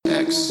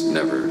X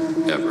never,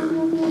 ever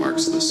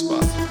marks the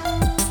spot.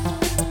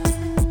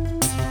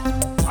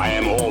 I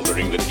am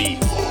altering the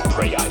deed.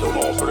 Pray I don't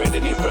alter it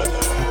any further.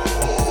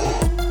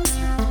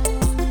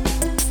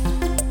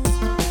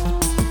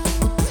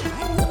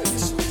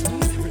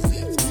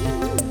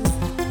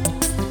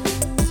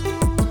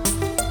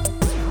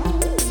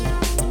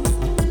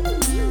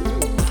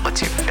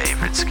 What's your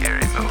favorite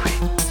scary movie?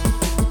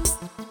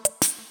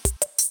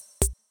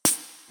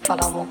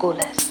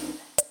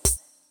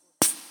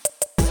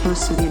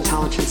 Most of the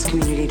intelligence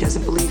community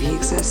doesn't believe he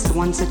exists. The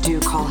ones that do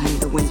call him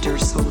the Winter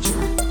Soldier.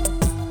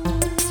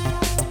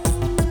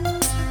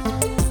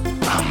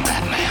 I'm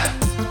Batman.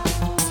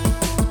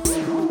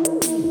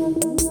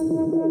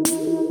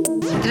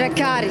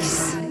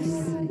 Dracarys.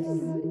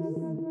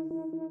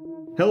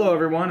 Hello,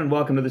 everyone, and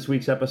welcome to this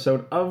week's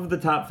episode of the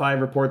Top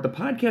 5 Report, the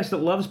podcast that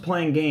loves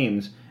playing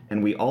games,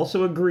 and we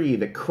also agree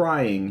that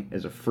crying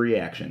is a free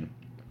action.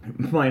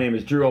 My name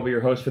is Drew. I'll be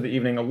your host for the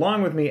evening.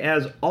 Along with me,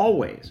 as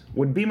always,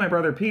 would be my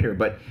brother Peter,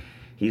 but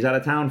he's out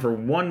of town for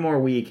one more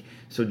week.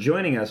 So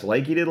joining us,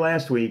 like he did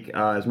last week,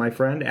 is my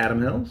friend Adam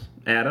Hills.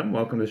 Adam,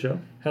 welcome to the show.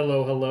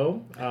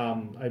 Hello.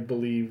 I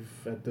believe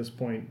at this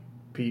point,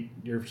 Pete,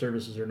 your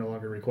services are no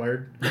longer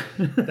required.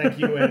 Thank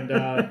you, and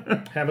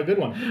have a good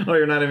one. Oh,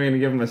 you're not even going to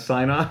give him a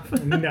sign-off?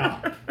 No,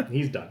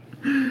 he's done.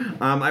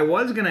 I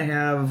was going to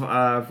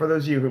have, for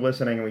those of you who are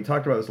listening, and we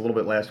talked about this a little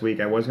bit last week,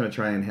 I was going to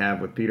try and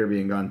have, with Peter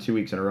being gone 2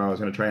 weeks in a row, I was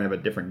going to try and have a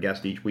different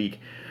guest each week.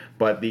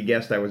 But the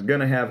guest I was going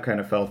to have kind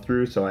of fell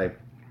through, so I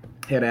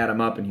hit Adam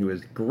up, and he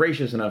was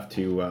gracious enough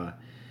to...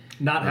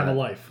 Not have a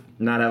life.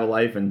 Not have a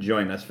life and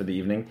join us for the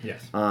evening.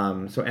 Yes.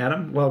 So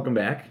Adam, welcome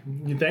back.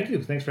 Thank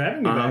you. Thanks for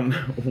having me back.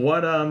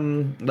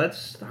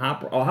 Let's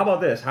hop... Oh, how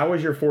about this? How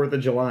was your 4th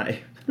of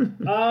July?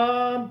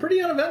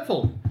 Pretty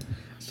uneventful.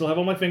 Still have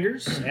all my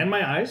fingers and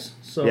my eyes,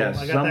 so yes,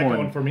 I got that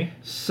going for me.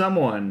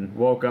 Someone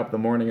woke up the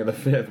morning of the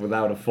 5th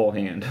without a full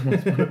hand.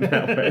 Let's put it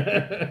that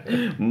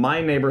way.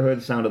 My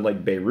neighborhood sounded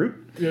like Beirut.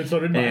 Yeah, so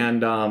did mine.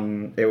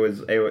 And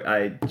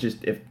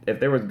if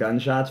there was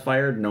gunshots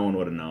fired, no one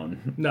would have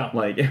known. No.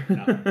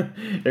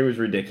 It was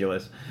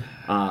ridiculous.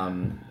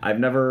 The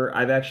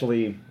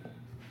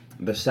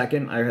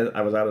second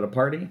I was out at a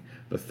party.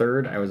 The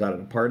third I was out at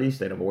a party,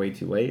 stayed up way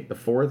too late. The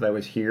fourth I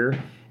was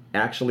here,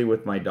 actually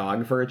with my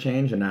dog for a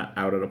change and not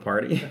out at a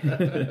party.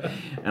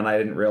 And I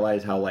didn't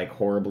realize how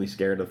horribly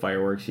scared of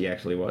fireworks he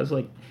actually was.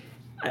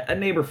 A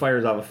neighbor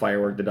fires off a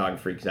firework, the dog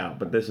freaks out,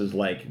 but this is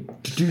sustained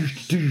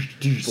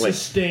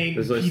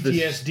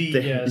PTSD.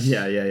 Yes.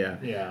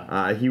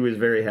 Yeah. He was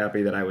very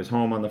happy that I was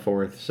home on the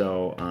 4th,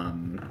 so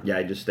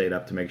I just stayed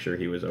up to make sure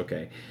he was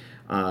okay.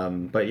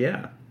 But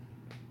yeah.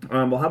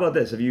 Well, how about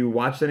this? Have you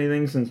watched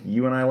anything since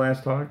you and I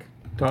last talked?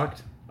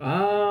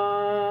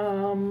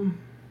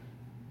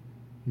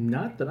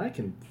 Not that I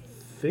can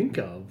think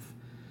of.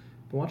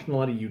 Been watching a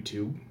lot of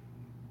YouTube.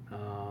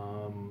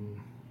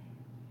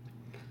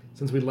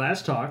 Since we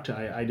last talked,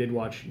 I did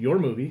watch your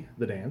movie,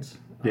 The Dance.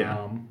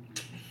 Yeah.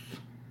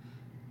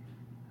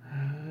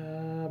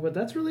 But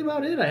that's really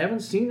about it. I haven't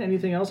seen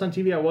anything else on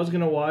TV. I was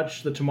going to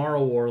watch The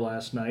Tomorrow War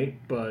last night,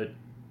 but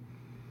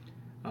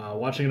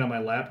watching it on my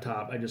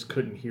laptop, I just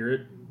couldn't hear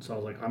it. So I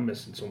was like, I'm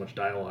missing so much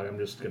dialogue. I'm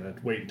just going to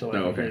wait until I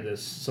can hear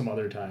this some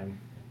other time.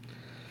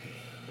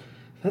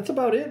 That's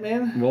about it,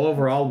 man. Well,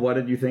 overall, what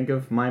did you think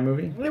of my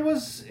movie? It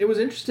was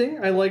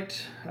interesting. I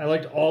liked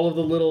all of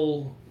the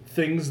little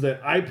things that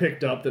I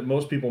picked up that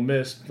most people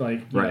missed, like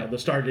you know, the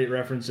Stargate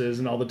references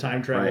and all the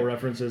time travel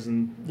references,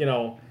 and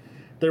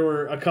there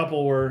were a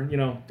couple where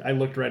I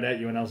looked right at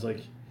you and I was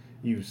like,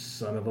 "You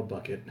son of a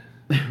bucket."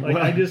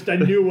 I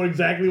knew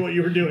exactly what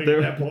you were doing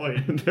at that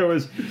point. There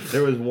was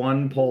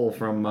one pull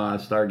from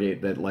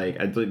Stargate that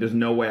there's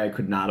no way I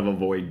could not have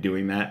avoided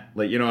doing that.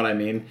 You know what I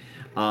mean?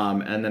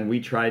 And then we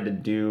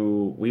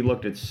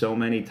looked at so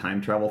many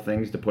time travel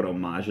things to put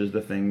homages to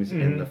things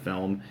in the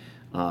film.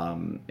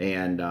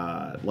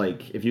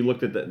 If you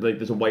looked at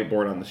there's a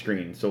whiteboard on the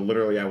screen. So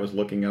literally I was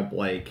looking up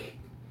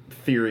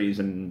theories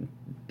and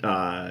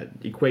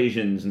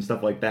equations and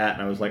stuff like that,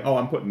 and I was like, oh,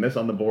 I'm putting this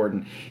on the board,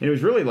 and it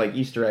was really like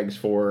Easter eggs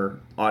for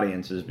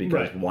audiences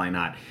because why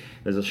not?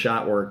 There's a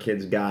shot where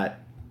there's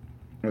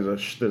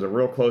a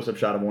real close-up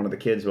shot of one of the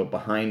kids, but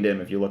behind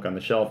him, if you look on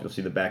the shelf, you'll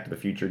see the Back to the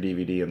Future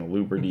DVD and the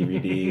Looper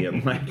DVD,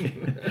 and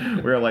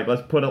we were like,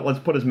 let's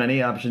put as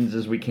many options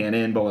as we can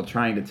in, but we're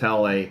trying to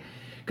tell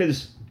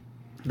because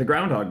the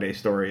Groundhog Day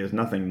story is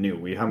nothing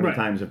new. How many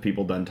times have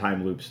people done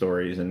time loop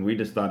stories? And we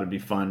just thought it'd be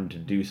fun to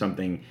do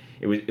something.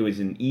 It was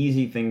an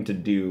easy thing to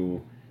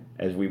do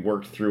as we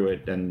worked through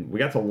it, and we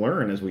got to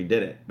learn as we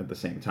did it at the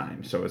same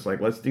time. So it's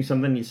let's do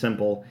something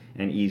simple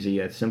and easy,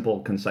 a simple,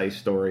 concise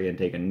story, and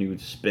take a new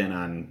spin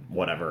on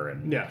whatever,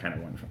 and kind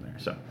of went from there.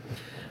 So,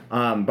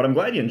 but I'm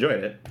glad you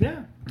enjoyed it.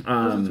 Yeah, it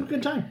was a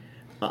good time.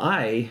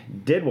 I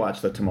did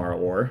watch The Tomorrow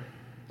War.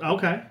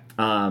 Okay.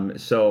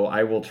 So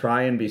I will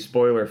try and be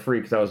spoiler free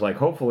because I was like,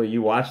 hopefully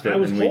you watched it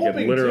and we could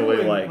literally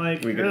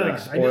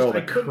spoil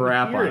the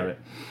crap out of it.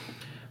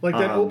 Like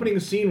that opening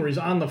scene where he's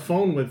on the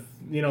phone with,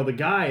 the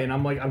guy, and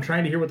I'm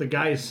trying to hear what the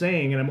guy is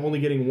saying, and I'm only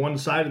getting one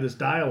side of this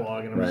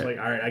dialogue, and I'm just like,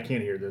 all right, I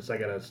can't hear this. I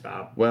gotta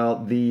stop.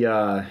 Well,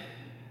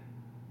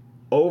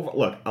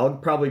 look, I'll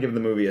probably give the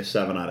movie a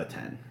 7 out of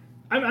 10.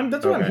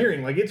 That's what I'm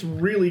hearing. Like, it's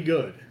really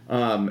good.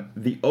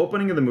 The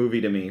opening of the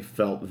movie to me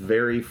felt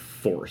very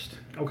forced.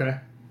 Okay.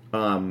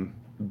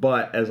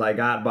 But as I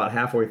got about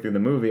halfway through the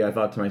movie, I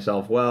thought to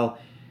myself, well,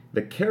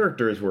 the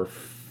characters were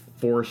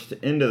forced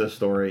into the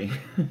story,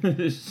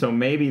 so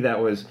maybe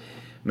that was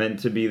meant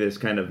to be this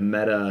kind of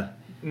meta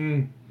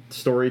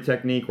story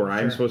technique where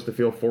I'm supposed to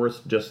feel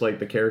forced just like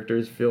the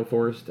characters feel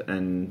forced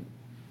and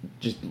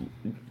just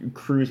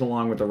cruise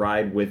along with the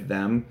ride with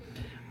them.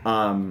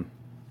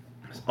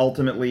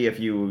 Ultimately, if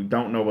you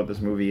don't know what this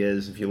movie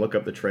is, if you look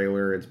up the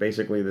trailer, it's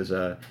basically there's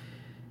a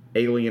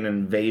alien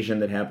invasion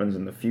that happens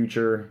in the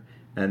future,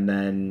 and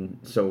then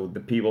so the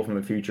people from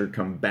the future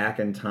come back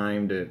in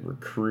time to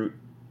recruit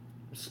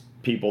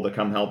people to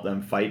come help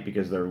them fight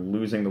because they're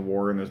losing the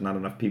war and there's not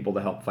enough people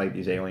to help fight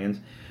these aliens.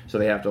 So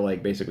they have to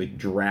like basically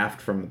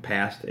draft from the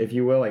past, if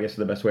you will, I guess is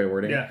the best way of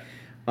wording it.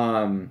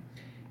 Yeah.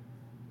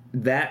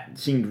 That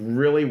seemed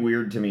really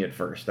weird to me at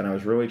first, and I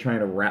was really trying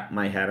to wrap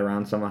my head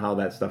around some of how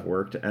that stuff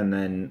worked, and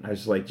then I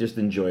was like, just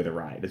enjoy the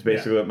ride. It's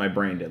basically what my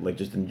brain did. Like,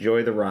 just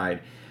enjoy the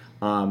ride.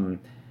 I'll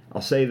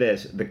say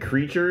this. The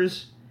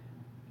creatures,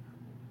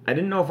 I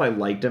didn't know if I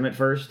liked them at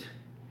first,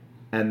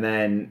 and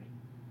then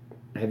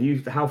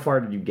how far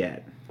did you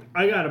get?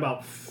 I got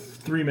about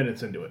 3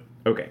 minutes into it.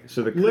 Okay,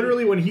 so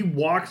literally when he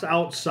walks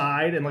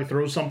outside and like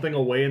throws something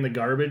away in the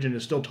garbage and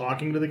is still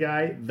talking to the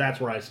guy,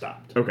 that's where I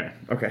stopped. Okay,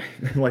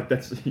 like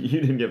you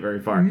didn't get very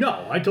far.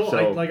 No, I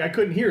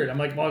couldn't hear it. I'm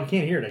like, well, I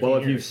can't hear it.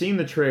 If you've seen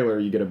the trailer,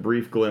 you get a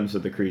brief glimpse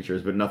of the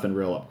creatures, but nothing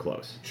real up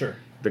close. Sure.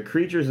 The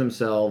creatures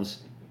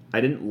themselves,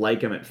 I didn't like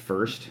them at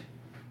first,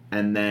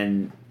 and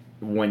then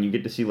when you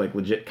get to see like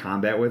legit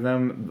combat with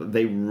them,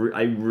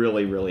 I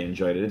really, really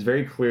enjoyed it. It's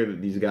very clear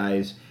that these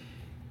guys,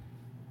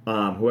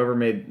 whoever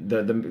made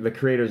the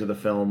creators of the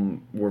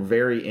film, were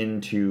very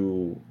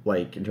into,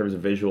 like, in terms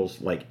of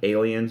visuals, like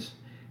aliens,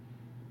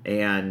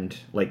 and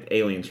like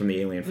aliens from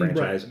the Alien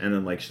franchise, and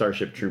then like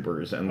Starship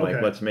Troopers, and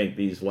like let's make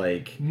these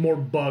like more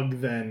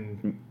bug,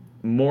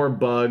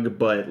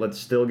 but let's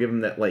still give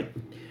them that like.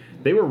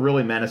 They were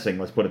really menacing,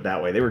 let's put it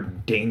that way. They were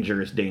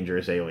dangerous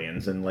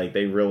aliens, and like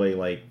they really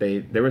like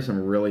there was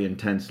some really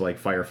intense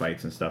like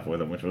firefights and stuff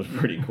with them, which was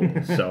pretty cool.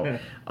 So,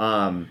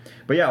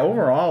 but yeah,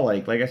 overall,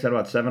 like I said,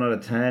 about 7 out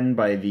of 10.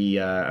 By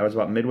I was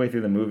about midway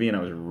through the movie, and I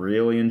was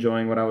really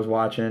enjoying what I was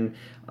watching.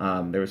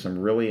 There was some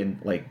really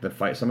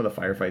some of the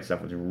firefight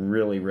stuff was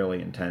really,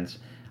 really intense.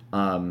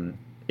 I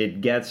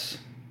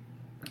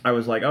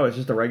was like, oh, it's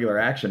just a regular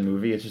action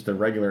movie. It's just a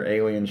regular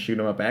alien shoot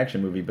 'em up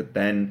action movie, but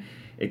then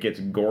it gets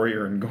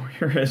gorier and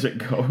gorier as it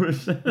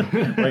goes.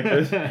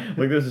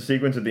 There's a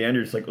sequence at the end.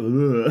 You're just like,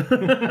 ugh.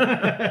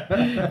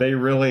 They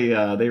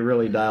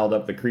really dialed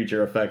up the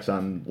creature effects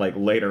on like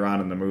later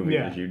on in the movie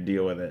as you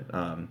deal with it.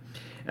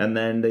 And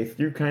then they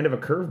threw kind of a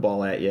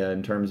curveball at you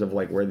in terms of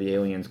like where the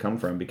aliens come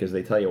from, because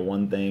they tell you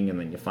one thing and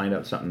then you find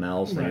out something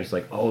else, and you're just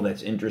like, oh,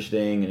 that's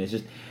interesting. And it's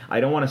just, I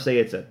don't want to say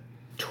it's a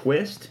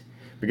twist,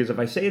 because if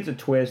I say it's a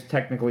twist,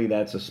 technically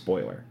that's a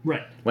spoiler.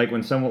 Right. Like when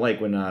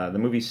the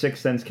movie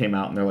Sixth Sense came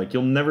out and they're like,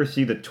 you'll never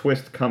see the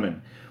twist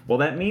coming. Well,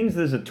 that means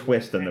there's a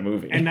twist in the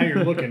movie. And now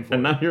you're looking for it.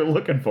 And now you're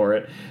looking for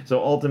it.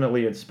 So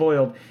ultimately it's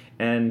spoiled.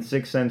 And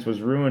Sixth Sense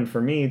was ruined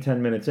for me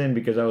 10 minutes in,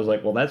 because I was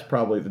like, well, that's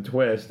probably the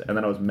twist. And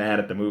then I was mad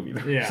at the movie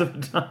the rest of the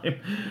time.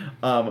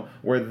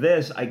 Where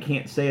this, I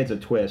can't say it's a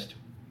twist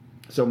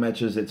so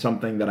much as it's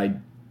something that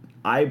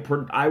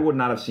I would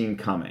not have seen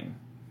coming,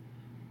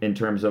 in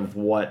terms of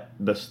what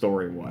the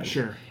story was.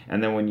 Sure.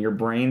 And then when your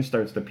brain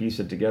starts to piece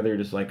it together, you're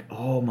just like,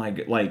 oh my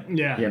god, like,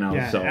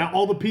 so.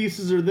 All the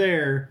pieces are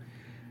there,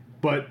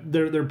 but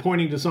they're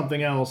pointing to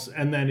something else,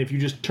 and then if you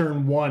just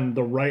turn one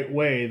the right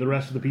way, the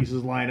rest of the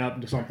pieces line up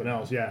into something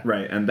else,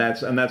 Right, and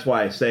that's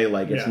why I say,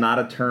 like, it's not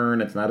a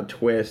turn, it's not a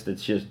twist,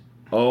 it's just,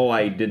 oh,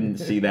 I didn't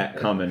see that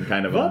coming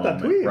kind of a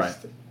moment. Twist. Right.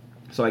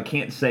 So I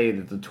can't say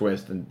that the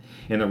twist in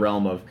the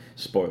realm of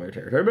spoiler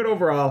territory. But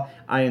overall,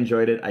 I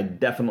enjoyed it. I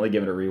definitely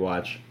give it a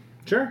rewatch.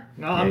 Sure.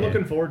 No, I'm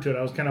looking forward to it.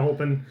 I was kind of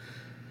hoping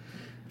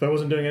if I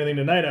wasn't doing anything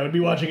tonight, I would be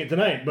watching it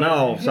tonight. But,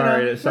 no,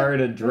 sorry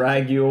to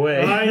drag you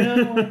away. I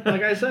know.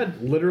 Like I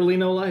said, literally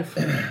no life.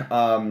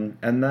 And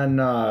then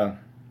I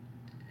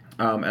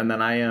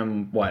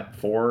am,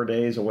 4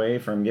 days away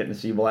from getting to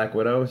see Black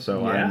Widow,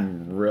 so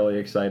I'm really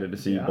excited to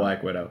see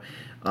Black Widow.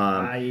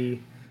 I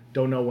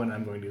don't know when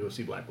I'm going to go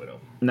see Black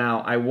Widow. Now,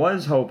 I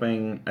was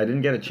hoping, I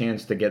didn't get a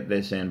chance to get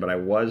this in, but I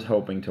was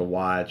hoping to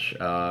watch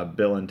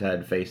Bill and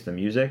Ted Face the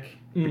Music,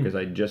 because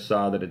I just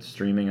saw that it's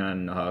streaming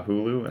on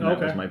Hulu, and that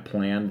was my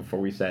plan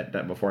before I sat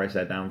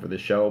down for the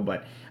show,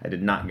 but I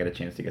did not get a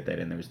chance to get that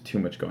in. There was too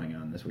much going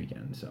on this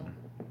weekend, so.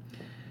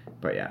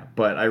 But yeah,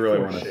 but I really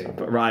want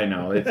to. I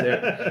know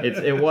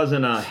it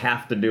wasn't a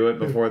have to do it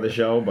before the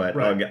show, but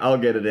I'll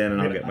get it in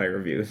and I'll get my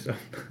review. So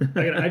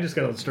I just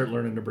got to start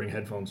learning to bring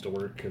headphones to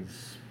work,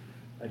 because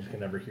I just can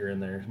never hear in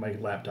there. My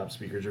laptop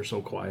speakers are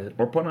so quiet.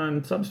 Or put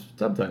on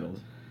subtitles.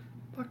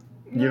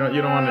 You don't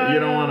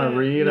want to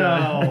read.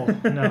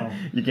 No.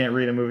 You can't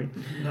read a movie.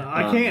 No,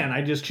 I can.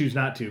 I just choose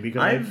not to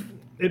because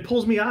it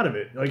pulls me out of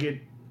it. Like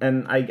it.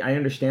 And I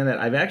understand that.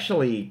 I've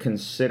actually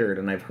considered,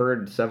 and I've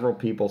heard several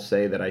people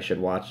say that I should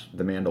watch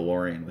The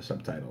Mandalorian with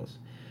subtitles,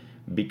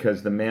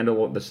 because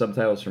the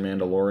subtitles for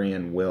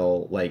Mandalorian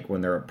will, like,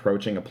 when they're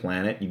approaching a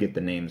planet, you get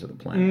the names of the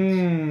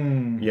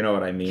planets. You know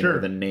what I mean? Sure. Or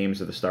the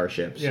names of the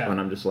starships. Yeah. And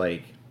I'm just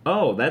like,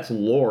 oh, that's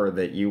lore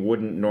that you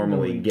wouldn't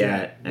normally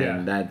get,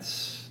 and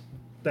that's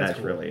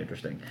cool. Really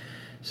interesting.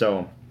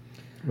 So,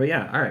 but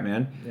yeah, all right,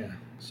 man. Yeah.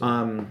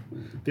 So,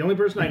 the only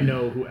person I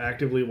know who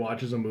actively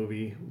watches a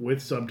movie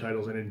with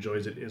subtitles and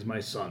enjoys it is my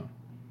son.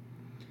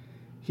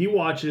 He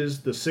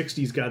watches the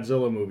 60s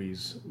Godzilla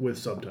movies with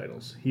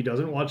subtitles. He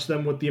doesn't watch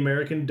them with the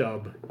American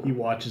dub. He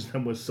watches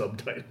them with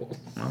subtitles.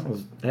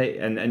 Hey,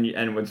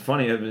 and what's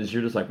funny is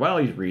you're just like, well,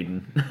 he's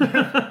reading.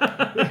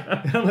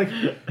 I'm like,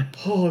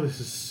 oh, this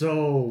is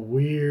so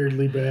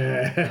weirdly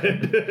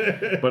bad.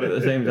 But at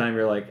the same time,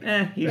 you're like,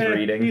 he's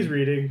reading. He's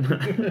reading.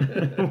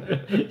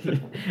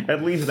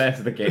 At least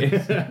that's the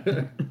case.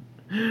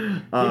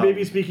 He may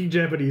be speaking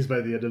Japanese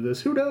by the end of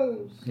this. Who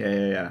knows?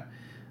 Yeah.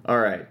 All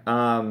right.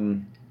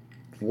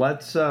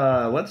 Let's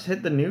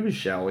hit the news,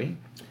 shall we?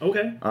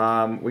 Okay.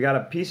 We got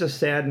a piece of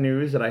sad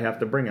news that I have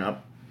to bring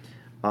up.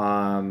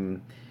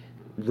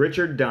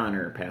 Richard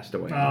Donner passed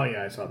away. Oh,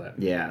 yeah, I saw that.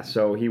 Yeah,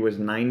 so he was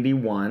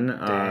 91.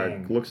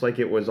 Dang. Looks like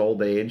it was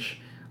old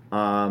age.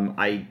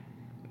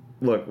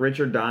 Look,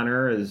 Richard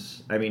Donner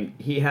is, I mean,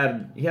 he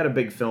had a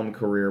big film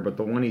career, but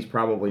the one he's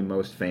probably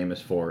most famous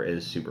for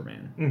is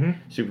Superman. Mm-hmm.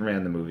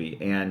 Superman the movie.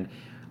 And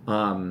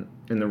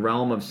in the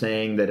realm of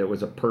saying that it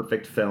was a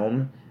perfect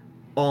film,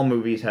 all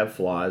movies have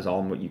flaws.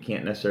 You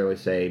can't necessarily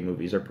say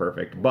movies are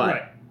perfect, but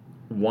right.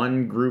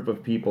 One group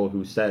of people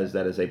who says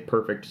that is a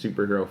perfect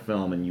superhero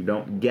film, and you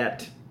don't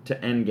get to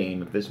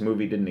Endgame if this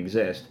movie didn't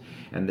exist,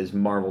 and there's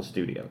Marvel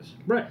Studios.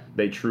 Right.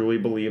 They truly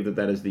believe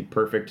that is the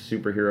perfect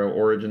superhero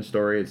origin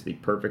story. It's the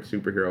perfect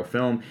superhero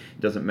film.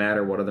 It doesn't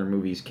matter what other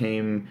movies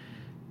came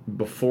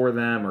before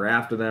them or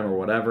after them or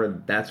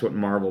whatever. That's what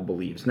Marvel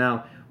believes.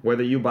 Now,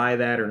 whether you buy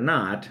that or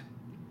not,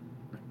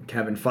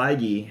 Kevin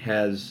Feige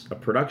has a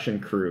production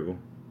crew.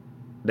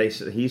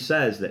 He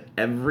says that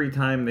every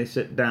time they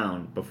sit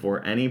down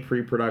before any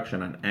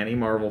pre-production on any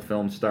Marvel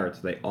film starts,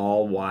 they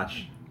all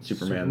watch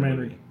Superman the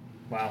movie.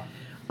 Wow.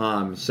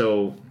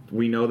 So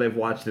we know they've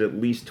watched it at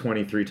least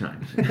 23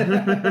 times.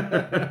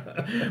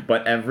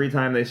 But every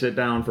time they sit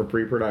down for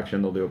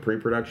pre-production, they'll do a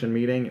pre-production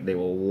meeting. They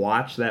will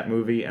watch that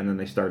movie, and then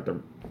they start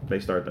their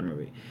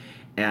movie.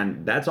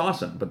 And that's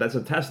awesome. But that's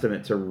a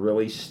testament to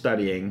really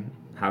studying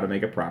how to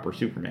make a proper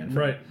Superman film.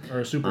 Right. Or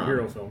a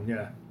superhero film,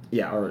 yeah.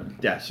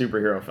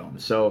 Superhero film.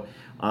 So,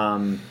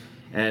 and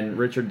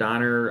Richard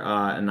Donner,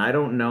 and I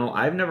don't know,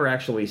 I've never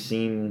actually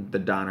seen the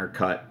Donner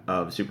cut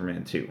of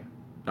Superman 2.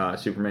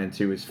 Superman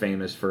 2 is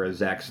famous for a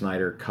Zack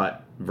Snyder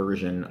cut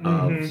version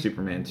of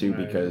Superman 2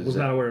 because... I was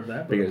not aware of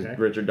that. Because okay.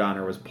 Richard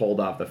Donner was pulled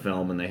off the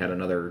film and they had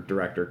another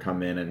director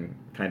come in and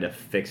kind of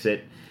fix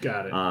it.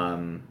 Got it.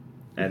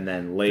 And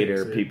then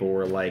later people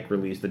were like,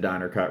 release the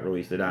Donner cut.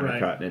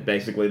 And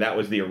basically that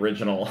was the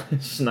original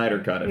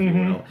Snyder cut, if you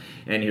will.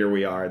 And here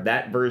we are.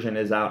 That version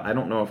is out. I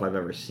don't know if I've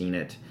ever seen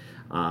it.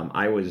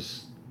 It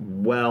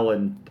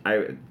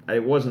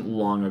wasn't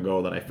long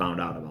ago that I found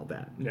out about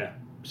that. Yeah.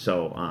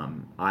 So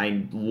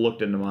I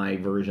looked into my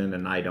version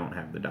and I don't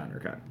have the Donner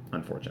cut,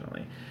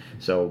 unfortunately.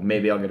 So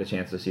maybe I'll get a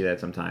chance to see that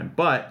sometime.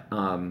 But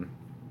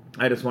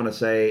I just want to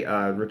say,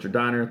 Richard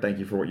Donner, thank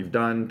you for what you've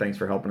done. Thanks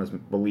for helping us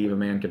believe a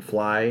man could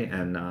fly,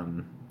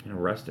 and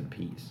rest in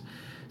peace.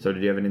 So,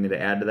 did you have anything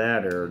to add to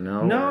that, or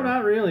no? No, or?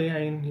 not really. I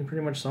mean, you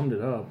pretty much summed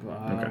it up.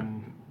 Okay.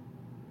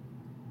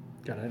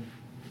 I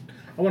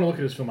want to look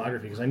at his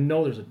filmography because I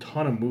know there's a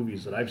ton of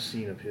movies that I've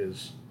seen of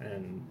his,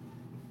 and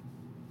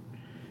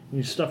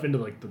stuff into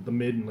like the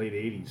mid and late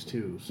 '80s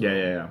too. So.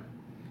 Yeah.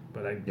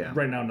 But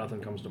right now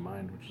nothing comes to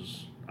mind, which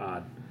is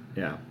odd.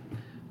 Yeah.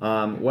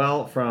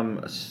 Well,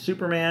 from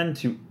Superman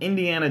to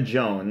Indiana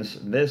Jones,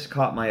 this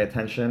caught my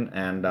attention,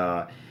 and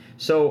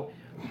so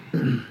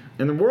in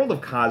the world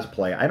of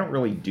cosplay, I don't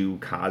really do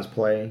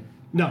cosplay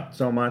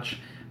so much,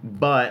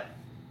 but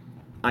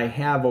I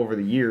have over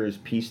the years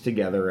pieced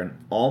together an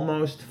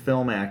almost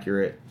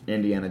film-accurate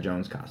Indiana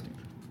Jones costume.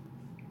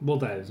 Well,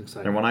 that is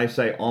exciting. And when I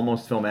say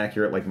almost film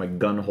accurate, like my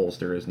gun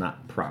holster is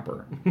not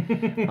proper.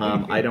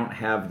 I don't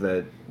have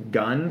the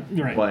gun,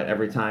 but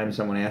every time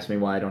someone asks me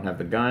why I don't have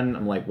the gun,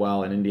 I'm like,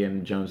 well, in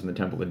Indiana Jones and the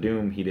Temple of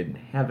Doom, he didn't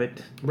have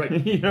it. Right.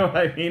 You know what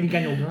I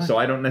mean? So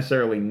I don't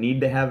necessarily need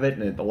to have it,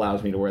 and it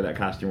allows me to wear that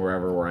costume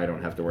wherever where I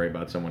don't have to worry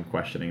about someone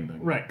questioning the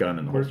gun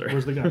in the holster.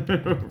 Where's the gun?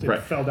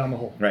 It fell down the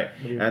hole. Right.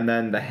 And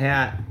then the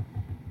hat...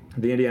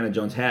 The Indiana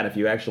Jones hat, if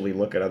you actually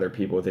look at other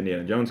people with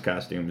Indiana Jones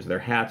costumes, their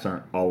hats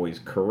aren't always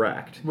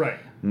correct. Right.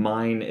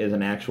 Mine is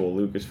an actual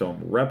Lucasfilm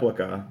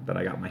replica that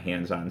I got my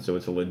hands on, so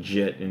it's a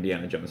legit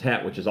Indiana Jones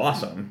hat, which is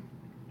awesome.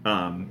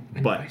 And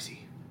pricey.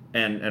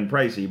 And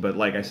pricey, but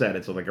like I said,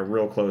 it's like a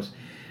real close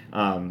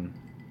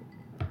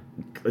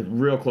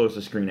real close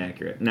to screen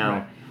accurate. Now,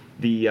 Right.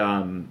 the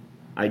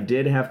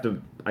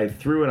I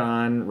threw it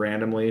on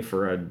randomly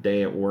for a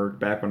day at work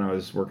back when I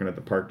was working at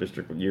the Park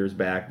District years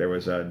back. There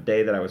was a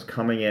day that I was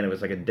coming in. It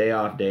was like a day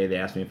off day. They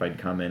asked me if I'd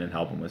come in and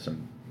help them with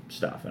some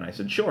stuff, and I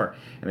said sure.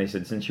 And they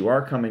said, since you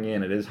are coming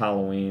in, it is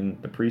Halloween.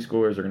 The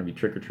preschoolers are going to be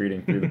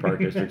trick-or-treating through the Park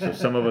District, so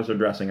some of us are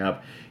dressing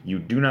up. You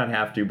do not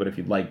have to, but if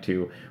you'd like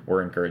to,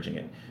 we're encouraging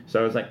it. So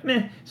I was like,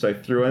 meh. So I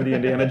threw on the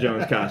Indiana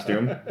Jones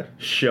costume,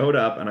 showed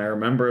up, and I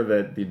remember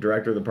that the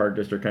director of the Park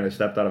District kind of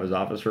stepped out of his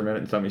office for a minute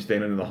and saw me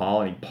standing in the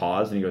hall, and he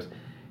paused, and he goes,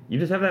 you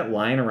just have that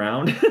lying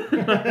around?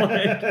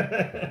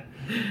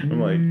 I'm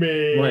like,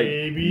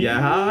 maybe.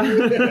 Yeah.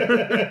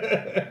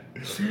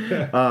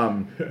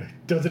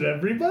 Does it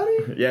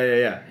everybody?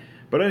 Yeah.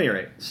 But at any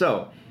rate,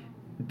 so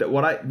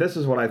this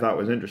is what I thought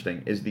was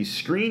interesting is the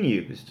screen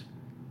used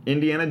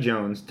Indiana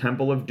Jones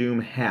Temple of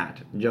Doom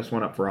hat just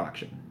went up for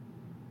auction.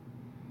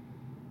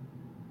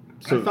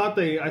 So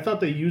I thought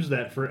they used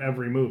that for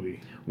every movie.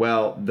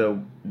 Well,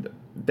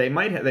 they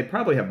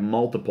probably have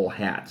multiple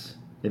hats.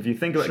 If you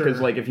think about Sure.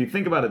 because like if you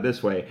think about it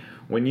this way,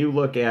 when you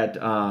look at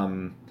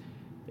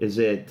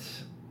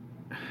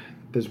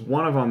there's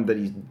one of them that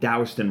he's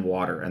doused in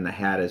water, and the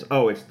hat is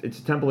it's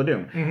Temple of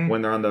Doom. Mm-hmm.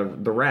 When they're on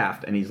the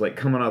raft and he's like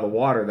coming out of the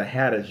water, the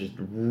hat is just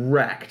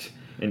wrecked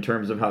in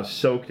terms of how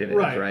soaked it is,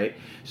 right?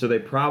 So they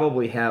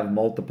probably have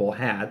multiple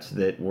hats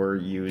that were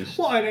used.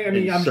 Well, I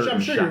mean, I'm sure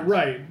shots. you're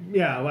right.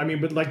 Yeah, I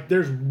mean, but like,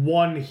 there's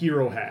one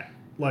hero hat.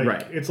 Like,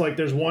 Right. it's like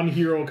there's one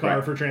hero car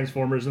Right. for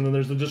Transformers, and then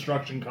there's the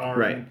Destruction car.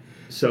 Right. And,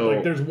 So but,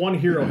 like, there's one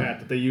hero hat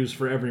that they use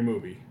for every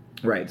movie.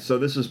 Right. So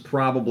this is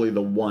probably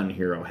the one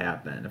hero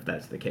hat then, if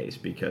that's the case,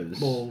 because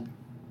Well,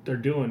 they're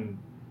doing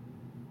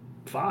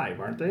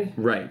 5, aren't they?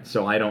 right.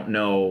 So I don't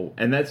know,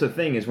 and that's the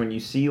thing is when you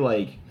see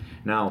like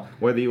now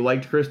whether you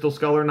liked Crystal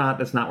Skull or not,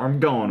 that's not where I'm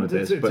going with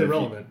It's this. But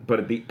irrelevant. But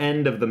at the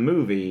end of the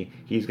movie,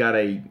 he's got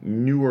a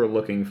newer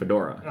looking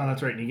fedora. Oh,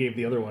 that's right. And he gave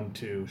the other one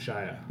to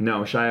Shia.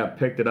 No, Shia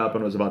picked it up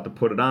and was about to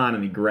put it on,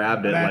 and he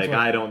grabbed it That's like what-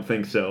 I don't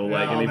think so.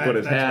 Like, No, and he put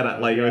his that's hat what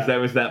on. Like yeah.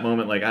 that was that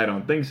moment. Like I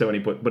don't think so.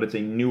 And but it's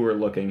a newer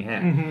looking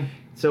hat. Mm-hmm.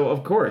 So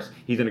of course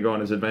he's gonna go on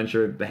his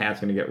adventure. The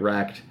hat's gonna get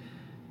wrecked.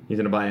 He's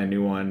gonna buy a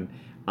new one.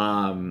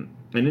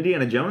 And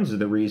Indiana Jones is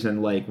the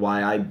reason like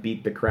why I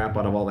beat the crap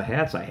out of all the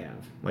hats I have.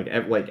 Like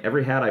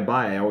every hat I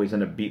buy, I always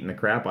end up beating the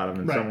crap out of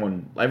them. And Right.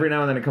 someone every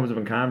now and then it comes up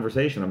in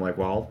conversation. I'm like,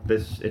 well,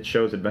 it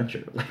shows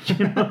adventure. Like,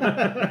 you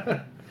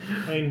know?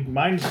 I mean,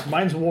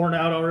 mine's worn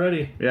out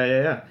already.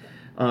 Yeah.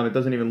 It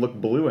doesn't even look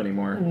blue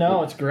anymore.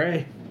 No, it's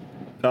gray.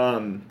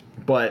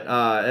 But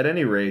at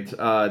any rate,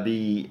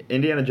 the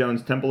Indiana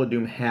Jones Temple of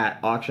Doom hat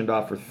auctioned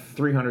off for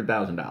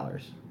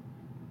 $300,000.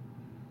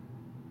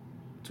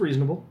 It's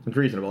reasonable. It's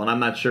reasonable, and I'm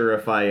not sure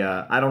if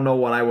I don't know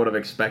what I would have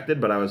expected,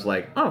 but I was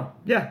like, oh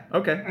yeah,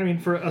 okay. I mean,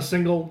 for a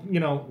single,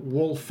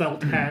 wool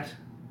felt hat,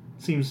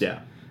 seems Yeah.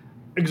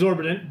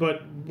 exorbitant,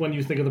 but when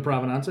you think of the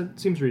provenance, it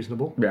seems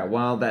reasonable. Yeah,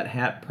 well, that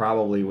hat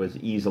probably was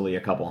easily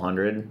a couple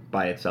hundred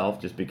by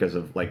itself, just because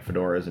of like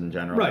fedoras in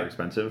general Right. are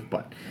expensive.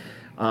 But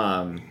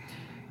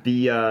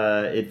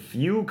if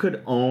you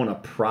could own a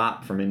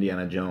prop from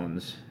Indiana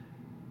Jones,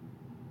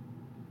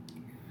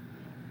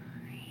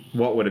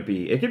 what would it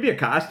be? It could be a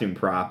costume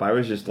prop. I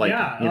was just like,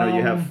 Yeah,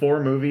 you have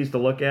 4 movies to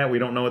look at. We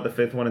don't know what the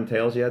 5th one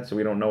entails yet, so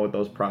we don't know what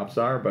those props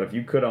are. But if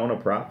you could own a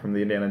prop from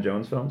the Indiana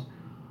Jones films,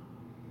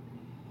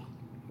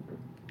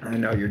 I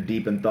know you're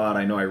deep in thought.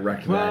 I know I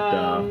wrecked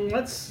that.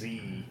 Let's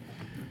see.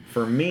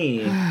 For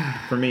me,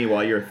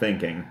 while you're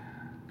thinking,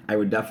 I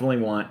would definitely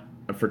want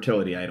a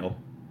fertility idol.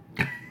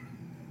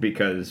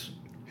 Because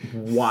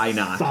why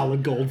not?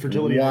 Solid gold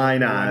fertility. Why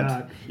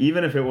not?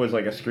 Even if it was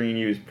like a screen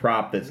used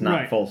prop that's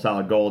not Right. full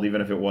solid gold, even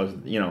if it was,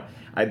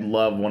 I'd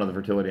love one of the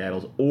fertility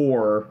idols,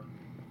 or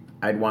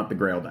I'd want the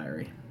Grail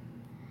Diary.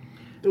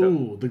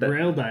 Ooh, the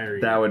Grail Diary.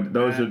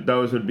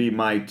 Those would be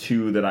my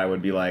 2 that I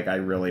would be like, I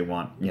really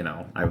want,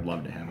 I would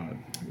love to have it.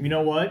 You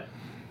know what?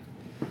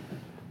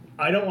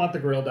 I don't want the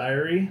Grail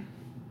Diary.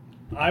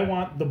 I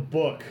want the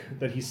book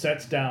that he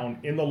sets down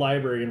in the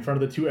library in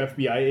front of the 2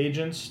 FBI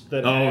agents.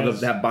 That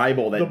has that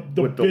Bible that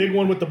the with big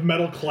one with the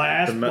metal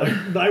clasp. metal-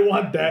 Like, I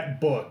want that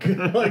book.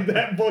 Like,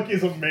 that book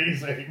is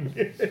amazing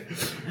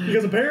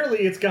because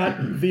apparently it's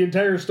got the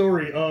entire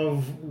story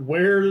of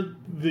where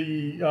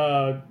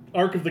the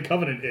Ark of the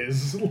Covenant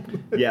is.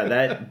 Yeah,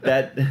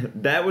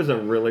 that was a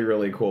really,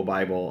 really cool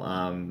Bible.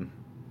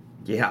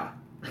 Yeah.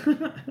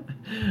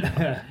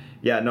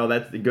 Yeah, no,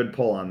 that's a good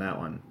pull on that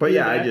one. But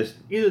yeah,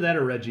 either that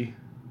or Reggie.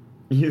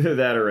 Either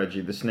that or Reggie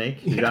the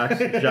snake. Jacques'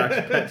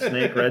 pet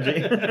snake,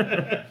 Reggie.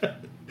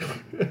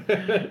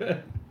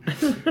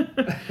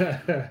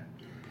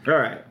 All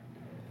right.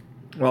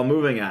 Well,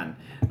 moving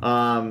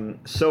on.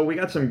 So we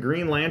got some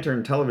Green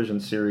Lantern television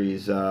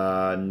series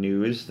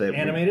news that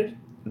Animated?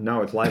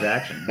 No, it's live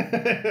action.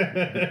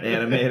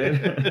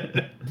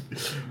 Animated.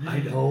 I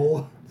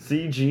know.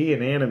 CG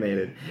and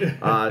animated.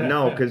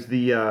 No, because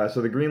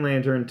the Green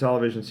Lantern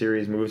television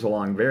series moves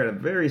along at a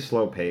very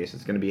slow pace.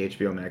 It's going to be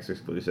HBO Max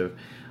exclusive.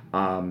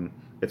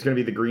 it's going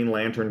to be the Green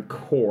Lantern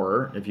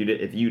Corps, if you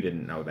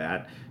didn't know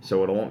that.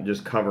 So it won't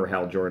just cover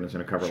Hal Jordan. It's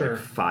going to cover Sure.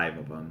 like 5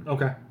 of them.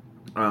 Okay.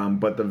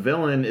 But the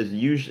villain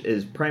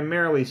is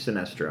primarily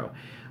Sinestro.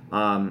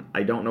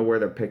 I don't know where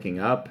they're picking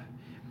up.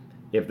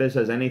 If this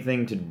has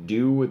anything to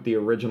do with the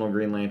original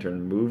Green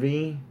Lantern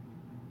movie,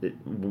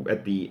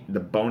 at the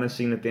bonus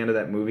scene at the end of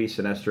that movie,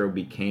 Sinestro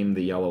became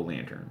the Yellow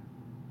Lantern.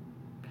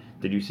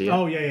 Did you see it?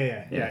 Oh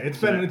yeah. It's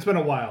been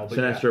a while. But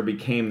Sinestro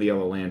became the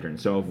Yellow Lantern.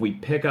 So if we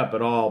pick up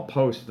at all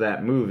post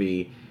that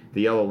movie,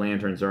 the Yellow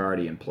Lanterns are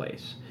already in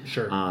place.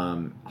 Sure.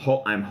 I'm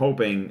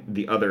hoping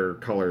the other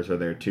colors are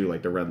there too,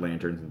 like the Red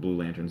Lanterns and Blue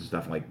Lanterns and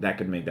stuff like that.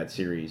 Could make that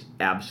series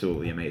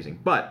absolutely amazing.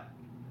 But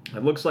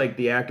it looks like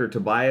the actor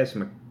Tobias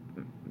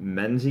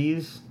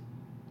Menzies,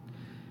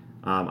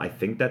 I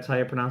think that's how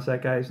you pronounce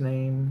that guy's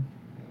name.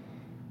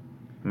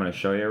 I'm going to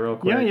show you real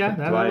quick. Yeah,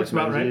 that looks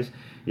about right.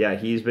 Yeah,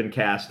 he's been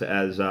cast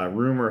as,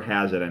 rumor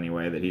has it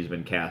anyway, that he's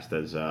been cast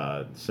as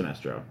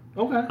Sinestro.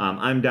 Okay.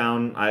 I'm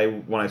down.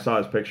 When I saw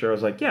his picture, I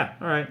was like, yeah,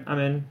 all right, I'm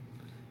in.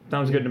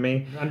 Sounds good to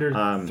me.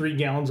 Under 3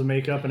 gallons of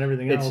makeup and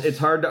everything else. It's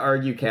hard to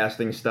argue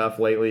casting stuff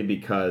lately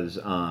because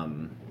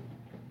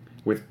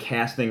with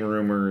casting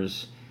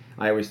rumors,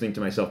 I always think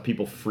to myself,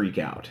 people freak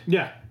out.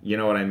 Yeah. You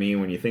know what I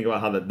mean? When you think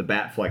about how the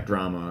Batfleck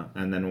drama,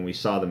 and then when we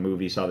saw the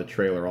movie, saw the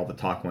trailer, all the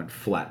talk went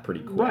flat pretty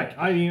quick. Right.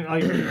 I mean,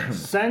 like,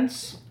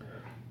 since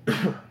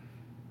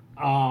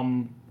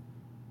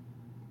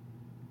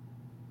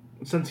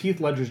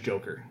Heath Ledger's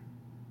Joker,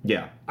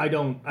 yeah, I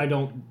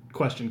don't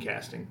question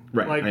casting.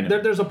 Right. Like, I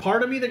know. there's a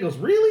part of me that goes,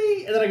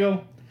 really, and then I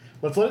go,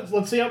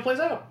 let's see how it plays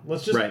out.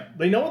 Let's just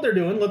They know what they're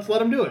doing. Let's let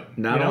them do it.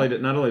 Not only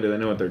do they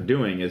know what they're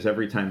doing, is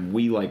every time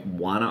we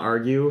want to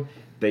argue,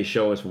 they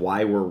show us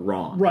why we're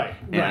wrong. Right.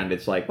 And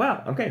it's like,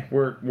 well, okay,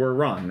 we're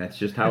wrong. That's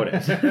just how it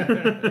is.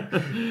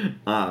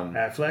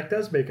 Affleck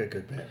does make a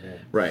good Batman.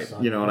 Right.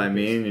 You know what I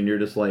mean? And you're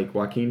just like,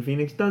 Joaquin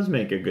Phoenix does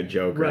make a good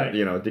Joker. Right.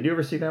 You know, did you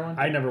ever see that one?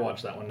 I never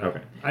watched that one. No.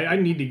 Okay. I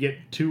need to get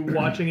to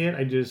watching it.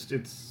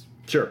 It's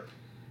sure.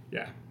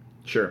 Yeah.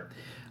 Sure.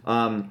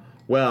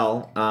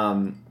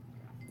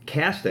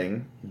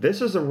 Casting.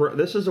 This is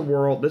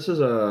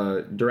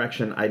a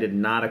direction I did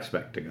not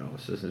expect to go.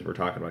 So since we're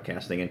talking about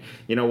casting, and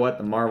you know what,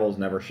 the Marvels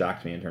never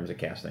shocked me in terms of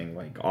casting.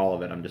 Like all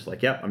of it, I'm just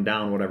like, yep, I'm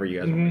down. Whatever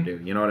you guys want to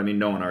do. You know what I mean?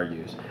 No one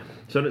argues.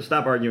 So to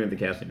stop arguing with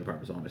the casting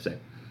department is all I'm gonna say.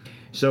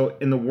 So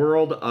in the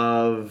world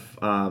of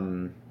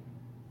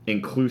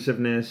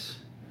inclusiveness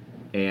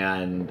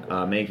and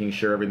making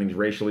sure everything's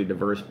racially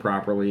diverse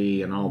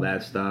properly and all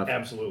that stuff.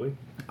 Absolutely.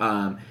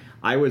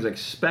 I was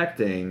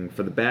expecting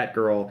for the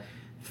Batgirl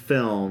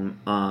film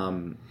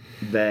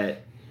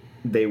that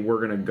they were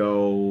gonna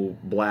go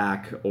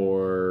black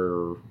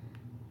or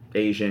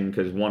Asian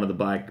because one of the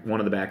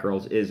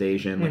Batgirls is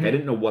Asian. Like I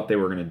didn't know what they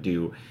were gonna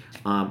do.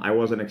 I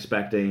wasn't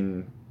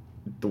expecting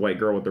the white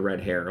girl with the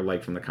red hair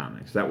like from the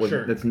comics.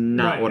 That's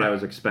not what I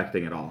was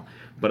expecting at all.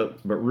 But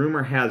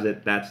rumor has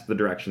it that's the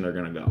direction they're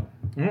gonna go.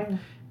 Mm-hmm.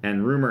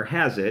 And rumor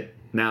has it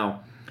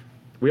now.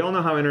 We all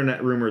know how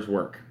internet rumors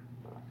work.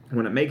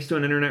 When it makes to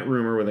an internet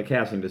rumor with a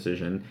casting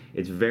decision,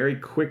 it very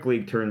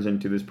quickly turns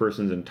into this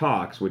person's in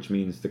talks, which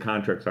means the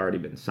contract's already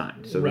been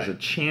signed. So there's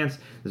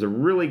a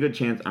really good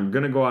chance, I'm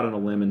going to go out on a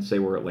limb and say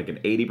we're at like an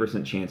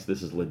 80% chance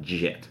this is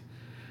legit,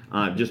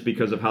 just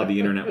because of how the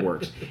internet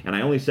works. And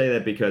I only say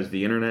that because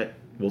the internet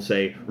will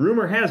say,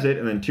 rumor has it,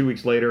 and then 2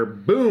 weeks later,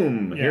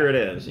 boom, here it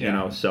is. You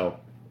know. So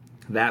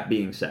that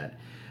being said,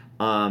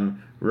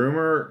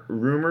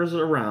 rumors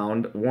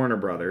around Warner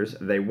Brothers,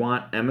 they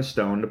want Emma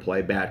Stone to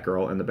play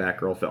Batgirl in the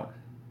Batgirl film,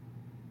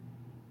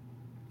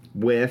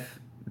 with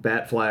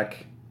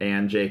Batfleck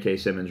and J.K.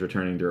 Simmons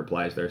returning to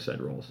reprise their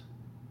said roles.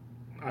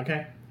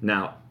 Okay.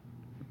 Now,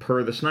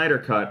 per the Snyder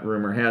Cut,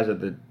 rumor has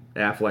it that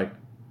Affleck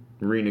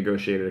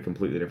renegotiated a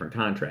completely different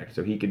contract,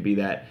 so he could be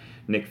that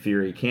Nick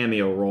Fury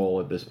cameo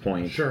role at this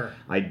point. Sure.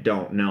 I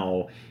don't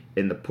know,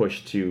 in the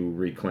push to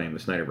reclaim the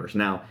Snyderverse.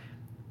 Now,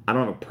 I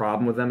don't have a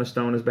problem with Emma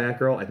Stone as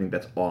Batgirl. I think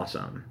that's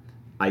awesome.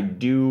 I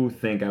do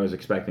think I was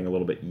expecting a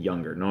little bit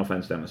younger. No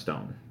offense to Emma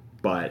Stone,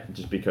 but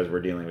just because we're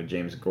dealing with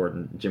Jim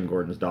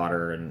Gordon's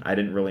daughter, and I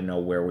didn't really know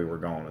where we were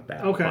going with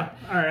that. Okay. But,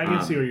 all right, I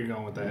can see where you're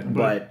going with that.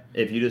 But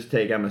if you just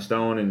take Emma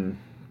Stone and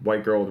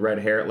white girl with red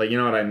hair, like, you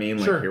know what I mean?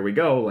 Like, sure. Here we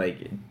go.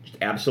 Like,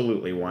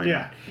 absolutely, why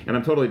not? And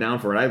I'm totally down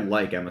for it. I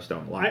like Emma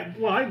Stone a lot.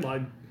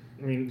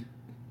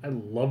 I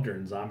loved her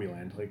in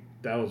Zombieland. Like,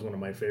 that was one of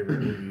my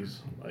favorite movies.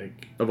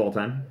 Like, of all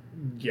time?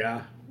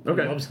 Yeah.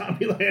 Okay. I love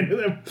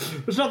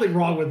Zombieland. There's nothing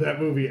wrong with that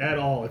movie at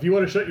all. If you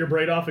want to shut your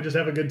brain off and just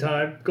have a good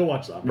time, go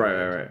watch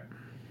Zombieland.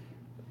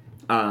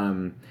 Right.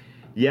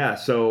 Yeah,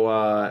 so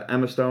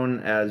Emma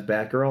Stone as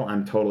Batgirl,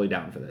 I'm totally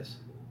down for this.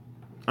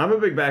 I'm a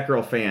big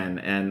Batgirl fan,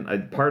 and a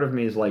part of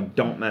me is like,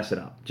 don't mess it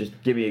up. Just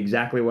give me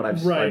exactly what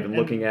I've been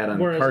looking at on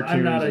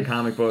cartoons and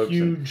comic books.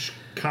 Huge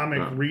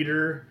comic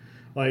reader.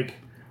 Like,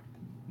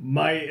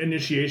 my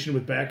initiation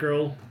with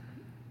Batgirl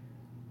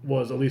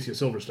was Alicia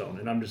Silverstone,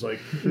 and I'm just like,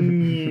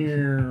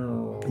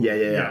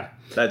 yeah.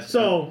 That's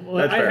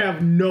I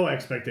have no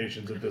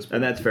expectations at this point.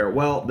 And that's fair.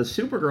 Well, the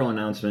Supergirl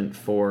announcement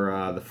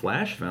for the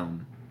Flash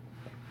film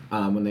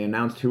when they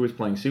announced who was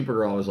playing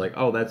Supergirl, I was like,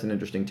 oh, that's an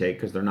interesting take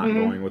because they're not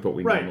going with what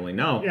we normally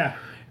know. Yeah.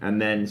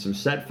 And then some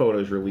set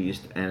photos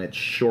released, and it's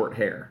short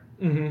hair.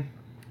 Mm-hmm.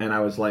 And I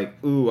was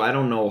like, ooh, I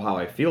don't know how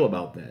I feel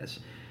about this.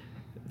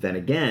 Then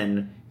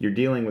again, you're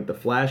dealing with the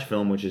Flash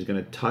film, which is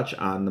going to touch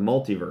on the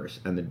multiverse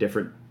and the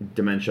different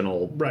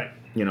dimensional,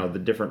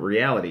 the different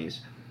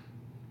realities.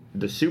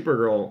 The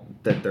Supergirl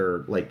that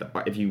they're like,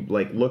 if you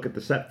like look at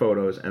the set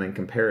photos and then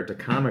compare it to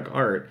comic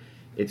art,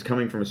 it's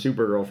coming from a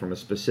Supergirl from a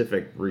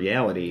specific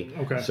reality.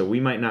 Okay. So we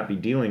might not be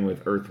dealing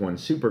with Earth 1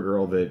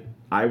 Supergirl that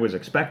I was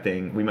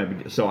expecting. We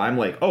might be. So I'm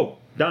like, oh,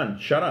 done.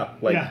 Shut up.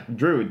 Like,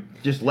 Drew,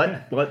 just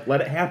let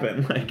it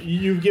happen. Like,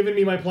 you've given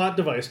me my plot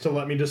device to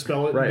let me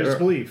dispel it in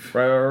disbelief.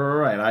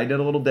 Right. I did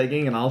a little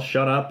digging, and I'll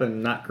shut up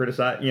and not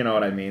criticize. You know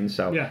what I mean?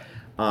 So yeah.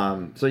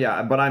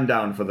 But I'm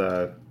down for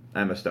the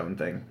Emma Stone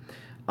thing.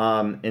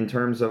 In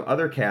terms of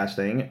other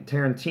casting,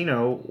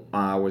 Tarantino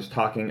was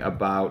talking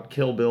about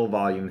Kill Bill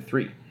Volume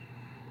 3.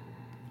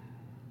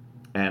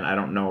 And I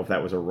don't know if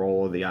that was a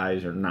roll of the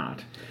eyes or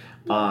not.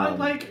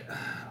 I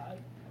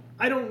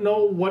don't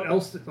know what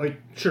else.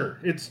 Sure,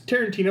 it's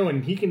Tarantino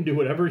and he can do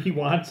whatever he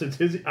wants. It's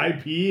his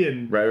IP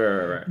and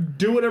right.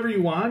 Do whatever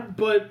you want.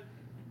 But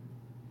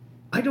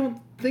I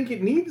don't think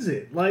it needs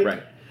it.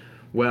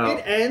 Well,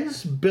 it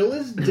ends. Bill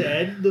is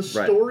dead. The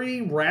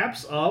story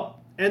wraps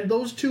up, and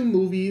those two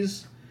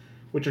movies,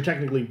 which are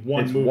technically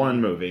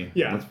one movie.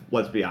 Yeah,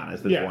 let's be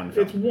honest. It's one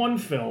film. It's one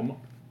film.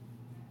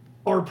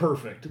 Are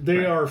perfect.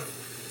 They are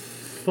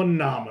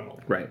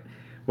phenomenal. Right.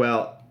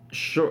 Well,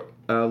 sure.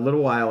 A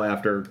little while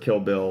after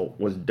Kill Bill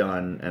was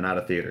done and out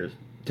of theaters,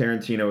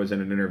 Tarantino was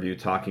in an interview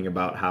talking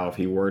about how if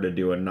he were to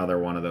do another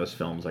one of those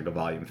films, like a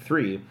Volume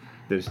 3,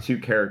 there's two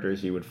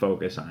characters he would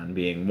focus on,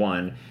 being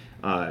one,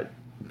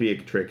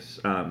 Beatrix,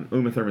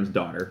 Uma Thurman's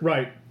daughter.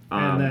 Right.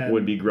 And then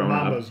would be grown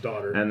Mama's up.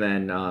 daughter. And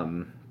then...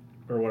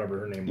 or whatever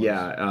her name was.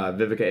 Yeah,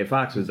 Vivica A.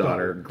 Fox's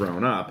daughter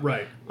grown up.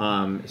 Right.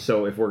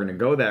 So if we're going to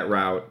go that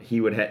route,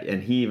 he would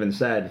and he even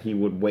said he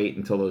would wait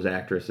until those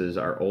actresses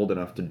are old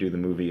enough to do the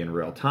movie in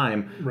real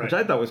time, which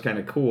I thought was kind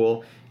of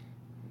cool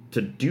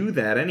to do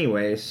that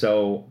anyway.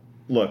 So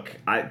look,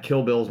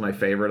 Kill Bill's my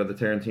favorite of the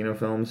Tarantino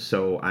films,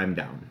 so I'm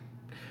down.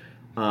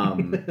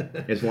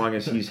 As long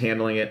as he's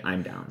handling it,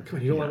 I'm down. Come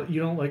on, you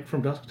don't like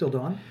From Dusk Till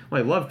Dawn?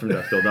 Well, I love From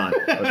Dusk Till Dawn,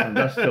 but From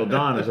Dusk Till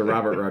Dawn is a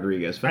Robert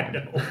Rodriguez film. I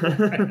know,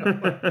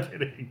 I'm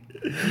kidding.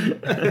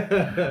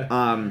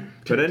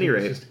 But at any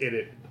rate, just in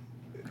it.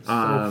 It's so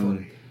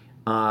funny.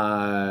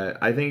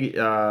 I think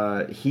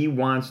he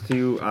wants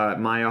to.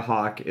 Maya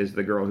Hawke is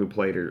the girl who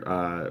played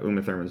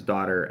Uma Thurman's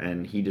daughter,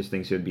 and he just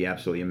thinks it would be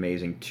absolutely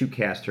amazing to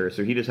cast her.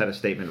 So he just had a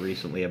statement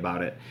recently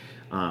about it.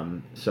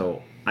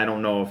 So I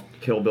don't know if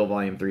Kill Bill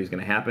Volume 3 is going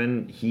to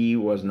happen. He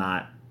was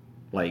not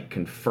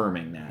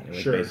confirming that. It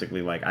was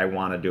basically I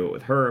want to do it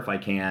with her if I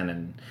can.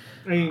 And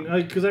I mean,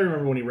 because I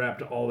remember when he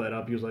wrapped all that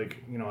up, he was like,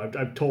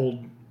 I've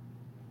told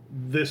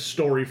this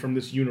story from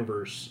this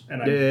universe,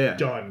 and I'm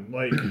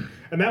done.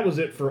 And that was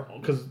it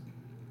because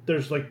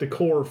there's the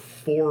core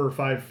 4 or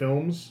 5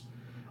 films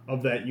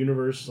of that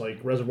universe, like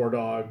Reservoir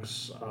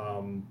Dogs,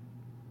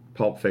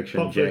 Pulp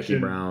Fiction, Jackie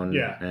Brown,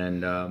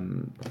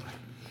 and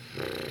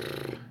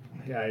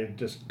yeah, I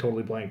just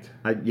totally blanked.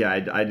 I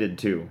did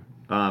too.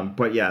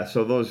 But yeah,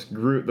 so those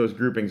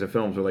groupings of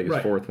films were his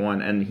fourth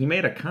one, and he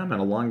made a comment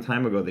a long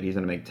time ago that he's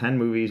going to make 10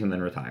 movies and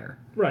then retire.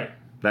 Right.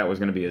 That was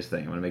going to be his thing.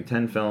 I'm going to make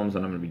 10 films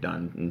and I'm going to be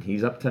done. And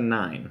he's up to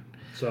 9.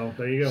 So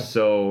there you go.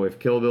 So if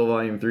Kill Bill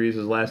Volume 3 is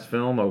his last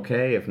film,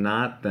 okay. If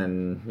not,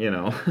 then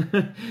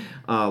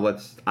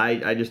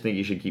I just think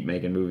he should keep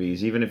making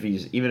movies, even if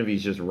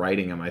he's just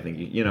writing them. I think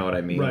you know what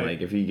I mean.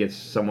 Right. If he gets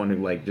someone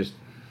who just.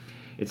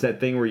 It's that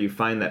thing where you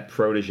find that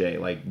protege,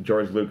 like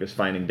George Lucas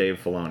finding Dave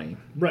Filoni.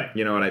 Right.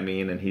 You know what I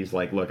mean? And he's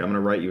like, look, I'm going to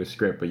write you a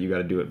script, but you got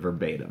to do it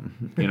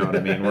verbatim. You know what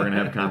I mean? We're going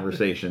to have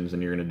conversations,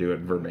 and you're going to do it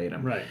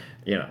verbatim. Right.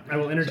 I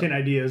will entertain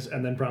ideas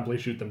and then promptly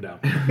shoot them down.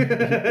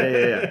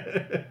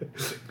 Yeah.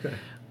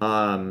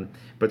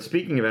 But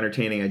speaking of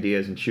entertaining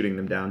ideas and shooting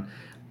them down,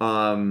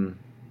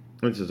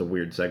 this is a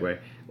weird segue.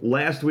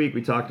 Last week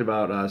we talked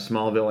about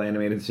Smallville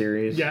animated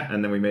series. Yeah.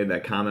 And then we made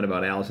that comment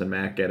about Allison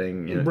Mack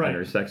getting in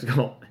her sex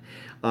cult.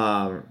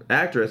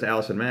 Actress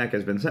Allison Mack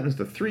has been sentenced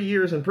to 3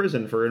 years in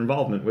prison for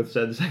involvement with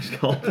said sex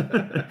cult.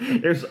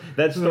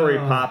 That story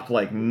popped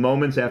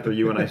moments after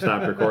you and I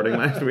stopped recording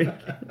last week.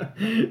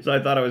 So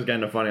I thought it was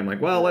kind of funny. I'm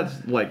like, well, let's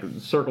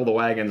circle the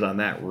wagons on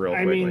that real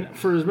quickly. I mean,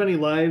 for as many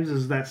lives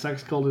as that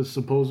sex cult is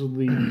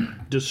supposedly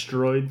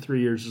destroyed,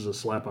 3 years is a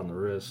slap on the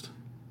wrist.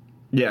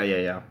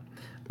 Yeah.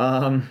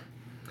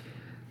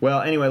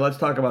 Well, anyway, let's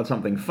talk about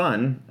something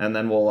fun, and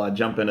then we'll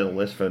jump into the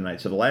list for the night.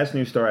 So the last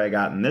news story I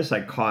got, and this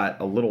I caught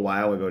a little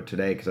while ago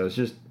today, because I was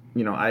just,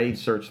 I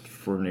searched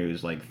for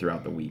news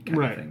throughout the week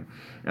kind of thing.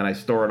 And I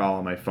store it all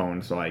on my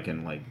phone so I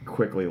can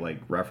quickly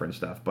reference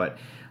stuff. But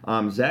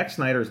Zack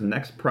Snyder's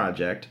next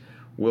project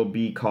will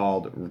be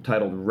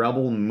titled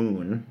Rebel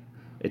Moon.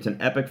 It's an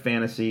epic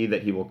fantasy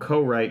that he will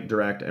co-write,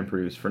 direct, and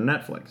produce for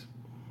Netflix.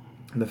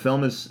 The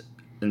film is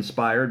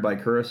inspired by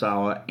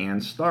Kurosawa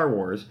and Star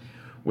Wars,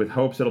 with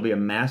hopes it'll be a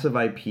massive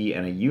IP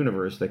and a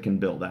universe that can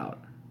build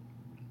out.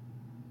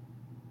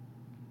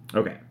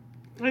 Okay.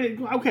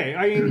 Okay,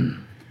 I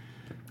mean,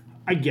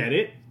 I get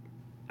it.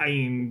 I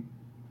mean,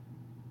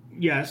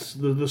 yes,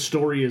 the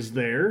story is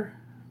there,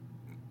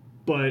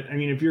 but I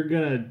mean, if you're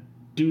gonna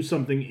do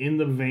something in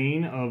the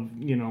vein of,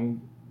 you know,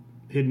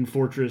 Hidden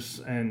Fortress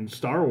and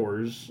Star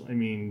Wars, I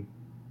mean,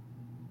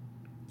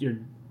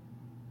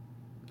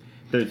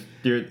 there's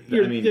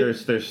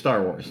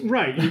Star Wars,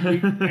 right?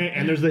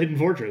 And there's the Hidden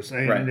Fortress,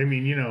 and right. I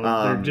mean, you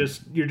know,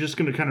 you're just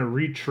gonna kind of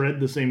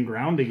retread the same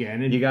ground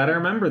again. And you got to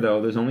remember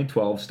though, there's only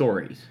 12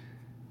 stories.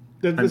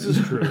 This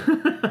is true.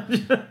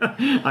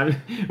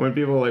 When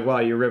people are like, "Wow,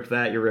 you ripped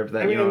that,"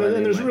 I mean,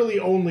 and there's really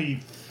only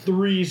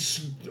 3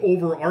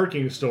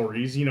 overarching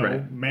stories. You know,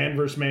 right. Man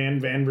versus man,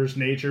 van versus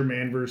nature,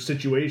 man versus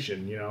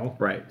situation. You know,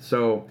 right.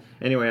 So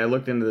anyway, I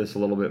looked into this a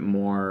little bit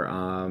more.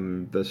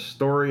 The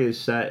story is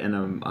set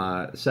in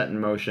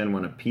motion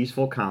when a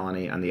peaceful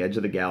colony on the edge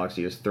of the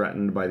galaxy is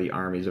threatened by the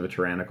armies of a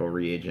tyrannical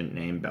regent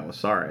named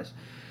Belisarius.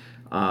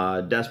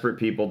 Desperate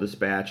people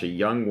dispatch a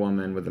young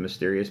woman with a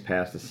mysterious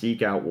past to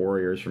seek out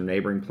warriors from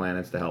neighboring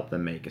planets to help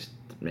them make a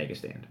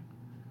stand.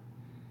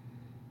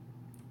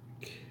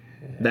 Okay.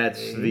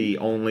 That's the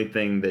only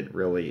thing that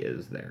really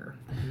is there.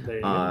 There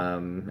you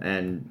go.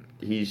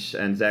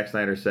 And Zack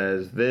Snyder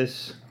says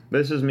this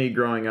is me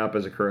growing up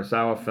as a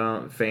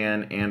Kurosawa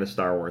fan and a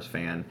Star Wars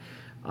fan.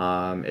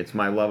 It's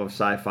my love of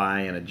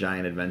sci-fi and a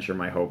giant adventure.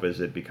 My hope is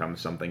it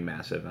becomes something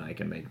massive and I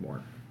can make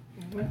more.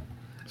 Yeah.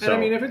 And I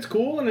mean, if it's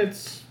cool and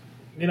it's,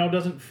 you know,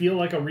 doesn't feel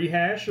like a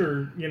rehash,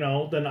 or, you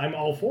know, then I'm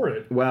all for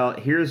it. Well,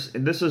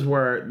 this is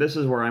where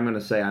I'm going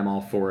to say I'm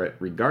all for it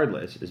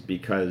regardless, is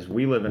because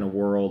we live in a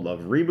world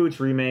of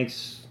reboots,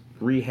 remakes,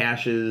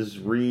 rehashes,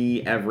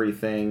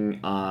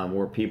 everything,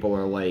 where people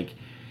are like,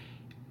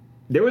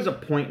 there was a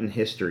point in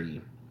history,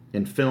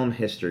 in film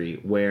history,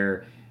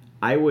 where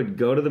I would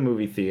go to the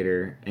movie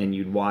theater and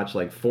you'd watch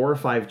like 4 or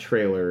 5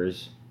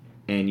 trailers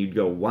and you'd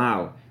go,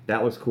 wow,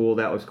 that was cool,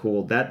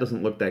 that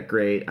doesn't look that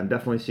great, I'm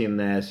definitely seeing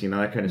this, you know,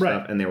 that kind of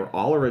stuff. And they were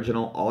all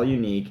original, all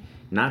unique,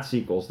 not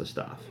sequels to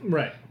stuff.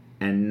 Right.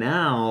 And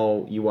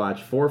now you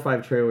watch 4 or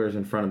 5 trailers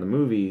in front of the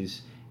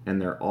movies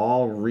and they're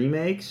all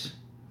remakes,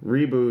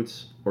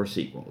 reboots, or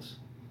sequels.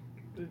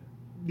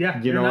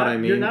 Yeah. You know what I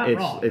mean? You're not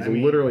wrong. It's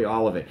literally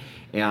all of it.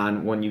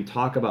 And when you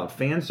talk about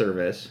fan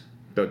service,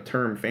 the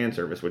term fan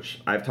service,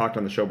 which I've talked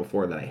on the show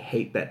before that I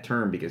hate that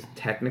term because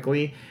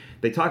technically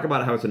they talk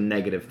about how it's a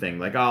negative thing.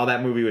 Like, oh,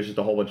 that movie was just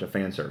a whole bunch of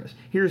fan service.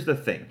 Here's the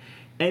thing.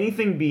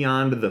 Anything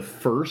beyond the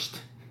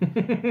first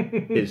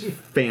is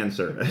fan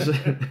service.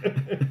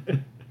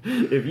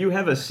 If you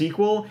have a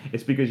sequel,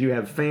 it's because you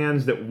have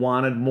fans that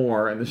wanted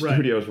more and the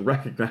studios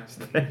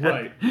recognized that.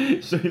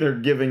 Right. So they're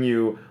giving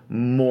you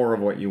more of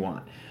what you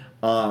want.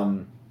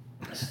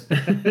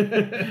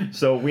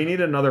 So we need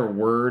another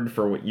word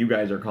for what you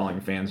guys are calling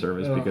fan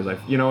service because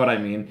you know what I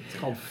mean? It's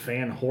called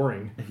fan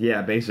whoring.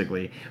 Yeah,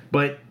 basically.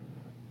 But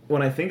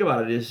when I think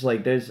about it, it's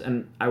like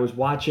I was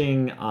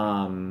watching,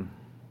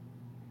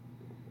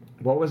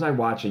 what was I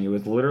watching? It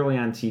was literally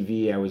on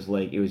TV. I was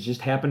like, it was just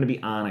happened to be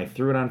on. I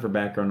threw it on for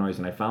background noise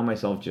and I found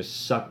myself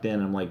just sucked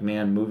in. I'm like,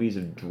 man, movies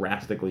have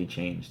drastically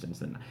changed since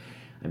then.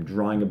 I'm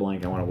drawing a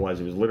blank on what it was.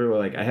 It was literally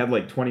like, I had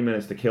like 20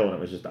 minutes to kill and it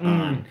was just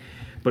on.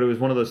 But it was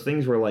one of those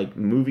things where like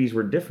movies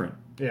were different.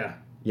 Yeah.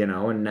 You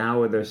know, and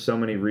now there's so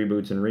many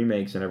reboots and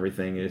remakes and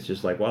everything. It's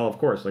just like, well, of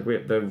course, like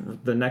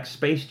the next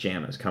Space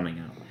Jam is coming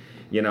out.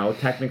 You know,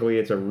 technically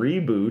it's a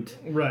reboot,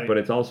 right? But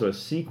it's also a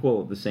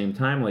sequel at the same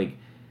time. Like,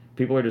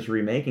 people are just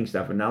remaking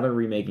stuff, and now they're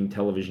remaking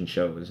television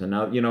shows, and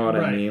now, you know what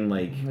I mean?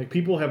 Like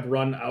people have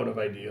run out of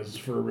ideas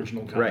for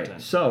original content.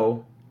 Right.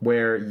 So,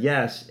 where,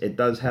 yes, it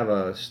does have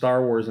a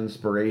Star Wars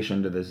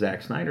inspiration to the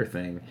Zack Snyder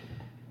thing,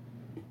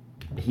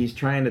 he's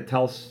trying to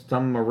tell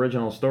some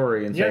original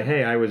story and say,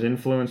 hey, I was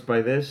influenced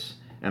by this,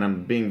 and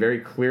I'm being very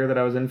clear that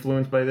I was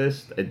influenced by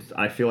this.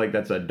 I feel like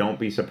that's a don't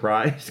be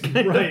surprised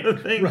kind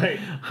of thing. Right.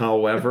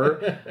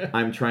 However,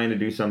 I'm trying to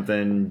do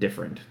something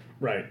different.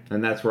 Right.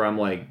 And that's where I'm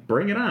like,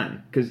 bring it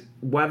on. Because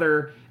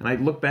and I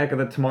look back at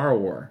the Tomorrow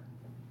War,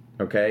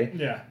 okay?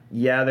 Yeah.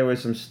 Yeah, there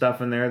was some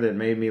stuff in there that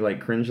made me like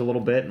cringe a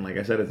little bit. And like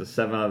I said, it's a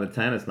 7 out of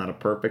 10. It's not a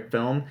perfect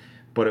film,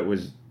 but it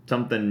was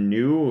something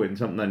new and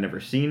something I'd never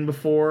seen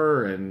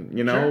before. And,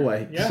 you know,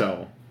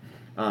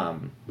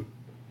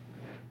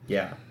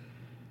 yeah.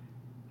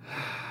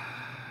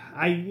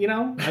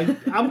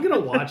 I'm gonna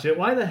watch it.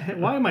 Why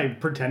am I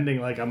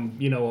pretending like I'm,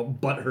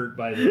 butthurt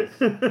by this?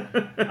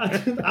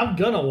 I'm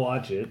gonna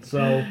watch it.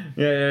 So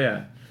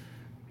Yeah.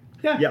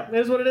 It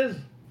is what it is.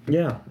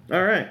 Yeah.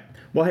 All right.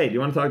 Well, hey, do you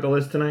want to talk the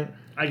list tonight?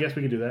 I guess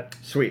we can do that.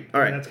 Sweet. All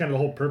right. That's kind of the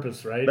whole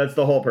purpose, right? That's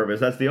the whole purpose.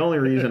 That's the only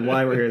reason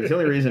why we're here. It's the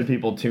only reason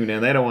people tune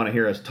in. They don't want to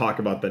hear us talk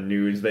about the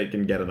news. They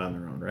can get it on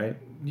their own, right?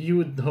 You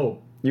would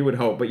hope. You would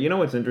hope. But you know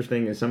what's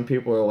interesting is some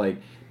people are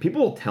like,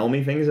 people will tell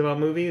me things about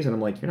movies, and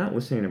I'm like, you're not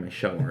listening to my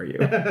show, are you?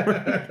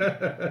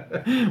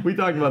 We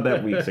talked about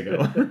that weeks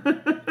ago.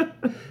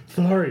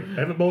 Sorry, I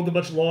haven't mowed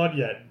much lawn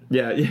yet.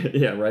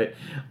 Yeah, right.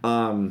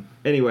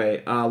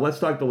 Anyway, let's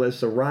talk the list.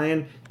 So,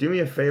 Ryan, do me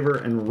a favor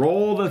and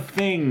roll the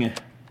thing.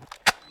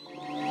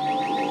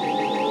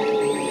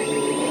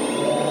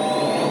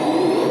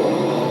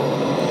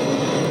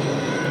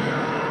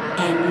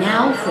 And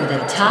now for the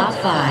top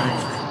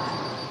 5.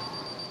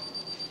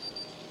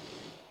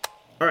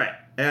 All right,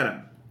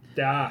 Adam.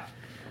 Yeah.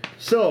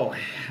 So,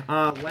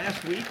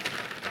 last week,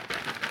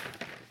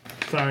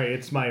 Sorry,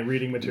 it's my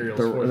reading materials.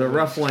 the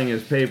ruffling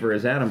his paper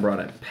is Adam brought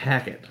a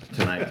packet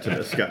tonight to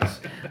discuss.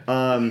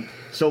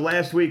 So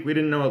last week we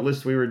didn't know what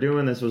list we were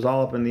doing. This was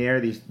all up in the air.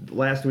 These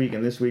last week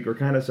and this week were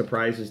kind of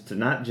surprises to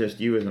not just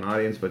you as an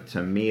audience, but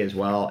to me as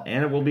well.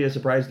 And it will be a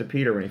surprise to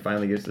Peter when he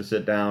finally gets to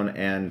sit down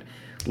and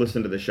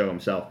listen to the show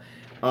himself.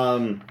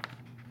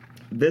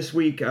 This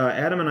week,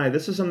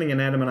 this is something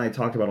Adam and I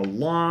talked about a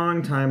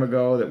long time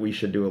ago, that we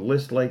should do a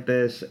list like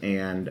this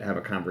and have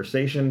a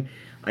conversation.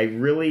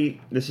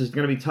 This is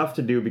going to be tough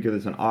to do because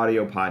it's an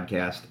audio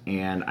podcast,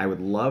 and I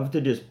would love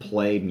to just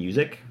play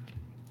music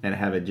and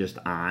have it just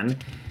on.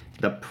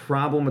 The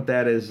problem with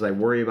that is I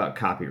worry about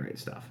copyright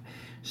stuff.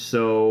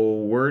 So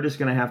we're just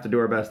going to have to do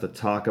our best to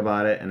talk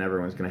about it, and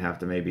everyone's going to have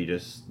to maybe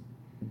just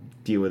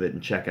deal with it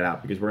and check it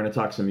out, because we're going to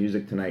talk some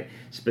music tonight.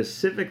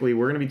 Specifically,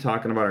 we're going to be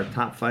talking about our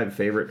top 5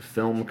 favorite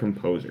film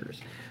composers.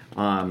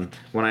 When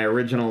I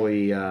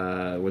originally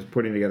was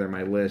putting together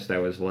my list, I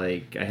was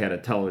like, I had a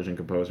television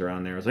composer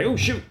on there. I was like, oh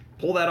shoot,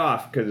 pull that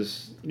off,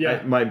 because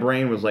my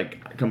brain was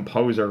like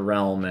composer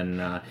realm, and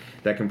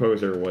that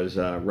composer was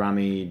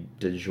Rami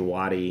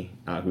Djawadi,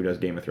 who does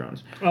Game of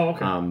Thrones. Oh,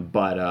 okay.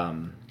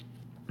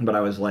 But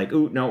I was like,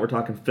 ooh, no, we're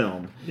talking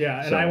film.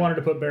 Yeah, and I wanted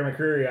to put Bear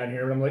McCreary on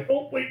here, but I'm like,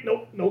 oh, wait,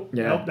 nope,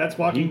 that's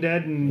Walking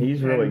Dead. And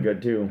he's really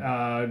good, too.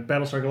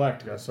 Battlestar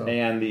Galactica. So.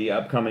 And the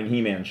upcoming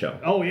He-Man show.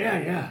 Oh,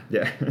 yeah.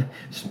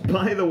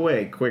 By the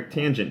way, quick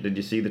tangent, did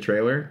you see the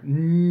trailer?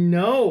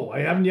 No,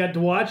 I haven't yet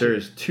to watch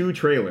There's 2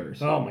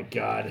 trailers. Oh, my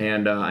God.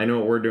 And I know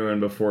what we're doing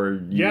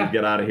before you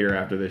get out of here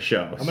after this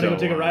show. I'm going to go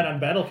take a ride on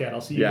Battlecat. I'll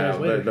see you guys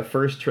later. The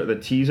first the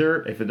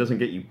teaser, if it doesn't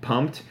get you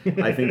pumped,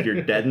 I think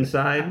you're dead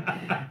inside.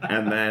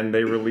 And then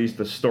they released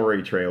the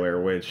story trailer,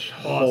 which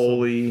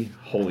awesome.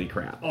 holy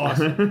crap.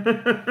 Awesome.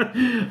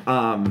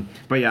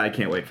 But yeah, I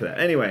can't wait for that.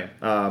 Anyway,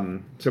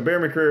 so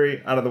Bear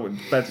McCreary out of the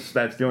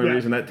that's the only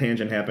reason that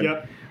tangent happened.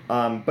 Yep.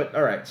 But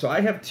all right, so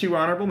I have 2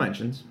 honorable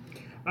mentions.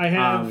 I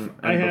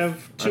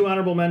have 2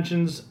 honorable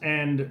mentions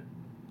and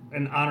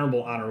an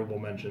honorable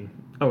mention.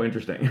 Oh,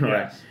 interesting. All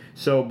right.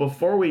 So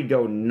before we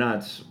go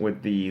nuts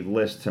with the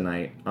list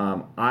tonight,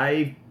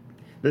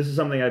 this is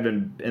something I've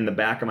been in the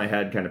back of my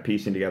head kind of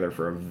piecing together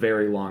for a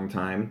very long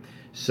time.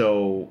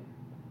 So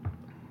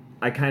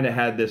I kind of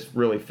had this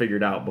really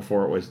figured out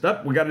before it was,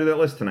 we got to do that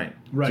list tonight.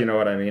 Right. Do you know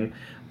what I mean?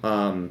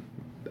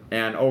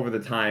 And over the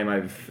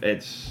time,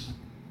 it's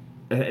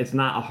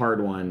not a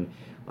hard one.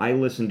 I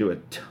listen to a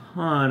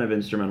ton of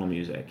instrumental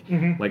music.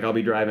 Mm-hmm. Like I'll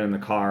be driving in the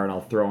car and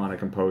I'll throw on a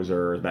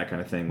composer or that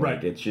kind of thing. Right.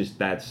 Like it's just,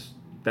 that's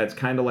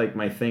kind of like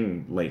my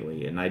thing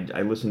lately. And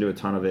I listen to a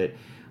ton of it.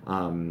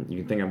 You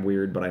can think I'm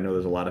weird, but I know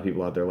there's a lot of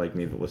people out there like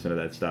me that listen to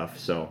that stuff.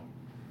 So,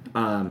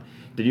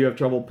 did you have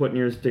trouble putting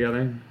yours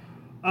together?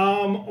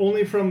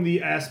 Only from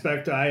the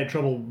aspect I had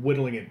trouble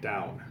whittling it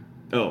down.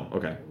 Oh,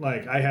 okay.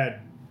 Like I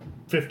had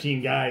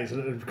 15 guys,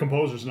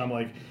 composers, and I'm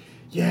like,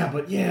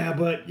 but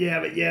and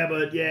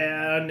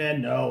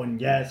then no,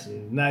 and yes,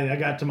 and I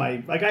got to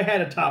my, like I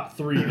had a top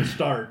 3 to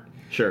start.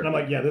 Sure. And I'm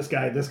like, this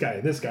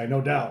guy,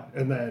 no doubt.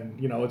 And then,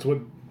 it's what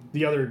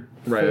the other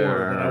 4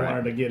 that I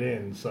wanted to get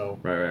in, so.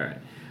 Right.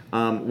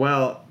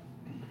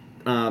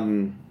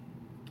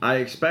 I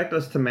expect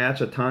us to match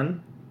a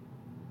ton.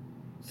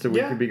 So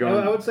we could be going.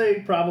 I would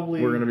say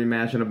probably. We're going to be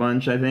matching a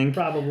bunch, I think.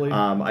 Probably.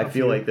 I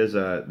feel like there's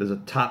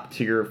a top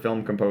tier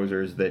film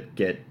composers that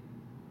get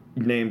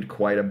named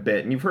quite a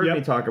bit, and you've heard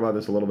me talk about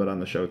this a little bit on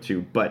the show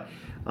too. But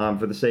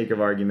for the sake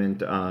of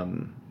argument,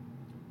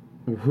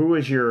 who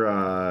is your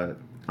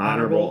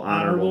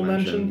honorable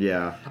mention?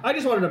 Yeah. I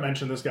just wanted to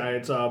mention this guy.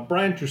 It's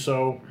Brian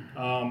Trousseau.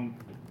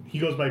 He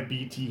goes by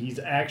BT. He's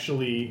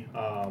actually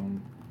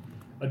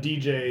a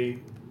DJ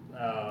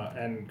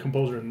and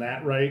composer in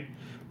that right.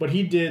 But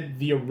he did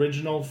the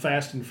original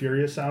Fast and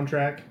Furious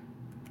soundtrack,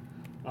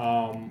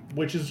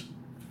 which is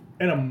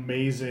an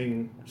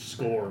amazing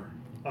score.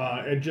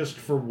 And just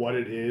for what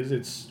it is,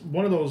 it's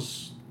one of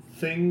those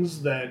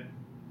things that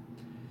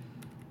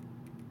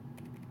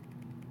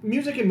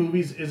music in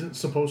movies isn't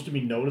supposed to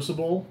be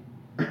noticeable.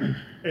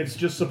 It's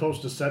just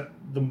supposed to set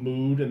the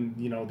mood and,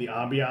 the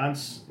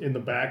ambiance in the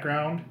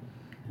background.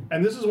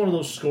 And this is one of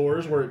those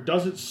scores where it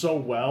does it so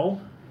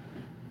well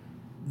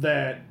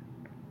that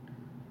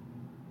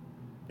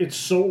it's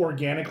so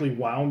organically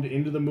wound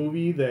into the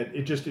movie that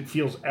it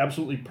feels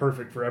absolutely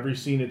perfect for every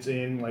scene it's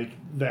in, like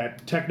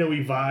that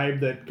techno-y vibe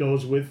that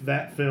goes with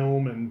that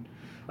film, and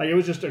it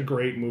was just a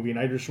great movie, and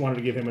I just wanted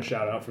to give him a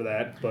shout out for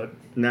that. But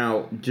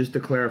now, just to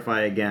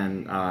clarify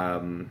again,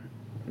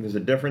 there's a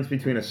difference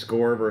between a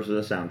score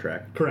versus a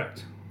soundtrack.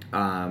 Correct.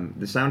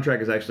 The soundtrack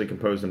is actually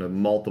composed into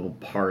multiple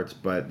parts,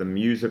 but the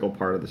musical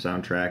part of the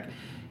soundtrack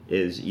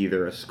is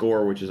either a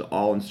score, which is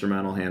all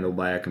instrumental, handled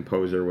by a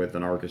composer with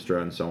an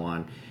orchestra and so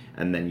on,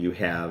 and then you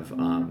have,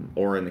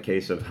 or in the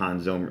case of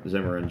Hans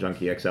Zimmer and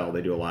Junkie XL,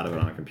 they do a lot of it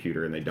on a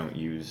computer and they don't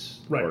use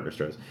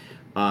orchestras.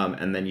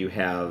 And then you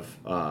have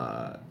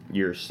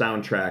your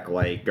soundtrack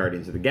like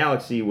Guardians of the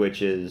Galaxy,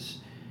 which is,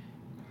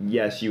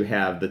 yes, you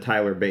have the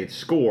Tyler Bates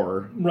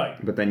score,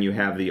 right? But then you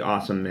have the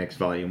Awesome Mix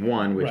Volume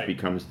 1, which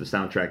becomes the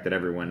soundtrack that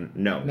everyone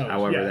knows.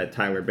 However, that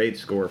Tyler Bates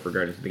score for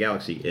Guardians of the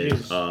Galaxy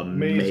is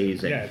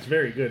amazing. Yeah, it's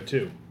very good,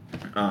 too.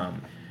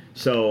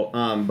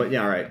 But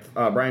yeah, all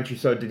right. Brian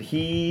Trousseau, did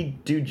he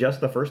do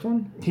just the first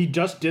one? He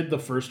just did the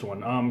first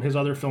one. His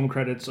other film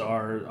credits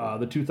are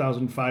the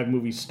 2005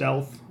 movie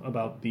Stealth,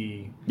 about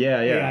the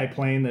AI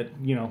plane that,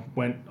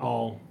 went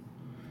all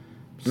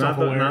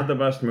self-aware. Not the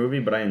best movie,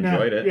 but I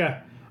enjoyed it.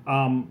 Yeah.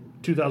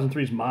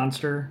 2003's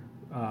Monster.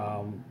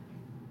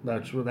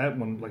 That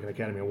won like an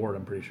Academy Award,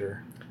 I'm pretty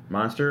sure.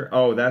 Monster?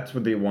 Oh, that's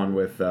the one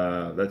with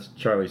that's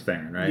Charlize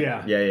Theron, right?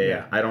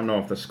 Yeah. I don't know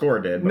if the score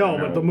did. But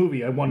but the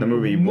movie won. The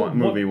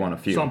movie won a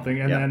few something,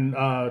 and then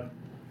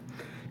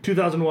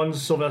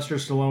 2001's Sylvester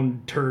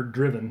Stallone Turd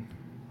Driven.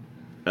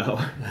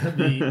 Oh,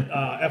 the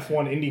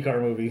F1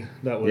 IndyCar movie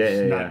that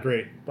was not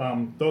great.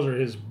 Those are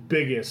his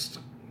biggest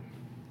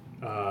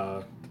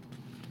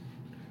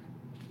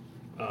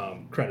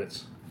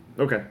credits.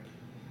 Okay.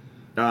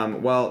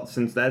 Well,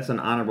 since that's an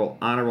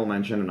honorable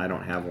mention, and I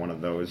don't have one of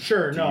those.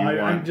 Sure,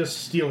 I'm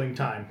just stealing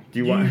time. Do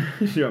you want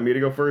me to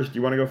go first? Do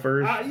you want to go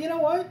first? You know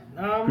what?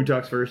 Who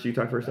talks first? You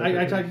talk first.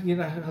 I talk.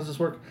 How's this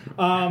work?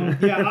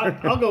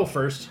 I'll go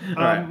first.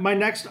 Right. My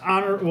next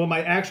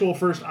my actual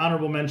first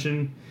honorable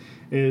mention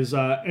is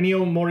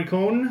Ennio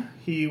Morricone.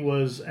 He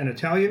was an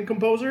Italian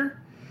composer,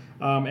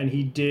 and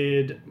he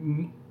did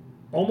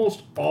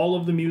almost all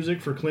of the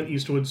music for Clint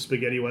Eastwood's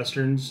spaghetti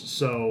westerns.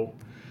 So.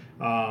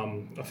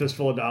 A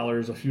Fistful of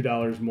Dollars, A Few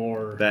Dollars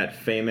More. That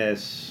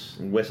famous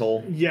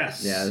whistle.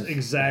 Yes,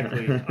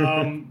 exactly.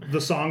 The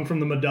song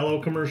from the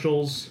Modelo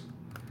commercials.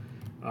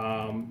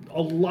 A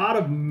lot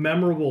of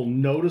memorable,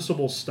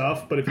 noticeable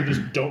stuff, but if you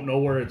just don't know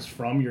where it's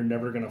from, you're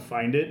never going to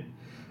find it.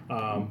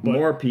 But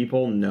more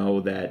people know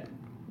that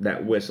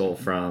whistle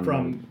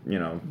from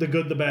The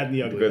Good, the Bad, and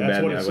the Ugly.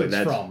 That's what it's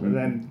from. And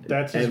then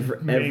that's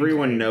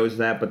everyone knows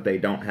that, but they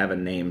don't have a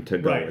name to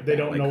go with. Right, they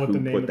don't know what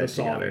the name of the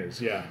song is.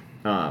 Yeah.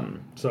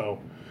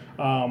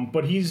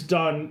 But he's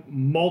done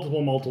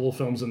multiple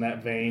films in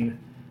that vein.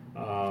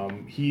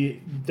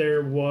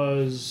 There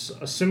was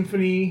a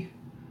symphony,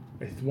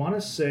 I want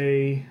to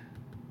say,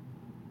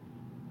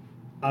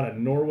 out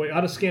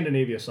of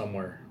Scandinavia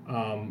somewhere,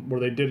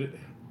 where they did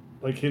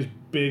like his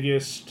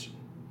biggest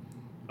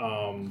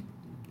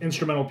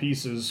instrumental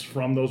pieces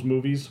from those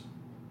movies,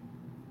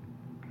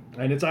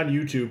 and it's on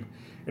YouTube,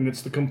 and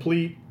it's the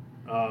complete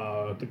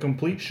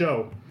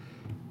show.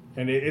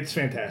 And it's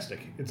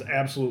fantastic. It's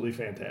absolutely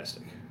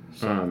fantastic.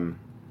 So.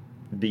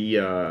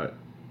 The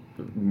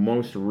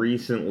most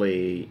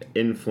recently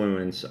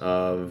influence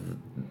of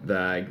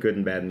the Good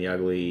and Bad and the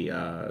Ugly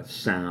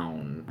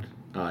sound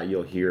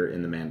you'll hear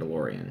in The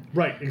Mandalorian.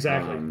 Right,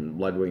 exactly.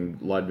 Ludwig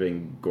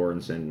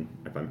Göransson,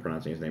 if I'm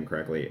pronouncing his name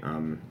correctly,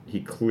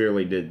 he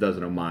clearly does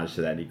an homage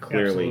to that. He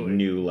clearly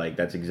knew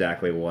that's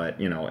exactly what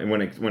And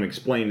when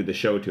explained to the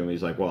show to him,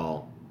 he's like,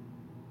 well.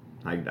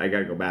 I got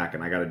to go back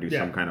and I got to do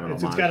some kind of an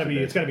homage. It's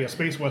got to be a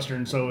space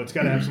western, so it's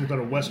got to have some kind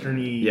of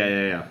westerny.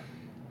 Yeah.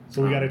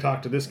 So we got to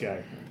talk to this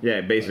guy.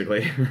 Yeah,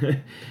 basically.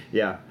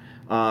 Yeah.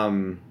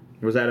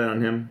 Was that it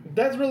on him?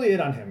 That's really it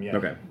on him. Yeah.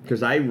 Okay.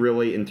 Because I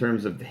really, in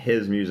terms of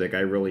his music,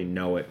 I really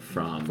know it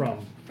from.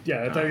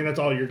 That's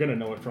all you're gonna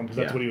know it from, because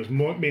that's what he was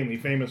mainly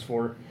famous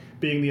for,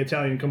 being the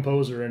Italian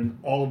composer, and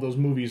all of those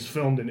movies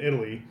filmed in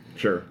Italy.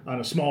 Sure. On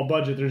a small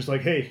budget, they're just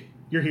like, hey.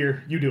 You're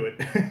here, you do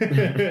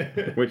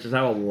it. Which is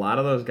how a lot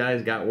of those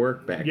guys got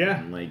work back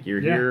then. Like, you're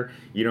here,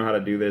 you know how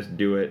to do this,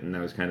 do it, and that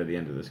was kind of the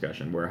end of the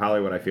discussion. Where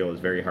Hollywood, I feel, is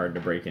very hard to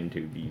break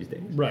into these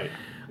days. Right,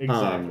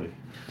 exactly.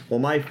 Well,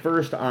 my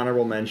first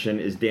honorable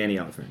mention is Danny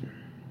Elfman.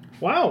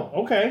 Wow,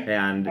 okay.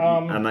 And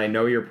I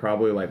know you're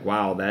probably like,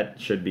 wow, that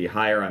should be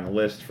higher on the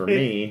list for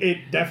me.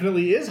 It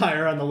definitely is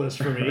higher on the list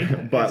for me.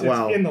 But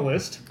it's in the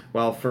list.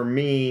 Well, for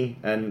me,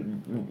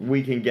 and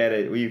you can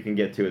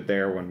get to it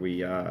there when we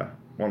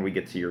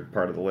get to your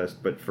part of the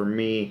list. But for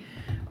me,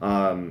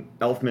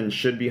 Elfman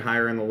should be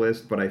higher on the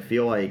list, but I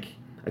feel like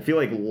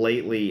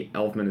lately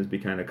Elfman has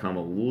become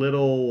a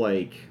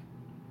little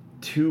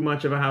too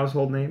much of a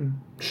household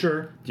name.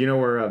 Sure. Do you know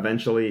where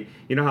eventually,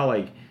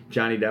 how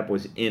Johnny Depp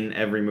was in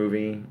every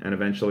movie, and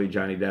eventually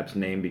Johnny Depp's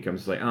name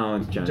becomes oh,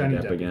 it's Johnny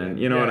Depp again.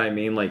 You know what I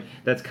mean?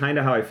 That's kind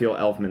of how I feel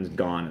Elfman's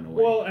gone in a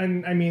way. Well,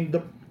 and I mean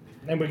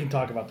and we can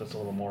talk about this a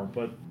little more,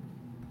 but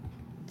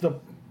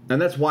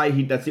and that's why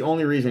that's the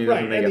only reason he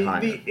doesn't make it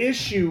higher. The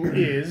issue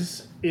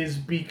is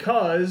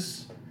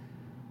because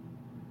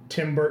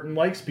Tim Burton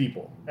likes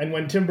people. And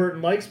when Tim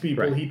Burton likes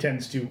people, he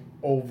tends to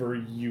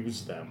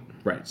overuse them.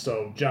 Right.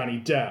 So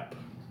Johnny Depp,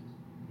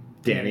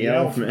 Danny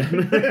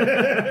Elfman.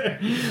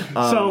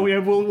 So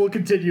we'll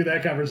continue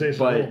that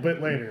conversation a little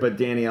bit later. But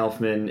Danny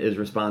Elfman is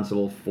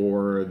responsible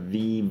for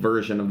the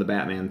version of the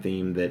Batman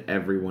theme that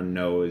everyone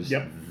knows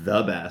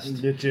the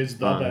best. Which is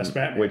the best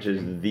Batman. Which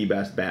is the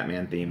best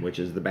Batman theme, which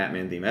is the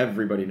Batman theme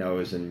everybody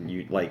knows. And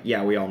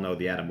we all know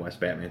the Adam West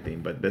Batman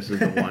theme, but this is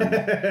the one.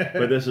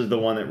 But this is the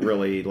one that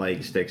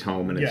really sticks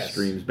home, and it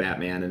screams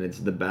Batman, and it's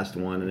the best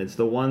one, and it's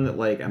the one that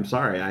I'm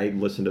sorry, I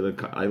listen to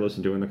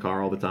in the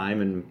car all the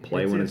time and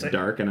play when it's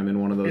dark, and I'm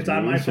in one of those. It's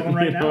on my phone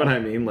right now. You know what I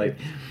mean?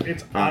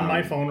 It's on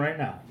my phone right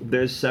now.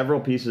 There's several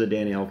pieces of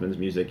Danny Elfman's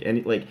music,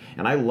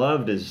 and I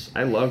loved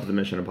the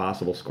Mission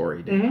Impossible score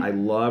he did. I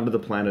loved the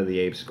Planet of the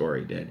Apes score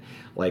he did.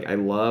 I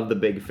love the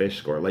Big Fish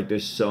score.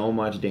 There's so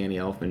much Danny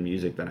Elfman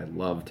music that I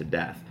love to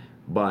death,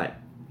 but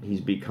he's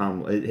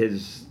become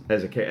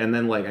and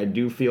then I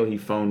do feel he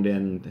phoned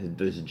in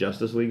this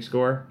Justice League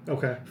score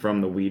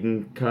from the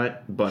Whedon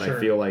cut, but I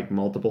feel like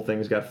multiple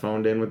things got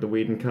phoned in with the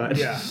Whedon cut.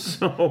 Yeah.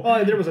 So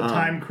there was a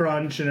time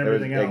crunch and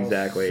everything else.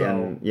 Exactly.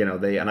 So.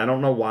 And I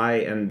don't know why,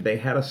 and they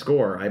had a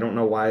score. I don't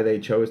know why they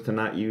chose to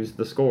not use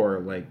the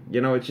score. It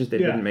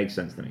didn't make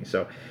sense to me.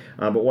 So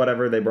but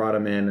whatever, they brought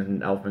him in,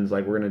 and Elfman's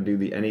we're gonna do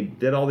and he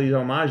did all these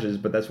homages,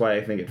 but that's why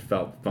I think it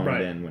felt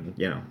phoned in when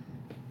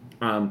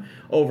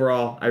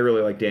overall, I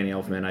really like Danny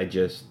Elfman.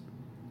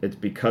 It's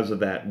because of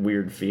that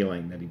weird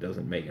feeling that he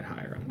doesn't make it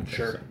higher on the list.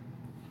 Sure.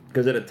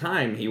 Because at a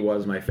time, he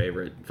was my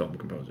favorite film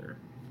composer.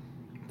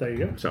 There you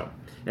go. So,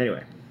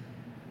 anyway.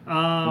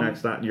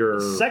 Next,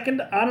 your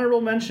second honorable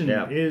mention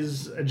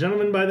is a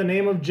gentleman by the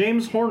name of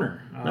James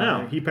Horner.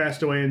 He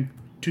passed away in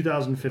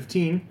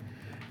 2015.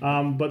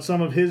 But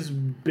some of his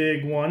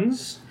big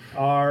ones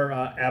are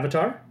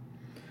Avatar,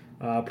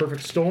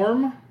 Perfect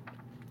Storm,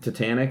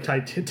 Titanic,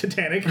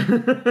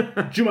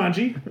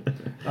 Jumanji,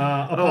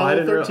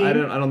 Apollo 13. I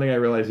don't think I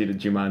realized he did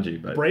Jumanji,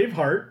 but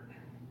Braveheart,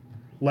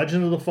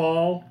 Legend of the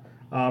Fall.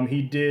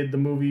 He did the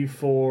movie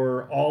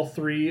for all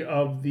three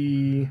of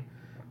the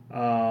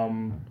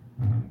Harrison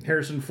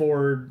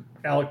Ford,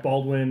 Alec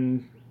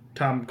Baldwin,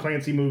 Tom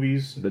Clancy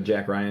movies. The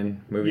Jack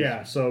Ryan movies.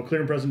 Yeah, so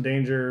Clear and Present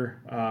Danger,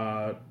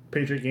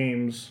 Patriot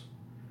Games,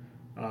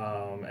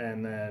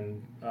 and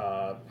then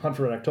Hunt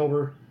for Red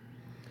October.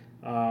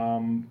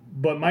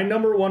 But my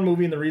number one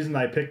movie, and the reason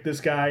I picked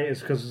this guy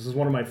is because this is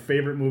one of my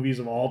favorite movies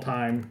of all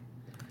time,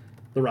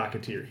 The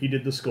Rocketeer. He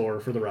did the score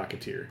for The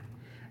Rocketeer.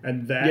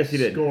 And that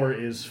score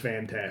is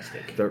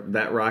fantastic.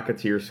 That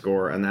Rocketeer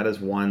score, and that is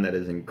one that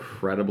is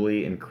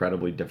incredibly,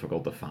 incredibly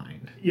difficult to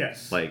find.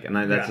 Yes.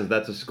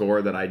 That's a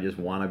score that I just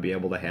want to be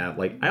able to have.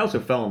 I also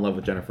fell in love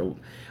with Jennifer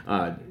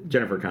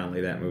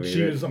Connelly, that movie.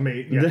 She was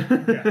amazing. Yeah.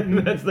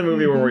 That's the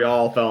movie where we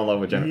all fell in love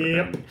with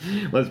Jennifer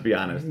Connelly. Let's be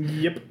honest.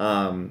 Yep.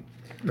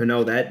 But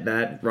no,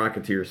 that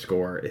Rocketeer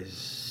score is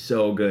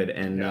so good,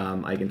 and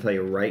I can tell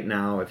you right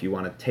now, if you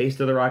want a taste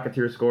of the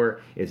Rocketeer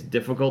score, it's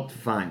difficult to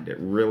find. It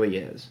really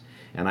is.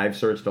 And I've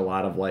searched a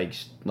lot of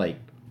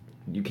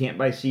you can't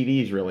buy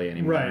CDs really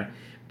anymore. Right.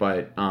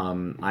 But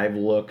I've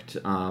looked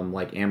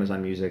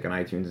Amazon Music and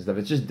iTunes and stuff.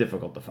 It's just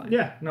difficult to find.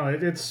 Yeah, no,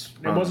 it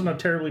wasn't a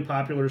terribly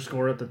popular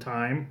score at the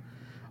time.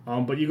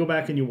 But you go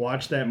back and you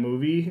watch that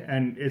movie,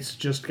 and it's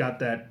just got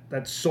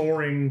that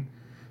soaring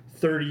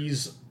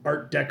 30s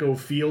Art Deco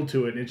feel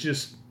to it. It's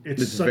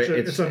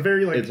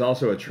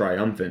also a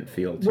triumphant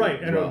feel to it.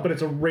 Right, but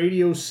it's a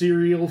radio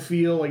serial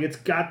feel. It's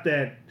got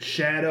that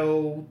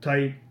shadow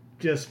type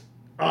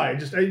I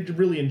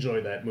really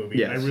enjoy that movie.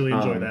 Yes. I really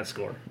enjoy that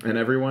score. And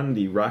everyone,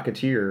 The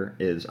Rocketeer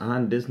is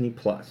on Disney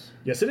Plus.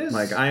 Yes, it is.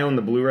 I own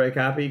the Blu-ray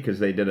copy because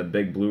they did a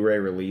big Blu-ray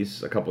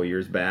release a couple of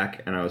years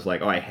back, and I was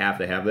like, I have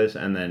to have this.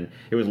 And then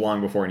it was long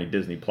before any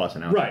Disney Plus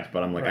announcements. Right.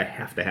 But I'm like, I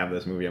have to have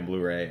this movie on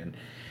Blu-ray,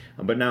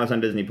 but now it's on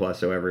Disney Plus,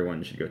 so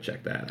everyone should go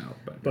check that out.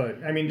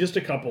 But I mean, just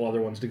a couple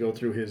other ones to go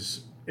through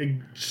his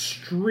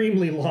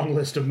extremely long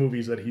list of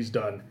movies that he's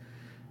done: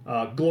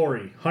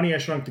 Glory, Honey, I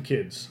Shrunk the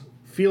Kids,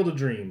 Field of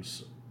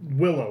Dreams,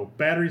 Willow,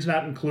 Batteries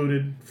Not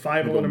Included,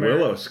 Five in America.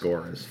 The Willow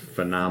score is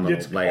phenomenal.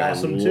 It's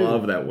awesome I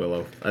love that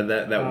Willow.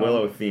 That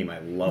Willow theme, I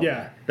love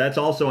it. That's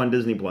also on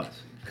Disney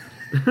Plus.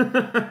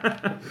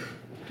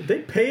 They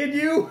paying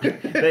you?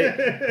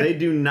 they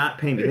do not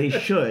pay me. They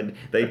should.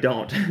 They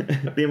don't.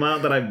 The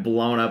amount that I've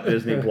blown up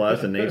Disney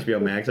Plus and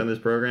HBO Max on this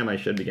program, I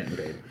should be getting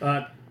paid.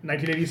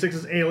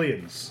 1986's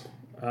Aliens.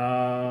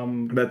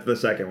 That's the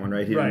second one,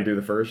 right? He didn't do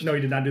the first? No,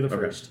 he did not do the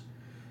first.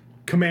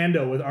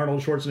 Commando with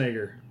Arnold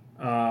Schwarzenegger.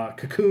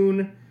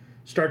 Cocoon.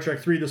 Star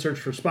Trek III, The Search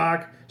for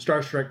Spock.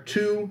 Star Trek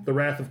II, The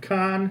Wrath of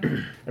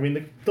Khan. I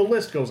mean, the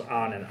list goes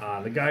on and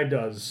on. The guy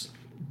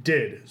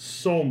did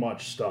so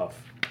much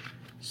stuff.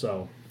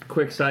 So...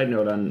 Quick side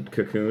note on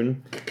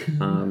Cocoon.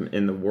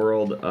 In the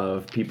world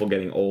of people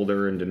getting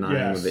older and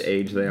denying the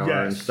age they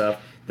are and stuff,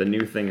 the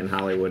new thing in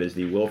Hollywood is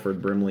the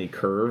Wilford Brimley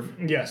curve.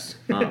 Yes.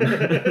 And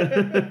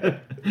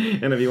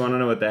if you want to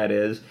know what that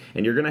is,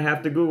 and you're going to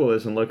have to Google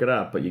this and look it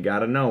up, but you got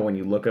to know when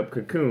you look up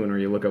Cocoon or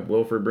you look up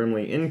Wilford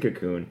Brimley in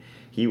Cocoon,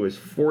 he was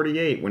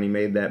 48 when he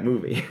made that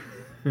movie.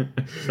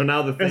 So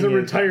now the thing As a is,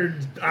 retired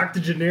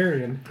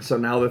octogenarian. So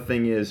now the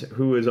thing is,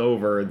 who is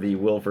over the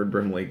Wilford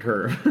Brimley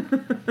curve?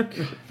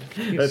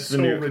 It's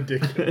so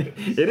ridiculous.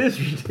 It is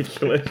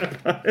ridiculous.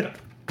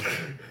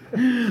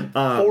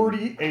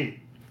 48.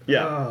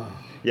 Yeah.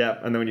 Yeah,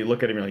 and then when you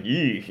look at him, you're like,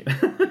 yee.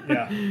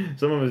 Yeah.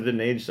 Some of us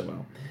didn't age so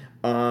well.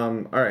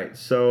 All right,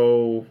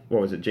 so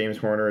what was it? James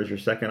Horner is your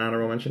second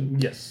honorable mention?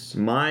 Yes.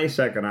 My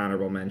second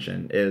honorable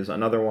mention is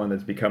another one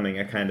that's becoming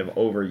a kind of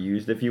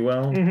overused, if you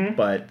will,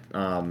 but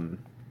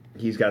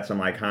he's got some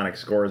iconic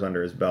scores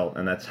under his belt,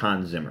 and that's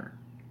Hans Zimmer.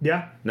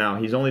 Yeah. Now,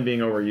 he's only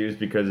being overused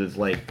because it's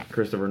like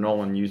Christopher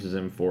Nolan uses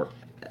him for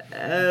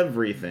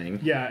everything.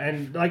 Yeah,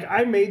 and like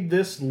I made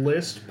this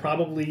list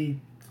probably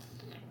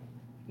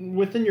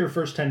within your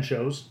first 10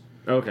 shows.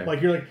 Okay.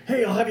 Like you're like,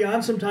 hey, I'll have you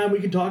on sometime. We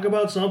can talk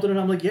about something, and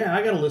I'm like, yeah,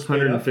 I got a list.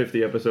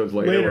 150 episodes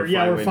later.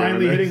 We're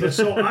finally hitting this.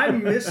 So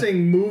I'm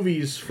missing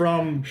movies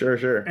from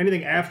sure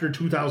anything after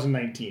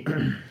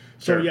 2019.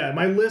 So Sure. yeah,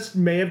 my list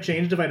may have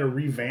changed if I'd have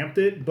revamped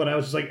it, but I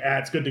was just like,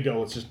 it's good to go.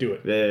 Let's just do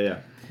it. Yeah.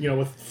 You know,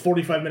 with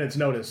 45 minutes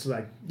notice,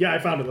 like, yeah, I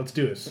found it. Let's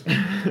do this.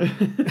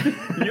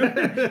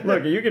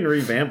 Look, you can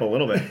revamp a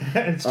little bit.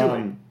 Let's do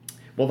it.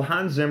 Well, the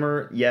Hans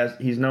Zimmer, yes,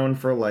 he's known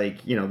for,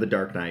 like, you know, The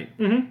Dark Knight,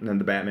 and then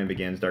The Batman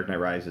Begins, Dark Knight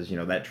Rises, you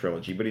know, that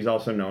trilogy. But he's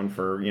also known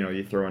for, you know,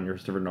 you throw in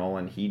Christopher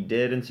Nolan, he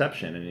did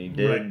Inception, and he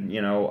did,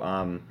 you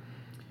know,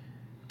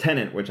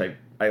 Tenet, which I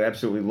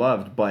absolutely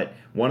loved. But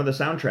one of the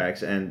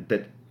soundtracks, and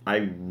that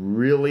I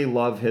really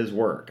love his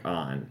work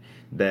on,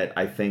 that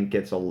I think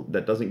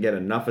that doesn't get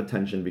enough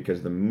attention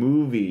because the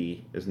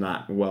movie is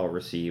not well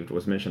received,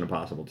 was Mission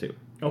Impossible 2.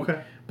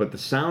 Okay. But the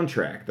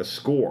soundtrack, the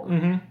score,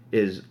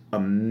 is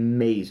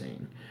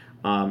amazing.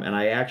 And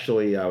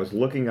I was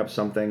looking up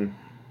something.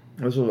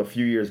 This was a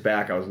few years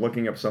back. I was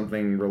looking up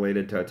something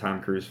related to a Tom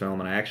Cruise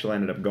film, and I actually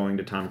ended up going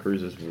to Tom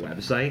Cruise's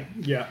website.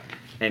 Yeah.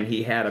 And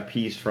he had a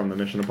piece from the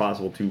Mission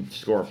Impossible 2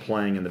 score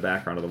playing in the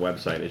background of the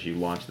website as you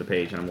launch the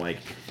page, and I'm like,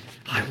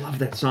 I love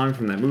that song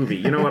from that movie.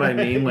 You know what I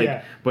mean? Like,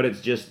 Yeah. But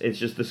it's just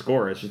the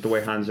score. It's just the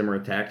way Hans Zimmer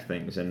attacked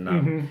things.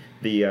 And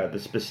the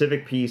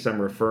specific piece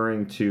I'm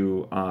referring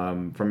to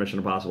from Mission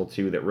Impossible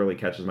 2 that really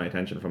catches my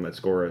attention from that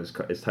score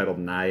is titled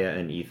Naya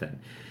and Ethan.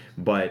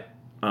 But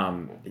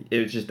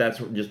that's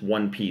just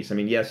one piece. I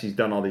mean, yes, he's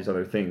done all these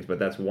other things, but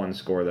that's one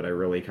score that I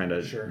really kind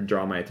of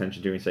draw my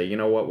attention to and say, you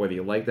know what? Whether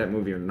you like that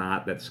movie or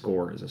not, that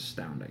score is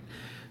astounding.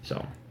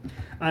 So.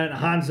 And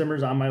Hans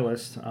Zimmer's on my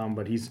list,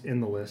 but he's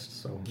in the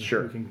list, so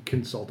Sure. we can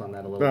consult on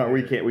that a little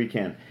bit. We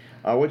can.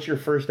 What's your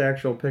first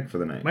actual pick for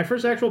the night? My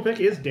first actual pick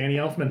is Danny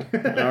Elfman.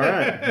 All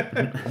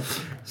right.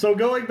 So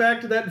going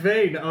back to that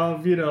vein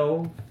of, you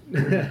know,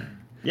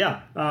 Yeah.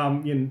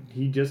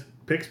 he just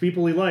picks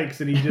people he likes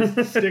and he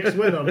just sticks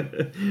with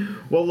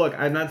them. Well, look,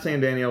 I'm not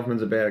saying Danny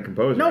Elfman's a bad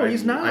composer. No,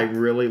 he's not. I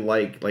really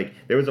like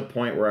there was a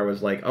point where I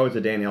was like, oh, it's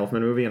a Danny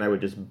Elfman movie, and I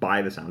would just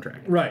buy the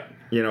soundtrack. Right.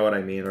 You know what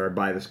I mean? Or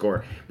buy the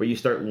score. But you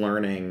start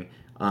learning,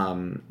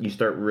 you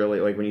start really,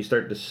 like, when you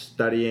start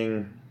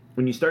studying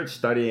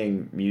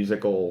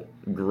musical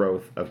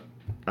growth of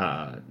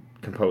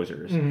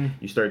composers,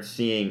 you start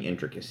seeing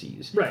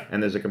intricacies. Right.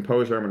 And there's a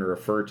composer I'm going to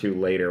refer to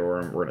later,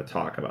 or we're going to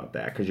talk about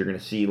that, because you're going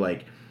to see,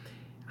 like,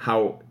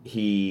 how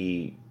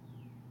he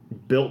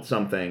built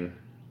something,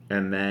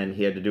 and then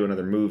he had to do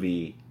another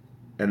movie,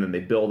 and then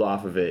they build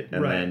off of it,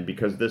 and then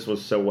because this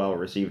was so well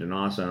received and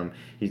awesome,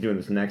 he's doing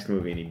this next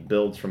movie, and he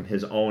builds from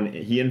his own.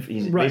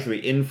 He's basically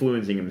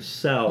influencing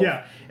himself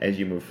as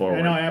you move forward.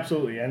 I know,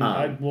 absolutely,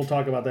 and we'll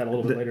talk about that a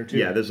little bit later too.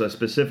 Yeah, there's a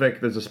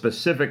specific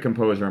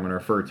composer I'm going to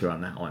refer to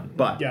on that one,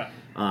 but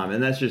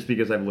and that's just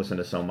because I've listened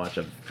to so much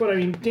of. But I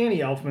mean, Danny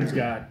Elfman's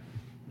got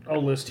a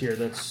list here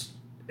that's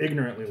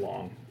ignorantly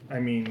long. I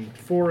mean,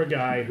 for a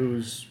guy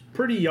who's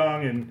pretty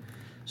young and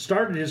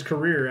started his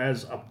career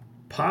as a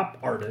pop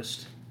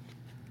artist.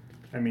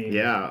 I mean,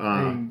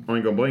 Oingo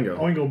Boingo.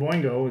 Oingo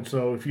Boingo.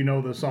 So if you know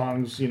the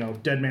songs, you know,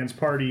 Dead Man's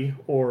Party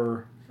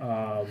or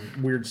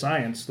Weird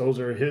Science, those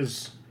are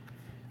his.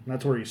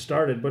 That's where he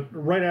started. But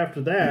right after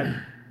that,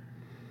 I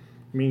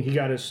mean, he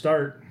got his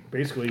start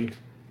basically.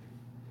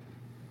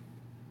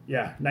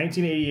 Yeah,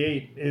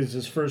 1988 is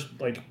his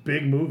first like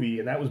big movie,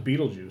 and that was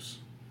Beetlejuice.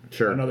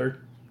 Sure. Another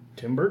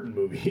Tim Burton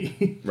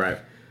movie. Right.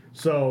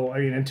 So, I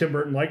mean, and Tim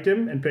Burton liked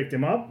him and picked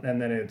him up, and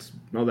then it's...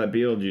 Oh, that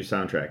Beetlejuice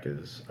soundtrack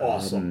is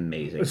awesome.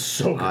 Amazing. It's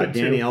so good,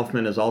 Danny too.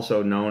 Elfman is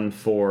also known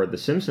for the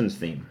Simpsons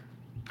theme.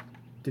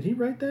 Did he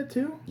write that,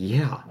 too?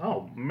 Yeah.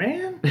 Oh,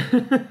 man.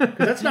 'Cause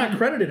that's not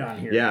credited on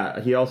here.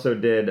 Yeah, he also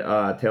did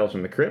Tales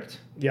from the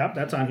Crypt. Yep,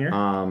 that's on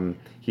here.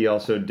 He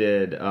also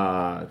did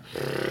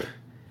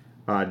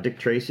Dick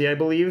Tracy, I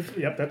believe.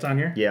 Yep, that's on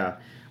here. Yeah.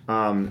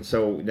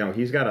 So, no,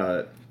 he's got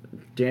a...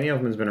 Danny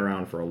Elfman's been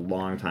around for a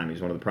long time. He's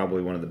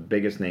probably one of the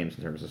biggest names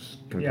in terms of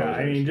composers. Yeah,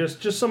 I mean,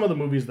 just some of the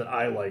movies that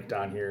I liked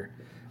on here.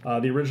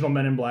 The original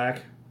Men in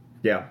Black.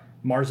 Yeah.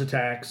 Mars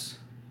Attacks.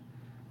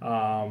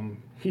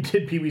 He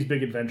did Pee-wee's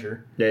Big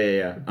Adventure.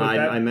 Yeah.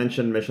 I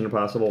mentioned Mission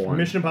Impossible 1.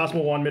 Mission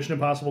Impossible 1, Mission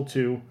Impossible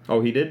 2.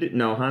 Oh, he did?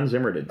 No, Hans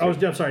Zimmer did too.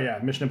 I'm sorry, yeah,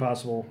 Mission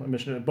Impossible.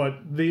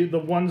 But the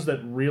ones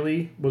that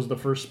really was the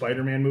first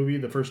Spider-Man movie,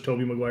 the first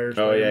Tobey Maguire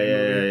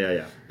Spider-Man movie.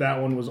 Yeah.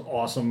 That one was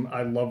awesome.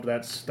 I loved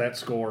that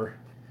score.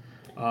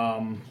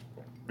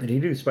 Did he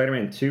do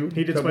Spider-Man 2?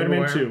 He did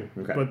Spider-Man 2.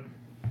 Okay. But,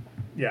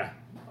 yeah.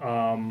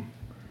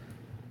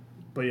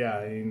 But, yeah,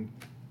 I mean...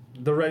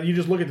 you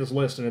just look at this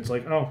list and it's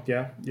like, oh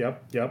yeah,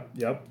 yep.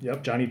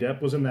 Johnny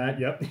Depp was in that.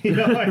 Yep, you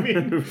know what I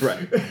mean?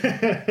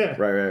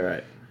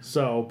 Right.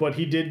 So, but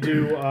he did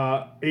do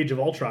Age of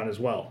Ultron as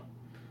well.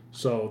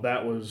 So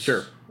that was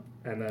sure.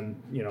 And then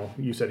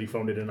you said he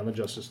phoned it in on the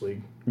Justice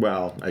League.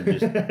 Well,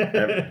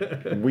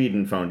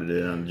 Whedon phoned it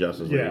in on the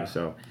Justice League,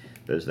 so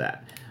there's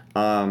that.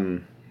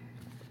 All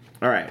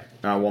right.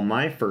 Well,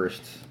 my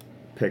first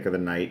pick of the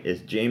night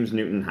is James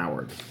Newton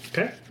Howard.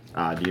 Okay.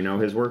 Do you know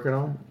his work at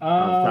all?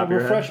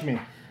 Refresh me.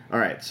 All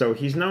right, so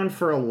he's known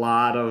for a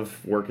lot of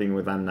working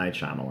with M. Night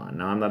Shyamalan.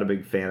 Now, I'm not a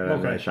big fan of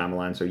M. Night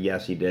Shyamalan, so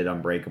yes, he did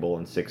Unbreakable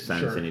and Sixth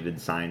Sense, and he did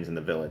Signs in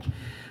the Village.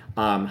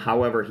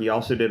 However, he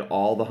also did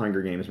all the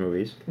Hunger Games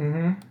movies.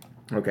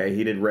 Mm-hmm. Okay,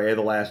 he did Ray of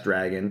the Last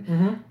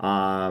Dragon.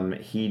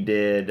 Mm-hmm. He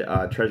did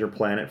Treasure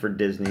Planet for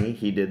Disney.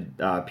 He did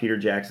Peter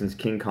Jackson's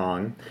King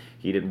Kong.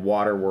 He did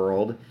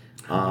Waterworld.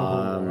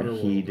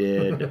 He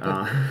did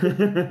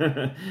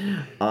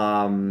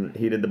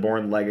he did The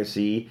Bourne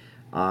Legacy.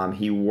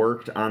 He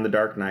worked on The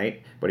Dark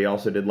Knight, but he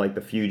also did like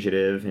The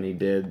Fugitive, and he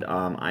did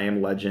I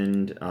Am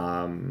Legend,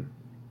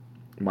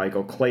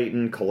 Michael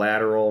Clayton,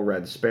 Collateral,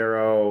 Red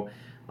Sparrow,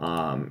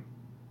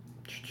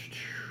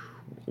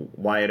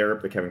 Wyatt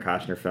Earp, the Kevin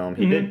Costner film.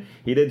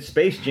 He did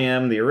Space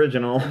Jam, the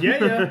original.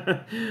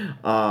 Yeah.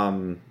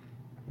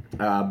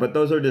 But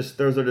those are just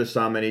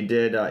some, and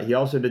he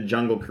also did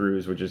Jungle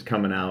Cruise, which is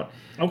coming out.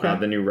 Okay.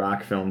 The new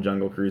rock film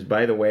Jungle Cruise.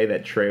 By the way,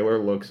 that trailer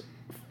looks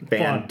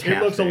fantastic.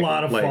 It looks a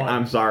lot of fun.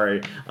 I'm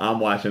sorry,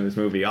 I'm watching this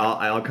movie.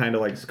 I'll kind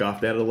of like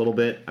scoffed at it a little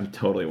bit. I'm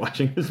totally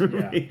watching this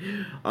movie.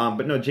 Yeah.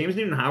 But no, James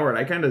Newton Howard.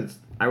 I don't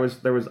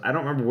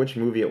remember which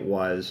movie it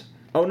was.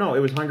 Oh no, it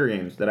was Hunger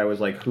Games that I was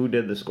like, who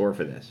did the score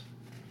for this?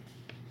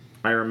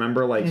 I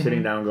remember like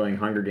sitting down going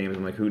Hunger Games.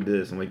 I'm like, who did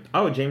this? I'm like,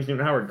 oh, James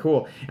Newton Howard,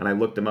 cool. And I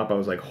looked him up. I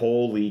was like,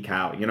 holy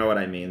cow, you know what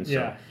I mean? So,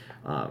 yeah.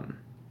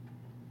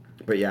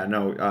 But yeah,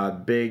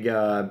 no, big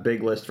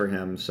list for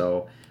him.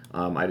 So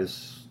I wanted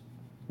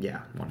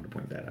to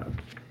point that out.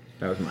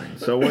 That was mine.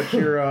 So what's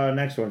your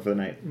next one for the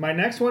night? My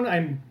next one,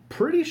 I'm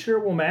pretty sure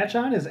we'll match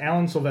on, is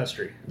Alan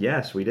Silvestri.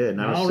 Yes, we did.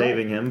 And I was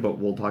saving him, but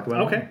we'll talk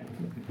about it. Okay.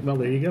 Well,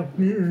 there you go.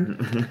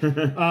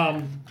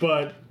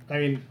 But I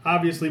mean,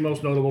 obviously,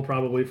 most notable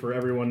probably for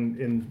everyone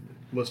in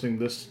listening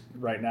to this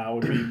right now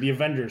would be the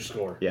Avengers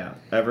score. Yeah,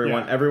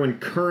 everyone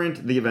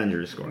current the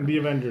Avengers score. The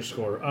Avengers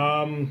score.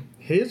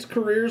 His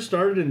career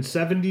started in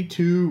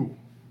 72.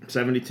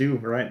 72,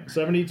 right?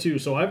 72.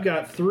 So I've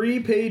got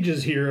 3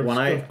 pages here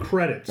of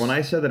credits. When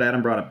I said that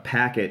Adam brought a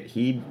packet,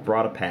 he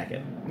brought a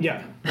packet.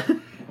 Yeah.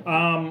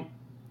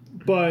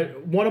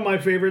 But one of my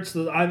favorites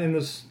in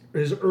his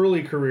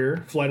early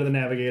career, Flight of the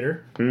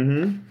Navigator.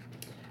 Mm-hmm.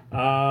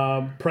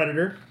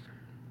 Predator.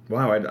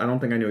 Wow, I don't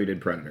think I knew he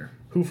did Predator.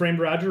 Who Framed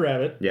Roger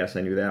Rabbit? Yes,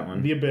 I knew that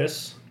one. The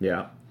Abyss.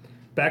 Yeah.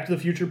 Back to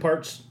the Future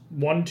Parts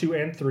 1, 2,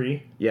 and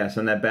 3. Yes,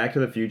 and that Back to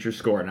the Future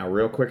score. Now,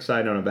 real quick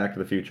side note on Back to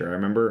the Future. I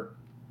remember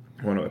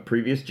on a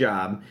previous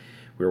job,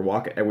 we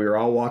were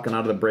all walking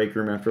out of the break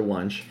room after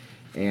lunch,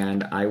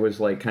 and I was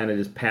like kind of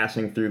just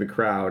passing through the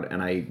crowd,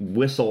 and I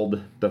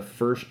whistled the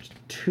first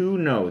 2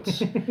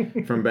 notes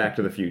from Back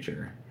to the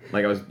Future.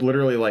 Like I was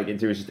literally like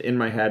it was just in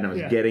my head, and I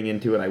was getting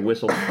into it. I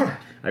whistled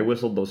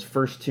those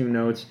first 2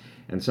 notes,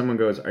 and someone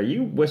goes, "Are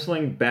you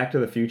whistling Back to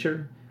the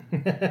Future?"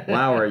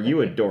 Wow, are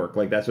you a dork?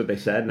 Like that's what they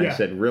said, and I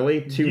said,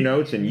 "Really? 2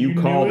 notes, and you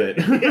called it."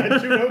 Yeah,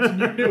 2 notes, and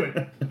you knew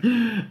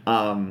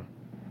it.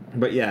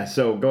 But yeah,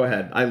 so go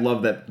ahead. I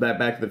love that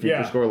Back to the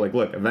Future score. Like,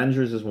 look,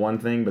 Avengers is one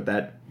thing, but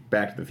that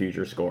Back to the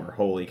Future score,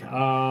 holy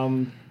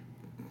cow!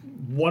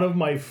 One of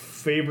my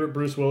favorite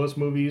Bruce Willis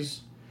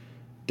movies,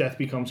 Death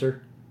Becomes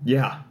Her.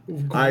 Yeah,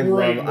 I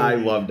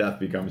love Death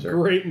Becomes Her.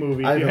 Great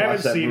movie. If you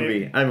haven't seen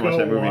it, I haven't watched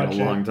that movie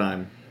in a long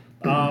time.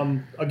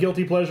 A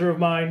guilty pleasure of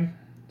mine,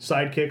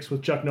 Sidekicks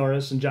with Chuck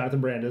Norris and Jonathan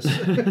Brandis.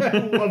 I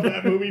love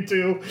that movie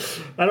too.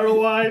 I don't know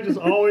why, just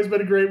always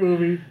been a great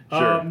movie.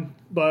 Sure.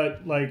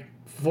 But like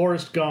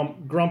Forrest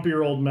Gump, Grumpy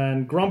Old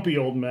Men,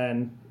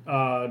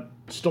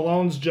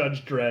 Stallone's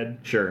Judge Dredd.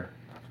 Sure.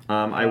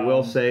 I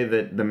will say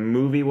that the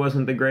movie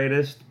wasn't the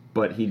greatest,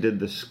 but he did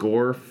the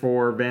score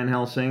for Van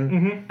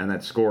Helsing, and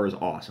that score is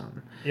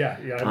awesome. Yeah,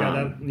 I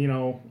got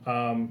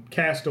that,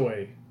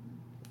 Castaway,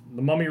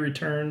 The Mummy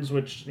Returns,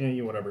 which,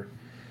 whatever.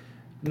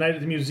 Night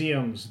at the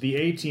Museums, the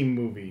A-Team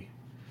movie,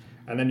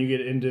 and then you get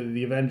into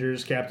the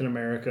Avengers, Captain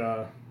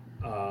America,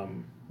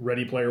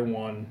 Ready Player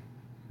One,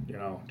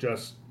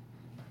 just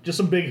Just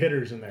some big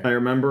hitters in there. I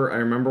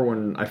remember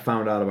when I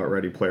found out about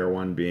Ready Player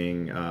One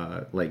being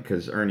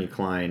because Ernie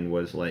Klein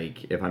was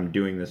like, if I'm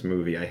doing this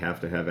movie, I have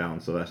to have Alan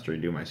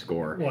Silvestri do my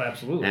score. Well,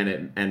 absolutely.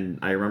 And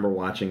I remember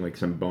watching like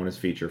some bonus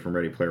feature from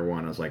Ready Player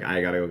One. I was like,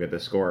 I gotta go get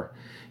this score,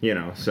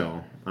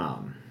 So,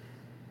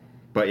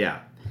 but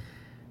yeah,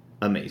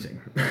 amazing.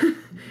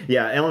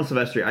 Yeah, Alan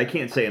Silvestri. I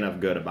can't say enough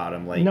good about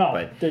him.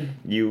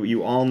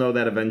 You all know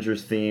that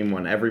Avengers theme.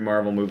 When every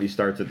Marvel movie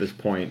starts at this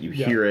point, you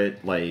hear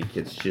it. Like,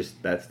 it's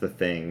just, that's the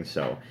thing.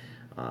 So,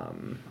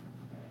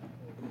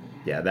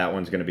 yeah, that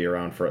one's going to be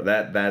around for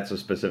that. That's a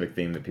specific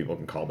theme that people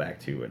can call back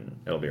to, and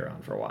it'll be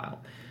around for a while.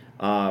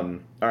 All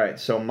right,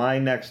 so my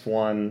next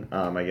one,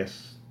 I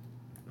guess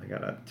I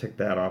gotta tick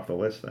that off the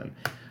list then.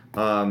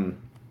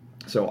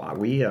 So I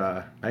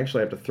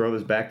actually have to throw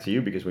this back to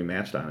you because we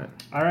matched on it.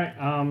 All right.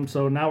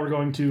 So now we're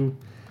going to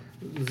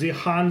the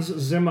Hans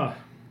Zimmer.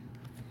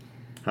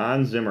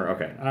 Hans Zimmer.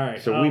 Okay. All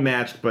right. So we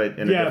matched, but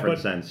in a different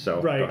sense.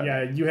 So right.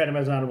 Yeah. You had him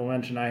as an honorable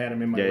mention. I had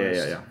him in my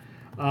list. Yeah.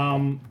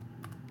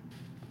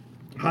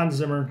 Hans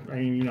Zimmer. I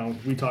mean,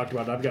 we talked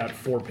about it. I've got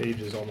 4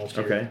 pages almost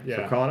here. Okay. Yeah.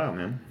 So call it out,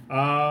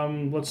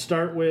 man. Let's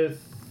start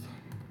with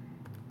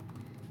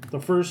the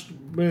first.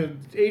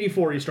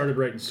 84. He started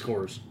writing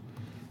scores.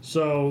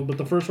 So, but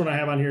the first one I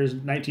have on here is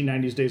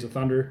 1990's Days of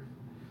Thunder,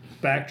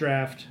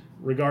 Backdraft,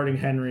 Regarding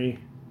Henry,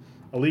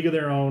 A League of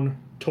Their Own,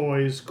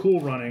 Toys, Cool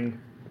Running,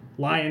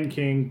 Lion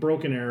King,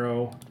 Broken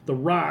Arrow, The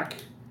Rock,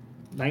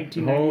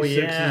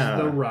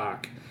 1996's The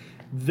Rock.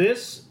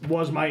 This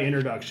was my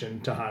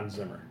introduction to Hans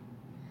Zimmer.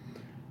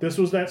 This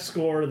was that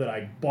score that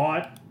I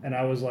bought, and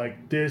I was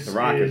like, this The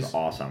Rock is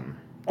awesome.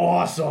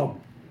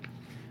 Awesome.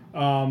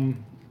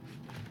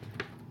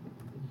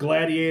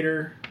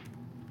 Gladiator,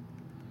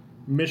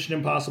 Mission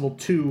Impossible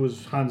 2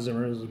 was Hans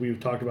Zimmer, as we've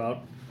talked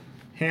about.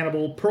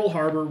 Hannibal, Pearl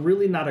Harbor,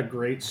 really not a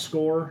great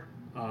score.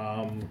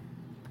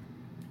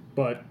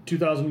 But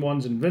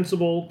 2001's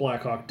Invincible,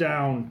 Black Hawk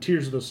Down,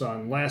 Tears of the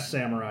Sun, Last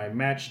Samurai,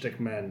 Matchstick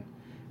Men,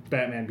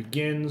 Batman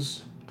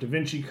Begins, Da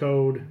Vinci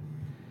Code,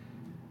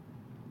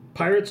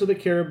 Pirates of the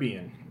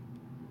Caribbean.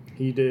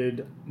 He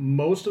did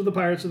most of the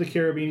Pirates of the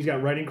Caribbean. He's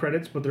got writing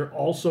credits, but they're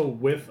also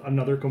with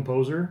another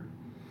composer.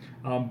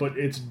 But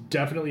it's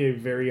definitely a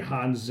very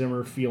Hans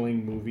Zimmer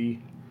feeling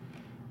movie.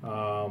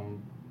 All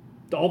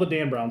the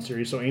Dan Brown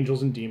series, so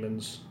Angels and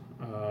Demons,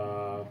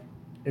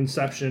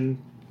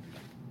 Inception.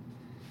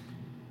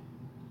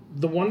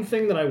 The one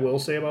thing that I will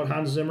say about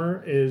Hans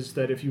Zimmer is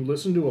that if you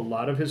listen to a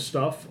lot of his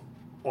stuff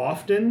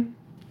often,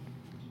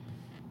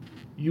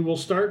 you will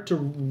start to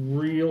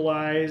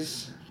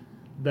realize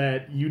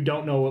that you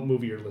don't know what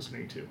movie you're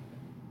listening to.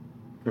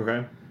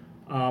 Okay.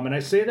 And I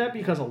say that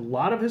because a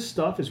lot of his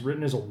stuff is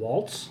written as a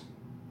waltz.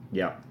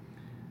 Yeah.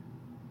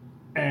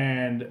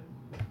 And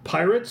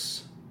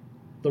Pirates,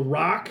 The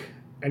Rock,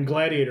 and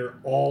Gladiator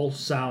all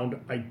sound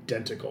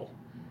identical.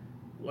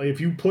 Like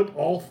if you put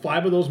all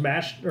 5 of those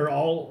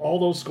all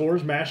those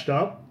scores mashed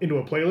up into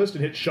a playlist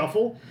and hit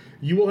shuffle,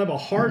 you will have a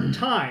hard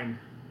time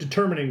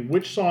determining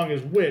which song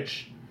is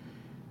which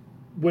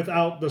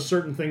without the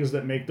certain things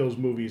that make those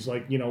movies.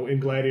 Like, in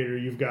Gladiator,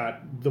 you've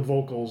got the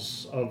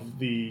vocals of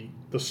the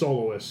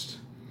soloist.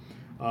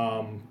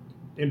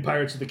 In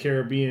Pirates of the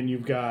Caribbean,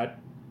 you've got...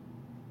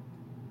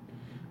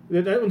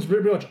 That one's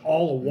pretty much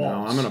all a waltz.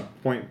 No, I'm going to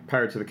point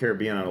Pirates of the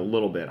Caribbean out a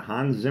little bit.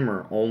 Hans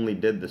Zimmer only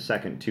did the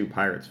second 2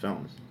 Pirates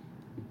films.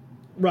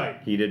 Right.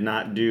 He did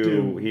not do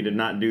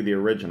the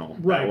original.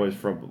 Right. That was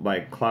from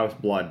Klaus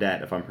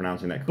Blaudet, if I'm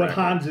pronouncing that correctly. But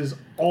Hans is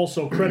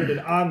also credited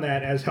on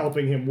that as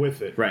helping him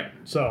with it. Right.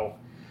 So,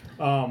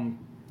 and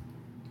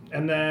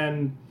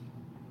then,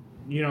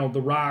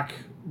 The Rock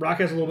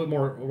has a little bit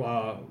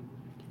more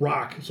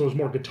rock, so there's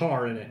more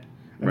guitar in it.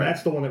 And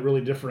that's the one that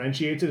really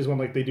differentiates it, is when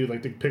they do the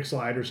pick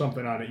slide or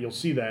something on it. You'll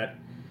see that,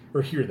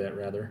 or hear that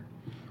rather.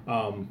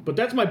 But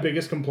that's my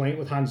biggest complaint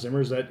with Hans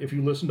Zimmer, is that if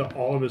you listen to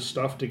all of his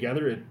stuff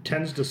together, it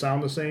tends to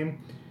sound the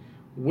same,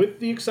 with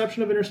the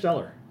exception of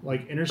Interstellar.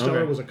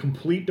 Interstellar was a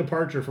complete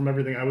departure from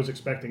everything I was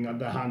expecting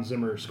the Hans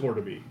Zimmer score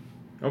to be.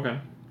 Okay.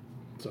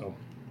 So,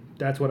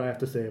 that's what I have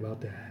to say about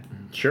that.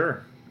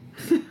 Sure.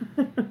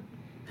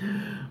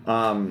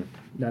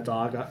 That's all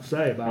I got to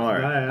say about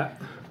that.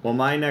 Well,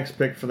 my next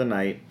pick for the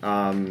night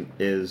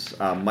is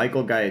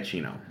Michael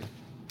Giacchino.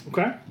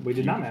 Okay, we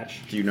did not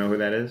match. Do you know who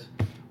that is?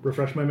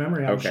 Refresh my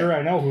memory. I'm sure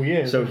I know who he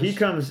is. So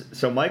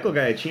Michael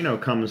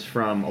Giacchino comes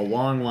from a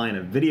long line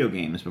of video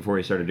games before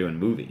he started doing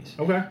movies.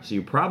 Okay. So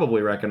you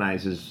probably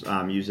recognize his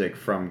music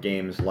from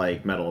games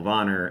like Medal of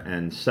Honor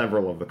and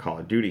several of the Call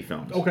of Duty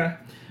films. Okay.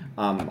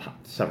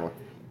 Several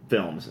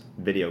films,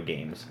 video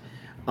games.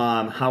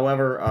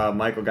 However,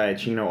 Michael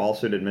Giacchino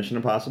also did Mission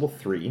Impossible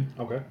 3.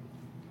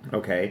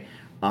 Okay.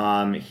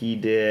 He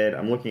did...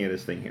 I'm looking at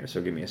his thing here,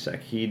 so give me a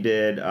sec. He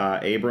did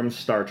Abrams'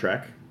 Star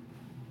Trek.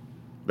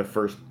 The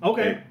first...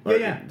 Okay.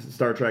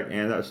 Star Trek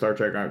and Star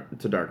Trek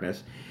to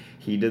Darkness.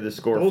 He did the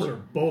score Those are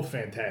both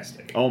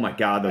fantastic. Oh my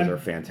god, those are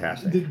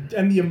fantastic.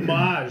 And the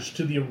homage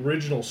to the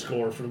original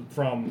score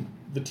from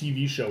the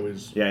TV show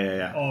is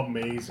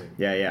amazing.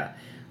 Yeah.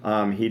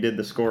 He did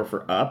the score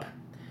for Up.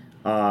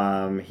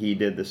 He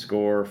did the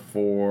score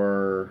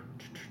for.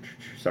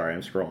 Sorry,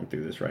 I'm scrolling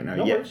through this right now.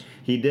 No worries.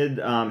 He did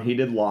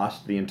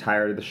Lost the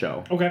entirety of the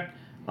show. Okay.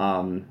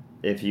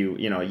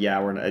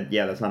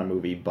 If that's not a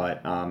movie,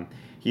 but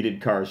he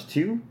did Cars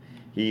 2.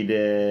 He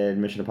did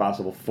Mission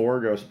Impossible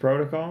 4: Ghost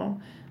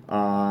Protocol.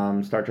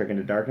 Star Trek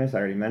Into Darkness. I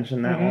already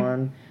mentioned that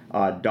one.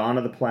 Dawn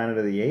of the Planet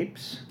of the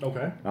Apes.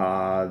 Okay.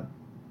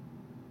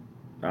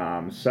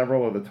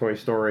 Several of the Toy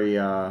Story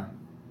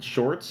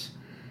shorts.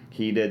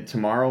 He did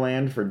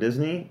Tomorrowland for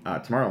Disney.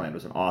 Tomorrowland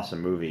was an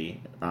awesome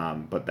movie,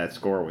 but that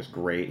score was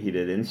great. He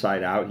did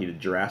Inside Out. He did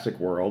Jurassic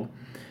World.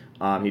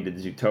 He did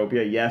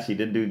Zootopia. Yes, he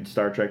did do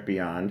Star Trek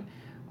Beyond.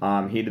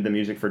 He did the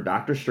music for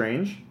Doctor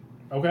Strange.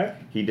 Okay.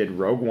 He did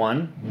Rogue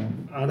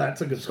One. Oh,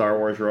 that's a good Star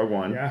Wars Rogue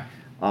One. Yeah.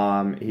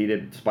 He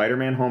did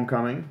Spider-Man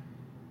Homecoming.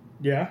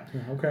 Yeah.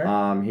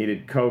 Okay. He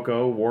did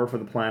Coco, War for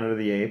the Planet of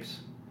the Apes.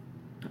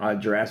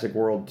 Jurassic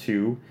World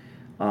 2.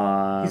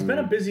 He's been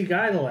a busy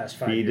guy the last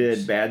 5 years. He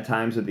did Bad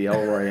Times at the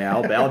El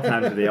Royale. Bad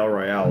Times at the El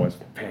Royale was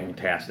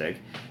fantastic.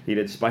 He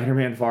did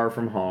Spider-Man Far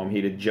From Home.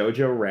 He did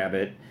Jojo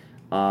Rabbit.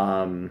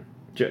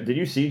 Did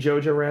you see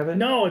Jojo Rabbit?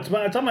 No, it's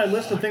on my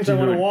list of things I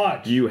want to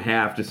watch. You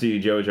have to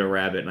see Jojo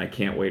Rabbit, and I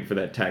can't wait for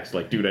that text.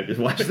 Like, dude, I just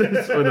watched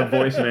this, or the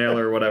voicemail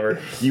or whatever.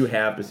 You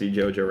have to see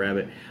Jojo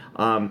Rabbit.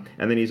 And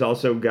then he's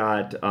also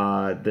got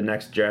the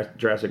next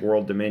Jurassic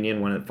World Dominion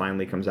when it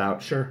finally comes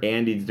out. Sure.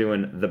 And he's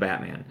doing The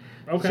Batman.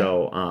 Okay.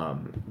 So,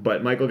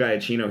 but Michael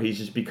Giacchino, he's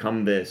just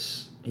become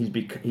this.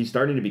 He's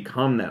starting to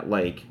become that,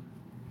 like,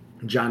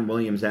 John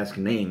Williams-esque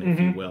name, if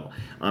you will,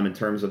 in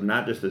terms of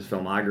not just his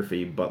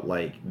filmography, but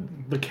like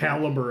the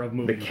caliber of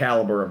movies. The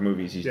caliber of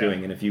movies he's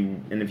doing, and if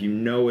you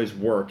know his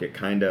work, it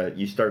kind of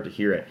you start to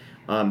hear it.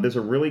 There's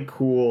a really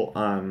cool.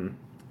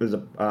 There's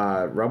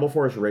a Rebel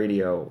Force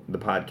Radio, the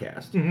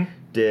podcast,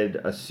 did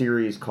a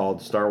series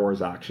called Star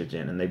Wars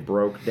Oxygen, and they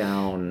broke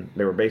down.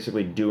 They were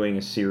basically doing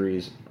a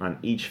series on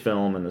each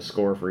film and the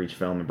score for each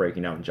film and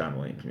breaking down John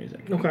Williams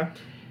music. Okay.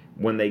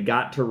 When they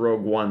got to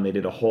Rogue One, they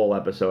did a whole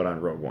episode on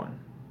Rogue One.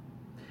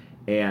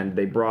 And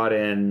they brought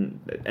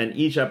in, and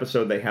each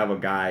episode they have a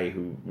guy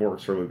who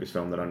works for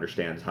Lucasfilm that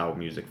understands how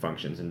music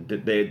functions. And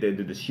they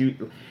did this huge,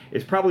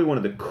 it's probably one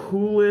of the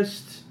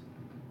coolest,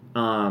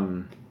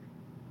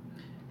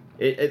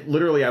 it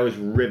literally, I was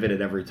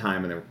riveted every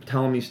time. And they were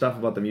telling me stuff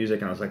about the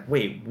music, and I was like,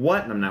 wait,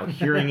 what? And I'm now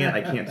hearing it.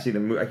 I can't see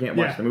I can't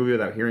watch the movie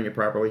without hearing it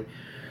properly.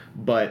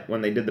 But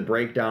when they did the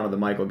breakdown of the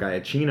Michael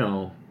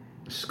Giacchino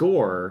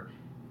score,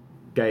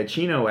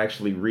 Giacchino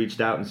actually reached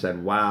out and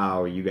said,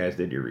 "Wow, you guys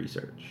did your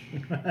research."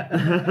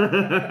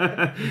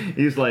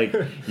 He's like,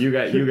 "You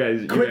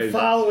guys, quit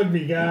following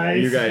me,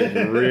 guys. You guys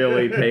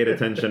really paid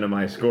attention to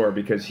my score,"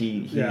 because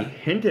he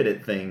hinted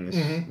at things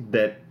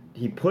that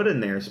he put in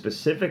there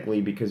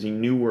specifically because he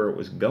knew where it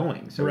was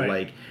going. So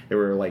like there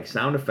were like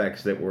sound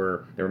effects there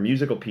were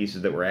musical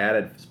pieces that were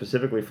added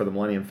specifically for the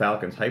Millennium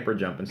Falcon's hyper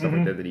jump and stuff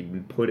like that he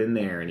put in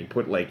there, and he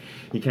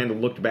kind of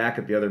looked back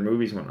at the other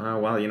movies and went, "Oh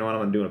wow, you know what?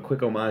 I'm doing a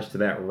quick homage to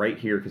that right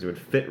here because it would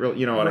fit real."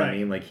 You know what I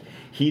mean? Like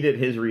he did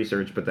his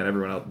research, but then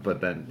everyone else,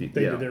 they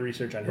did their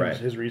research on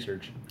his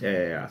research.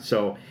 Yeah.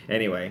 So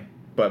anyway.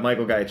 But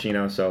Michael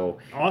Giacchino, so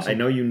awesome. I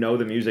know you know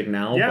the music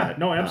now. Yeah, but,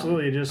 no,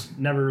 absolutely. Just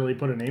never really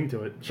put a name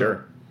to it.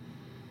 Sure.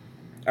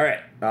 All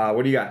right.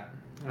 What do you got?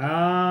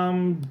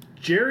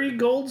 Jerry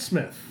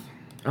Goldsmith.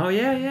 Oh,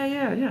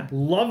 yeah.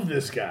 Love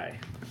this guy.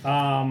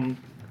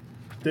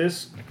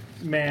 This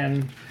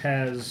man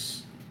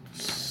has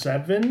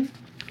 7,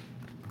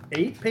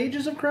 8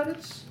 pages of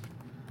credits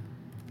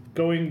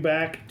going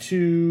back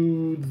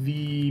to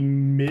the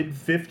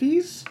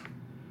mid-50s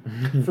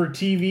for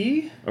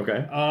TV.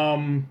 Okay.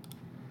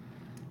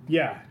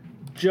 Yeah,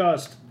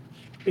 just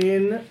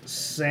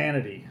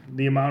insanity.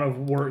 The amount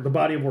of work, the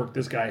body of work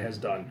this guy has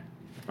done.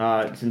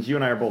 Since you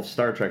and I are both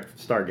Star Trek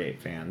Stargate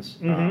fans,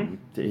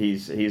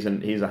 he's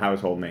a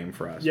household name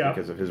for us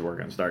because of his work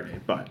on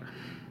Stargate.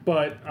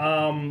 But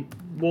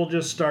we'll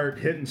just start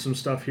hitting some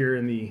stuff here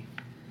in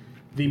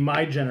the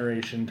My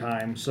Generation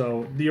time.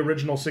 So the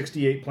original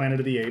 '68 Planet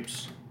of the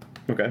Apes.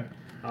 Okay.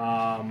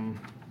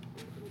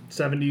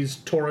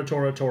 70s Tora,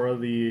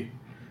 the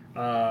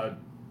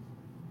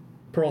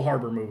Pearl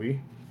Harbor movie.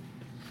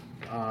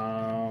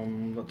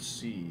 Let's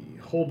see,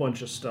 whole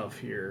bunch of stuff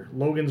here.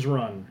 Logan's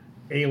Run,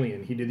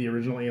 Alien. He did the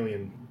original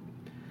Alien.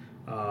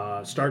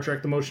 Star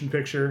Trek: The Motion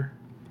Picture,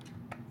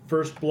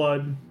 First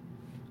Blood,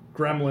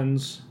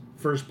 Gremlins,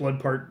 First Blood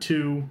Part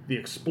 2, The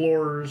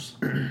Explorers,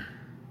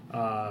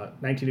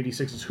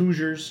 1986's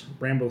Hoosiers,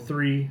 Rambo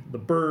 3, The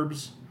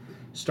Burbs,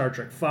 Star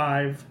Trek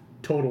 5,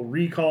 Total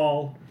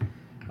Recall,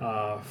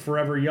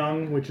 Forever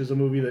Young, which is a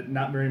movie that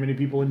not very many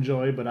people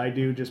enjoy, but I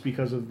do just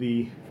because of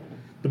the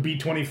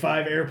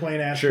B-25 airplane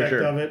aspect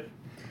of it.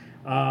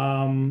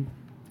 In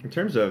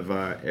terms of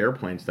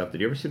airplane stuff,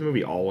 did you ever see the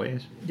movie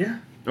Always? Yeah.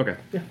 Okay.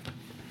 Yeah.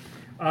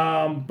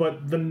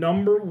 But the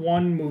number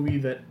one movie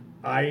that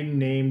I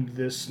named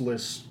this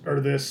list, or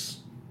this...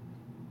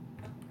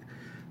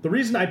 The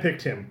reason I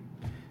picked him,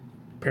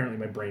 apparently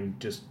my brain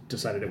just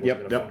decided it wasn't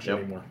going to function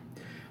anymore,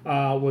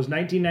 was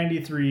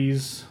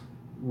 1993's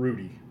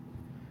Rudy.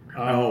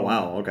 Oh,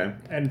 wow, okay.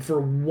 And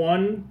for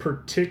one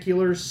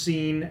particular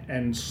scene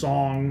and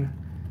song,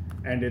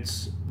 and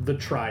it's The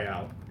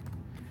Tryout.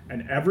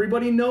 And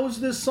everybody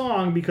knows this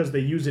song because they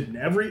use it in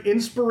every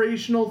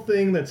inspirational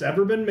thing that's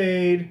ever been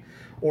made,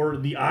 or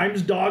the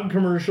Iams dog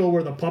commercial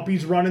where the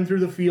puppy's running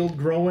through the field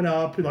growing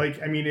up.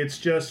 Like, I mean, it's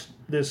just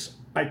this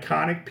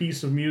iconic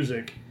piece of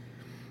music,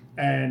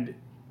 and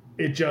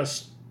it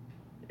just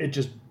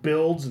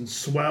builds and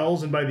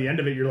swells, and by the end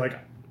of it, you're like,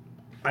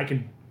 I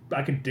can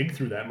dig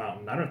through that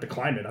mountain. I don't have to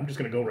climb it. I'm just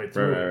gonna go right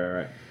through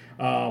it.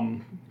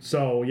 Right.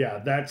 So yeah,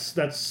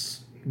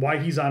 that's why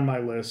he's on my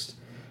list.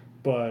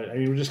 But I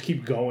mean, we'll just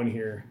keep going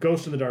here.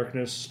 Ghost in the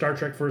Darkness, Star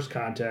Trek: First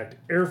Contact,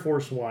 Air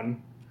Force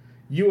One,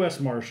 U.S.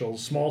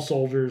 Marshals, Small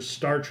Soldiers,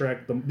 Star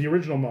Trek, the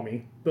original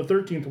Mummy, The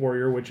 13th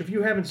Warrior. Which, if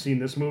you haven't seen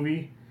this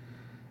movie,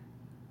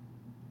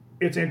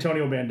 it's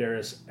Antonio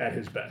Banderas at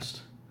his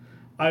best.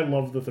 I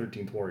love The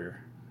 13th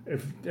Warrior.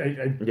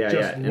 And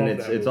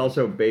it's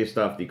also based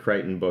off the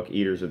Crichton book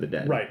Eaters of the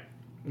Dead. Right,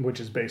 which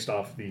is based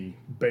off the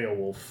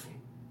Beowulf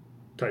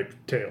type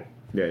tale.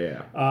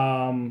 Yeah.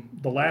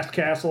 The Last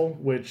Castle,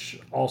 which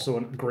also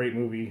a great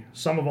movie.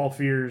 Sum of All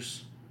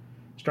Fears,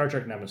 Star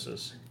Trek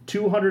Nemesis.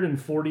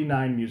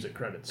 249 music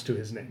credits to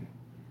his name.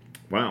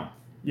 Wow.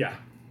 Yeah,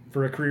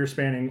 for a career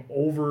spanning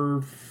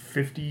over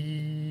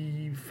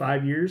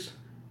 55 years.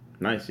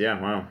 Nice, yeah,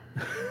 wow.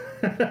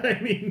 I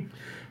mean,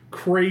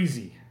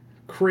 crazy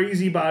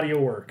body of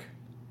work.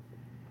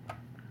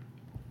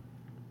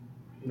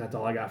 And that's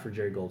all I got for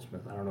Jerry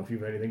Goldsmith. I don't know if you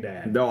have anything to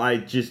add. No,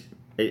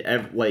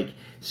 like,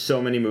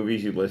 so many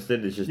movies you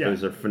listed, it's just,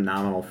 those are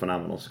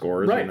phenomenal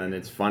scores. Right. And then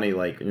it's funny,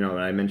 like, when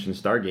I mentioned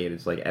Stargate,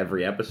 it's like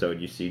every episode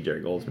you see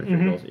Jerry Goldsmith.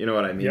 You know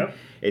what I mean? Yep.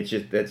 It's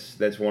just,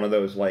 that's one of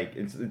those, like,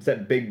 it's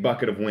that big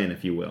bucket of win,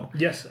 if you will.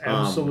 Yes,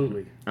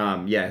 absolutely.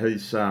 Yeah,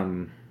 his,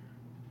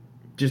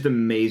 just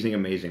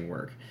amazing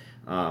work.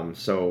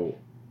 So,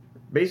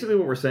 basically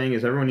what we're saying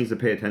is everyone needs to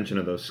pay attention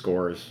to those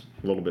scores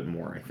a little bit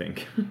more, I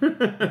think. You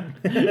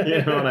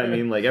know what I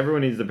mean? Like,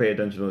 everyone needs to pay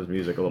attention to this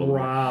music a little bit.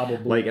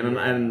 Probably. Like,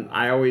 and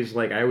I always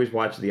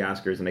watch the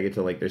Oscars, and I get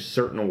to, like, there's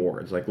certain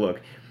awards. Like,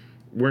 look,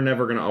 we're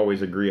never going to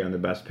always agree on the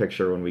Best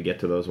Picture when we get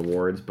to those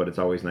awards, but it's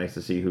always nice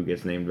to see who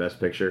gets named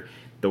Best Picture.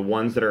 The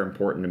ones that are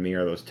important to me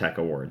are those tech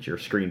awards, your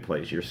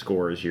screenplays, your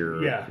scores, your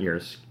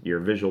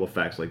visual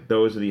effects. Like,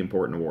 those are the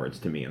important awards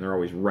to me, and they're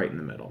always right in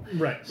the middle.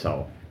 Right.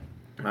 So...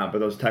 but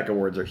those tech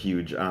awards are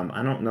huge.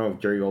 I don't know if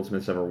Jerry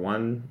Goldsmith's ever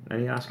won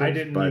any Oscars. I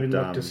didn't even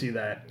look to see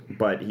that.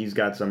 But he's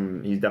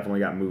definitely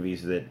got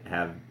movies that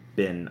have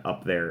been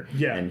up there.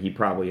 Yeah. And he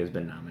probably has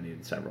been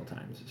nominated several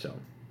times. So,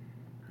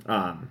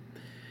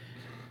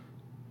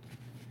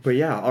 but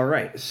yeah, all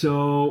right.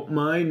 So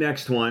my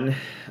next one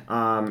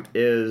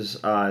is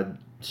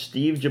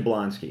Steve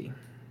Jablonsky.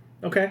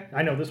 Okay,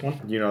 I know this one.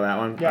 You know that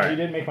one? Yeah, he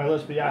didn't make my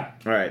list, but yeah.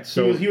 All right,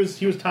 so he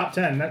was top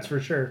 10, that's for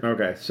sure.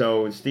 Okay,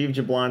 so Steve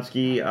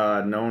Jablonsky,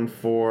 known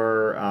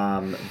for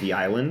The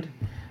Island,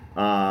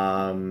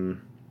 the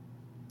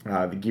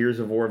Gears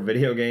of War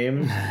video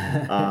games,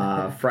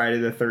 Friday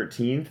the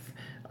 13th,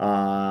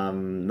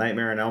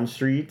 Nightmare on Elm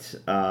Street,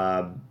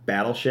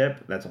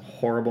 Battleship. That's a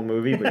horrible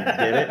movie, but he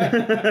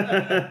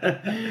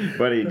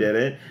did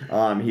it.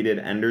 He did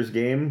Ender's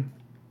Game.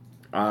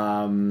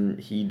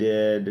 He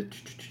did.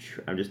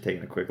 I'm just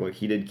taking a quick look.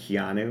 He did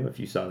Keanu, if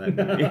you saw that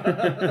movie.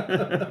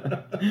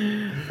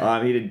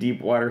 He did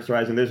Deepwater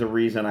Horizon. There's a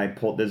reason I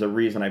put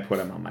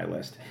him on my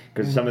list,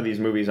 because some of these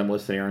movies I'm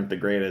listing aren't the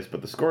greatest,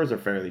 but the scores are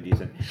fairly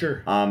decent.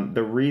 Sure.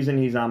 The reason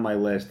he's on my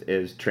list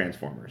is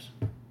Transformers.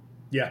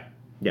 Yeah.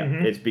 Yeah,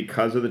 it's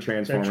because of the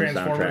Transformers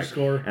soundtrack,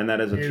 score, and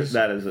that is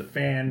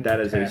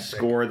a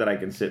score that I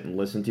can sit and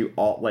listen to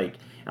and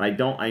I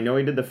know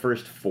he did the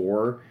first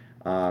 4.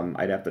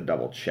 I'd have to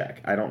double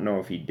check. I don't know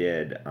if he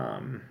did.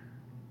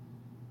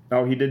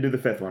 He did do the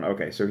 5th one.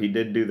 Okay, so he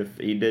did do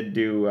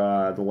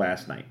the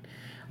Last Night.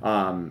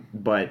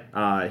 But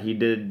he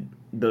did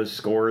those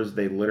scores.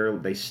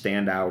 They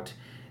stand out,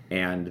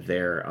 and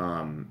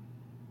they're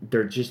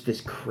just this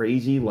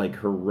crazy,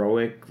 like,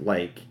 heroic,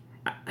 like,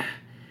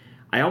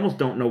 I almost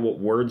don't know what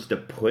words to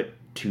put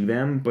to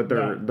them, but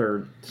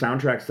they're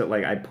soundtracks that,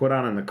 like, I put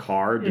on in the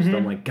car. Just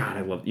I'm like, God,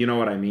 I love. You know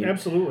what I mean?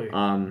 Absolutely.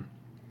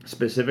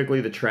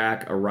 Specifically the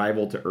track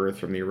Arrival to Earth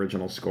from the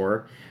original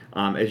score.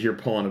 As you're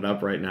pulling it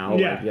up right now,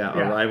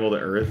 Arrival to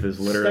Earth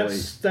is literally...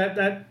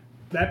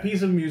 That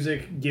piece of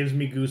music gives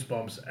me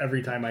goosebumps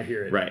every time I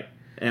hear it. Right.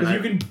 Because you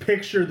can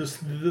picture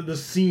the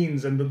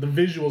scenes and the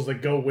visuals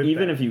that go with it.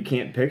 Even if you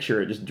can't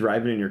picture it, just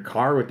driving in your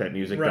car with that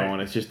music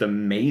going, it's just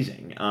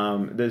amazing.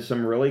 There's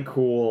some really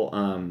cool...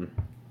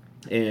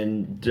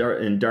 in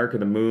Dark of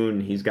the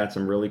Moon, he's got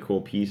some really cool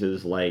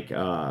pieces like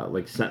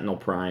Sentinel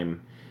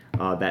Prime.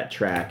 That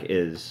track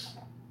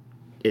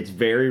it's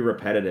very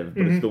repetitive,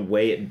 but it's the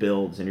way it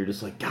builds, and you're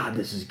just like, God,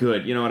 this is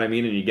good. You know what I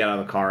mean? And you get out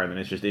of the car, and then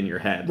it's just in your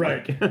head.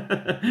 Right.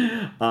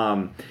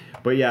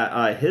 But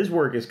yeah, his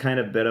work is kind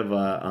of a bit of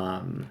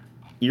a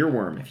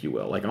earworm, if you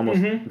will, like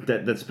almost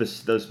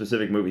those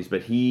specific movies.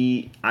 But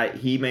he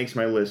makes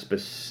my list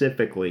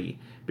specifically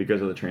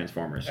because of the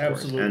Transformers scores.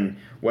 Absolutely. And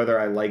whether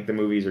I like the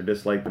movies or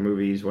dislike the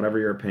movies, whatever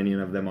your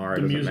opinion of them are,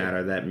 it doesn't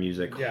matter. That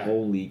music,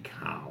 holy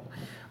cow.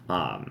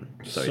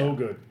 So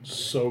good.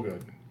 So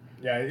good.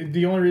 Yeah,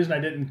 the only reason I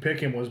didn't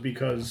pick him was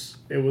because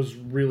it was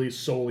really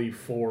solely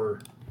for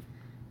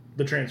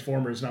the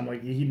Transformers, and I'm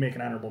like, he'd make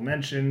an honorable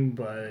mention,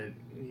 but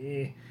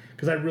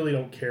because I really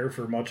don't care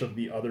for much of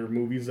the other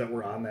movies that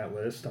were on that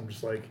list. I'm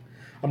just like,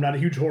 I'm not a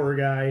huge horror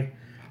guy.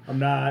 I'm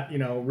not,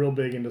 real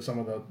big into some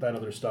of that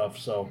other stuff,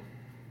 so.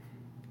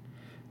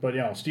 But,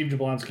 Steve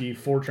Jablonsky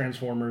for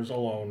Transformers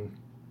alone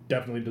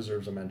definitely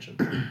deserves a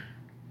mention.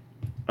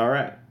 All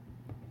right.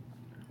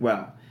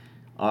 Well,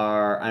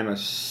 I'm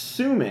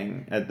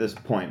assuming at this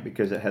point,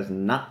 because it has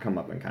not come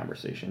up in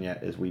conversation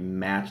yet, is we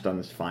matched on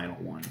this final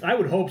one. I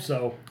would hope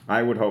so.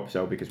 I would hope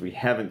so, because we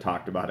haven't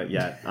talked about it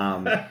yet.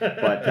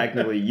 But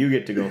technically, you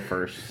get to go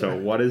first. So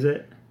what is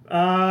it?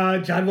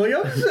 John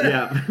Williams?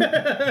 Yeah.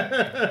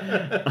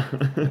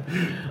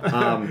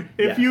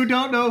 If you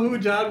don't know who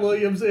John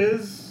Williams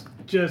is,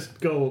 just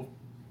go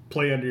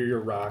play under your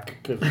rock,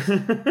 because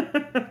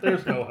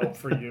there's no help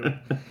for you.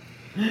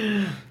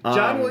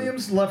 John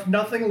Williams left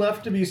nothing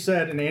left to be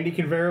said, and Andy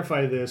can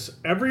verify this.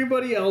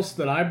 Everybody else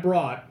that I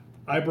brought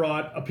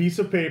a piece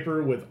of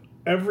paper with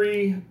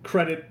every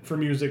credit for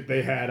music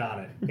they had on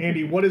it.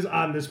 Andy, what is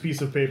on this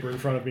piece of paper in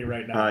front of me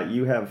right now?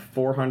 You have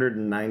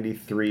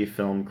 493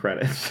 film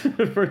credits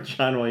for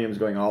John Williams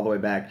going all the way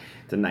back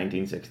to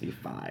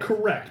 1965.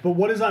 Correct, but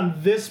what is on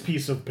this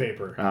piece of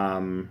paper?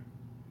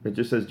 It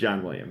just says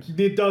John Williams.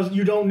 It does.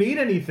 You don't need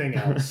anything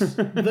else.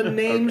 The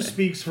name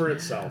speaks for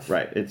itself.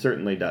 Right. It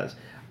certainly does.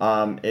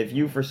 If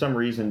you, for some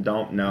reason, you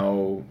don't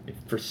know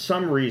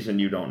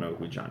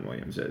who John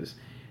Williams is,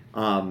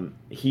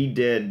 he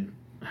did.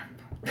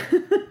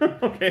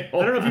 Okay. I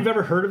don't know if you've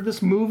ever heard of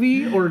this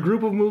movie or a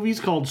group of movies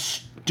called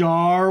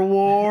Star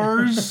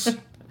Wars.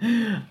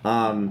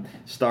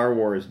 Star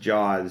Wars,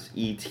 Jaws,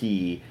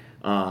 E.T.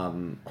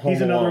 Home He's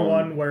another Alone.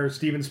 one where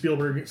Steven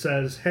Spielberg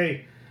says,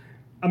 "Hey,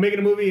 I'm making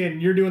a movie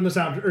and you're doing the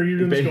sound, or you're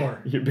doing the score."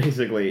 You're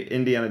basically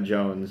Indiana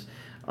Jones,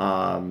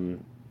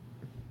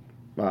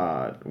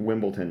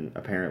 Wimbledon.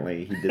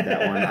 Apparently, he did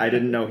that one. I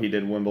didn't know he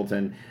did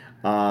Wimbledon.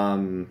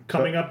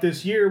 Coming up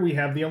this year, we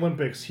have the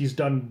Olympics. He's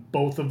done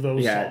both of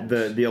those. Yeah,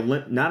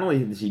 songs. Not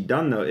only has he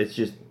done though, it's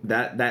just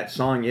that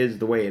song is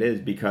the way it is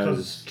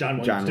because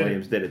John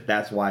Williams did it.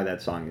 That's why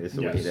that song is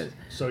the way it is.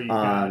 So you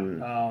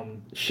got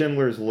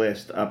Schindler's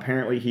List.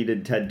 Apparently, he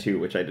did Ted 2,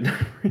 which I did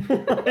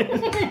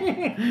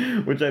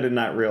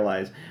not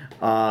realize.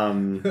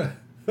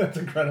 That's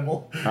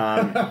incredible.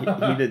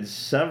 he did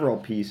several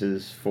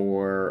pieces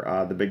for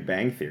The Big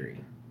Bang Theory.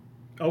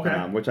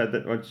 Okay. Which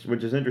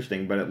is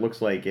interesting, but it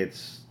looks like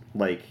it's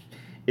like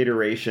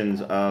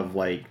iterations of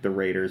like the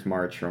Raiders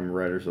March from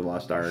Raiders of the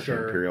Lost Ark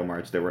and Imperial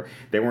March. They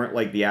weren't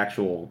like the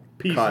actual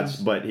pieces. Cuts,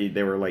 but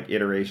they were like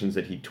iterations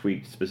that he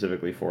tweaked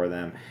specifically for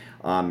them.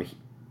 John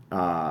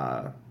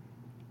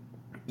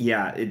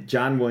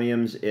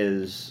Williams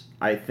is,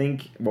 I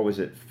think,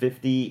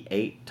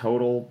 58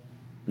 total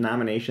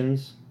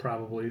nominations?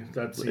 Probably.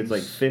 It's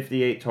like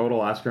 58 total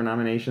Oscar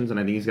nominations, and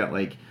I think he's got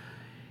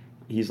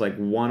he's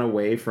one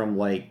away from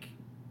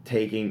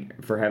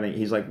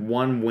he's like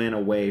one win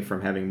away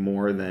from having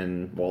more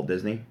than Walt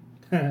Disney.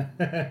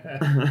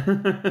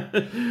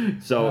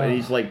 So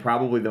he's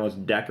probably the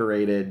most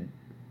decorated.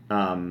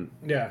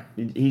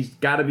 He's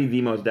got to be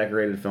the most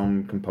decorated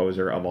film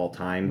composer of all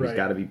time. Right. He's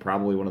got to be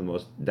probably one of the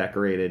most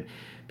decorated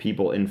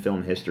people in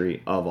film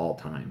history of all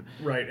time.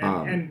 Right,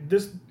 and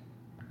this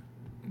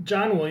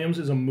John Williams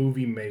is a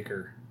movie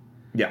maker.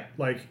 Yeah,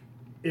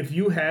 if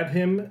you have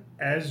him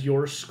as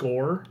your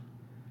score,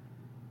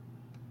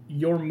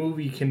 your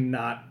movie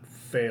cannot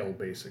fail,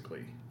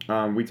 basically.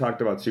 We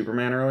talked about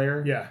Superman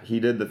earlier. Yeah.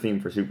 He did the theme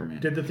for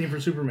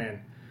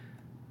Superman.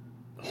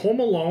 Home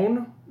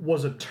Alone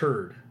was a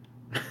turd.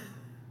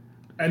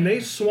 And they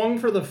swung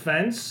for the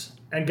fence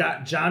and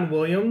got John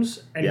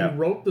Williams, and he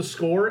wrote the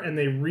score, and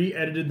they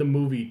re-edited the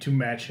movie to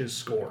match his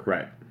score.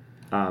 Right.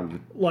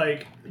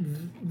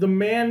 The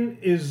man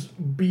is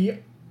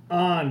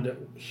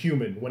beyond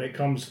human when it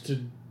comes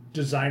to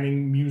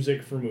designing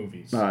music for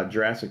movies.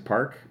 Jurassic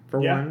Park, for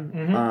one.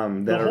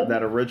 Mm-hmm.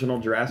 That original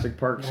Jurassic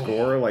Park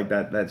score,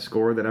 that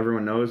score that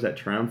everyone knows, that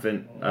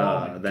triumphant,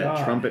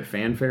 trumpet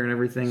fanfare and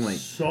everything,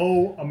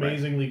 so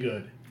amazingly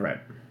good. Right.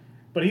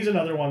 But he's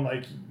another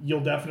one,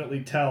 you'll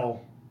definitely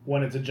tell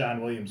when it's a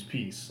John Williams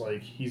piece.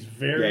 He's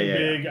very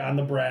big on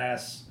the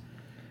brass,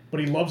 but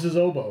he loves his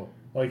oboe.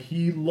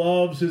 He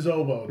loves his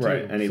oboe too.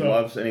 Right, and he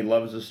loves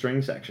the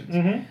string sections.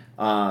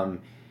 Mm-hmm.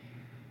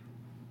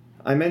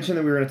 I mentioned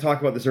that we were going to talk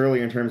about this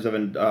earlier in terms of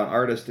an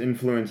artist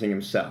influencing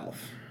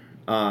himself.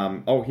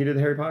 He did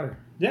Harry Potter.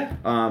 Yeah.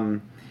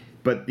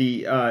 But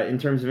in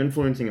terms of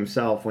influencing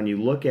himself, when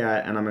you look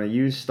at, and I'm going to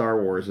use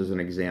Star Wars as an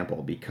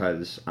example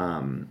because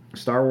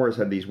Star Wars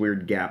had these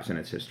weird gaps in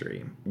its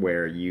history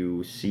where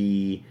you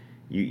see,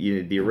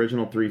 the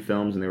original 3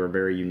 films, and they were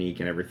very unique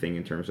and everything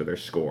in terms of their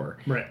score.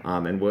 Right.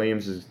 And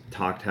Williams has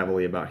talked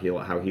heavily about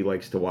how he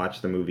likes to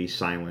watch the movie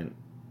silent.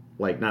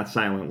 Like, not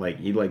silent, like,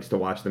 he likes to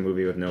watch the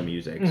movie with no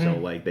music. So,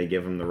 like, they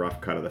give him the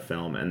rough cut of the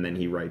film, and then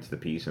he writes the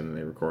piece, and then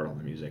they record all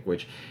the music,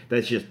 which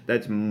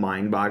that's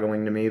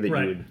mind-boggling to me that you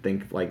would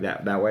think like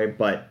that way.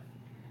 But,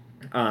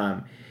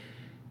 but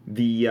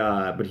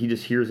he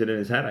just hears it in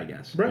his head, I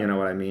guess. Right. You know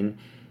what I mean?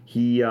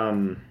 He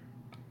was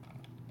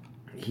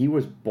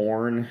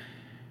born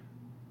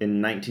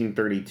in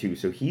 1932,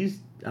 so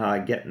he's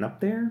getting up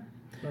there.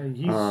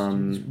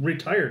 He's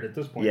retired at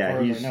this point. Yeah, as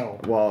far as I know.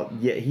 Well,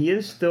 yeah, he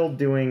is still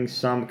doing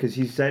some, because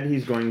he said he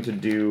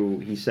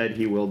said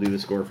he will do the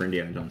score for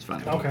Indiana Jones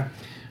 5. Okay.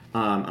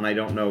 And I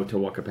don't know to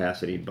what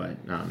capacity, but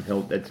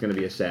it's going to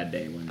be a sad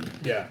day when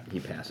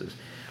he passes.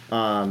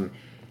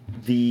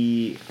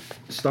 The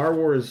Star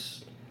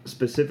Wars.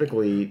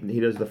 Specifically, he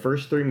does the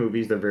first 3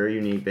 movies. They're very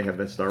unique. They have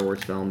that Star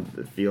Wars film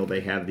feel.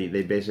 They have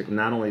they basically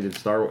not only did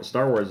Star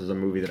Wars is a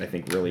movie that I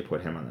think really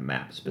put him on the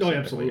map. Specifically,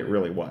 absolutely, it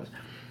really was.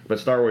 But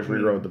Star Wars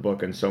rewrote the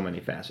book in so many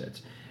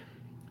facets.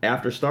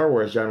 After Star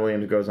Wars, John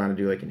Williams goes on to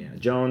do like Indiana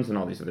Jones and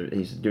all these other.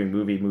 He's doing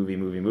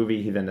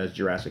movie. He then does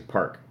Jurassic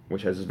Park,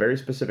 which has this very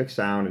specific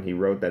sound, and he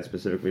wrote that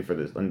specifically for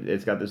this. And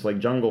it's got this like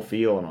jungle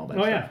feel and all that.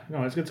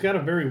 It's got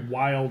a very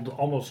wild,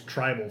 almost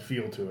tribal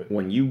feel to it.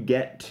 When you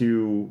get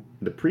to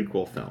the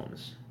prequel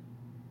films,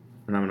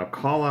 and I'm going to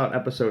call out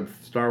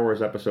Star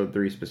Wars Episode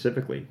 3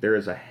 specifically, there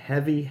is a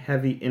heavy,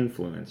 heavy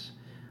influence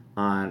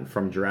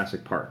from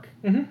Jurassic Park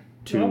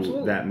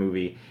to that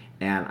movie.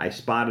 And I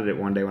spotted it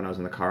one day when I was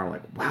in the car. I'm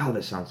like, wow,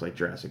 this sounds like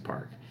Jurassic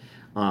Park.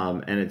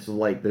 And it's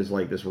like there's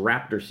like this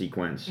raptor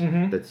sequence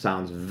that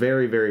sounds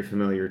very, very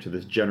familiar to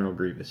this General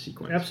Grievous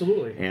sequence.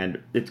 Absolutely. And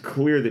it's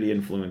clear that he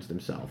influenced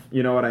himself.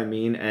 You know what I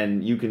mean?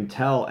 And you can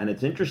tell. And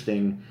it's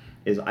interesting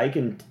is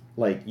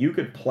you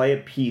could play a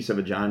piece of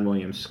a John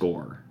Williams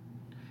score.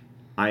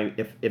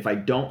 If I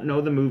don't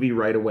know the movie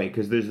right away,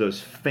 because there's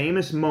those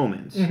famous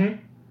moments.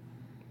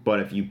 But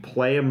if you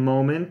play a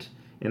moment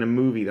in a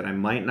movie that I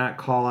might not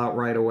call out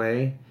right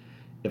away,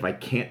 if I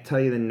can't tell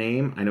you the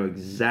name, I know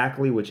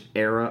exactly which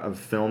era of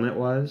film it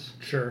was.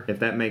 Sure. If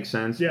that makes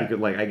sense. Yeah.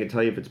 I could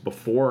tell you if it's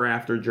before or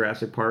after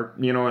Jurassic Park,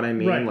 you know what I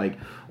mean? Right. Like,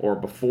 or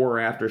before or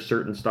after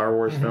certain Star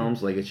Wars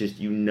films. Like, it's just,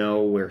 you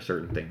know where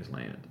certain things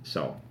land.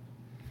 So.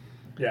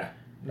 Yeah.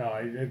 No,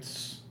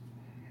 it's...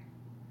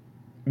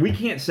 We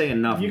can't say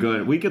enough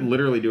good. We could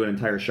literally do an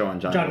entire show on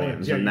John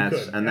Williams, yeah, and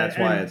that's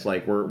why it's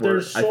like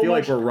I feel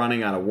like we're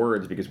running out of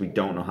words because we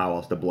don't know how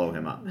else to blow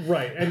him up.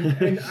 Right,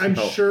 and I'm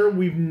sure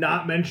we've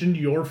not mentioned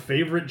your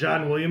favorite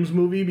John Williams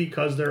movie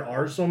because there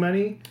are so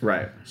many.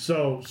 Right.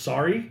 So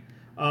sorry,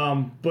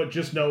 but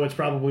just know it's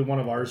probably one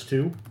of ours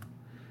too.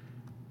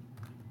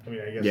 I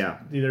mean, I guess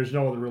there's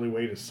no other really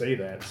way to say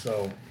that.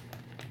 So.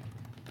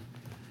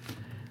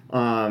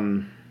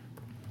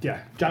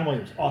 Yeah, John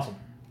Williams, awesome.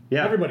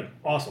 Yeah. Everybody,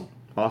 awesome.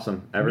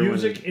 Awesome.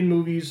 Music in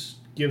movies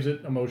gives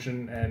it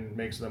emotion and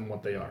makes them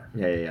what they are.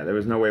 Yeah. There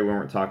was no way we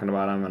weren't talking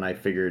about them, and I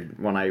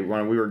figured when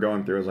we were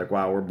going through, I was like,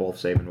 wow, we're both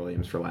saving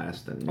Williams for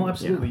last. And,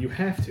 absolutely, you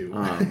have to.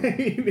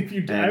 If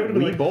you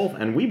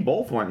we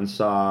both went and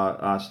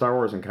saw Star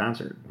Wars in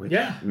concert. Which,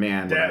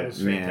 man, that was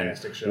a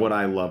fantastic show. Would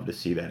I love to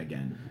see that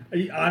again?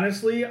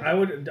 Honestly,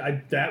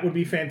 that would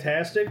be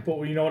fantastic. But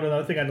you know what?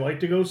 Another thing I'd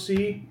like to go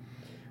see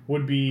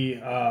would be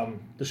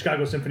the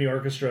Chicago Symphony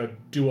Orchestra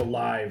do a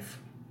live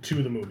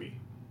to the movie.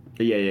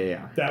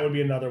 Yeah. That would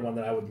be another one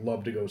that I would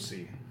love to go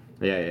see.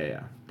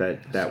 Yeah.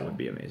 That would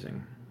be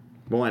amazing.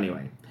 Well,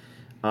 anyway,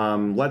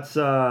 let's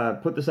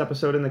put this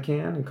episode in the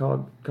can and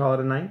call it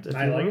a night.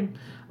 I like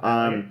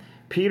it.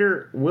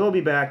 Peter will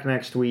be back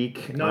next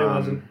week. No, he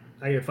wasn't.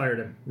 I fired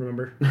him,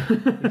 remember?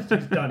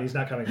 He's done. He's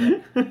not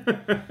coming back.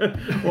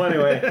 Well,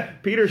 anyway,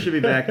 Peter should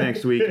be back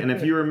next week. And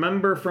if you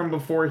remember from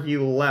before he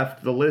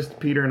left, the list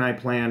Peter and I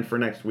planned for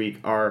next week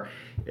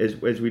as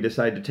we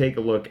decide to take a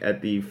look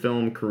at the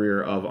film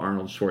career of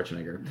Arnold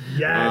Schwarzenegger.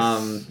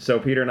 Yes! So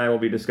Peter and I will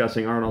be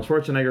discussing Arnold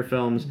Schwarzenegger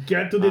films.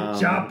 Get to the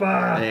chopper!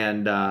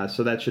 And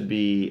so that should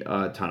be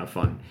a ton of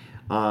fun.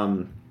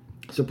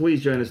 So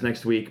please join us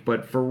next week.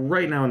 But for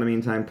right now, in the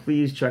meantime,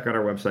 please check out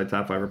our website,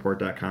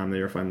 top5report.com. There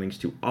you'll find links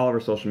to all of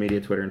our social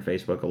media, Twitter and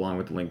Facebook, along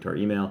with the link to our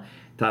email,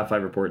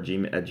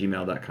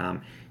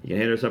 top5report@gmail.com. You can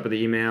hit us up with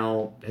the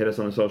email, hit us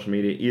on the social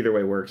media. Either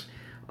way works.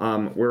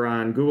 We're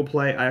on Google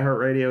Play,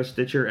 iHeartRadio,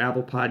 Stitcher,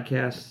 Apple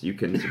Podcasts. You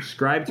can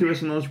subscribe to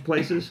us in those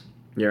places.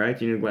 You all right?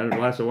 Do you need a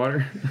glass of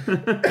water?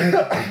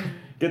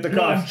 Get the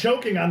coughs. I'm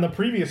choking on the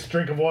previous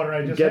drink of water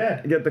I just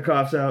had. Get the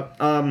coughs out.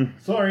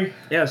 Sorry.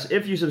 Yes,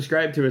 if you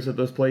subscribe to us at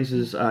those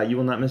places, you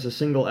will not miss a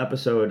single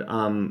episode.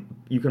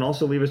 You can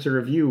also leave us a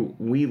review.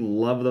 We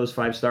love those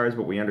 5 stars,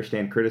 but we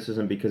understand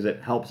criticism because it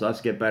helps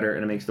us get better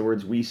and it makes the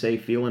words we say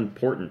feel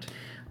important.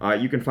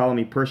 You can follow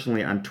me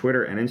personally on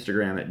Twitter and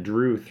Instagram at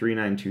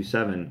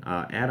Drew3927.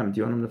 Adam, do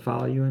you want him to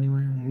follow you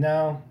anywhere?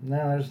 No,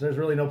 there's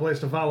really no place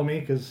to follow me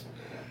because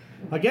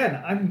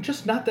Again, I'm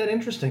just not that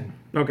interesting.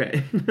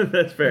 Okay,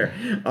 that's fair.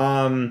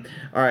 All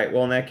right,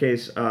 well, in that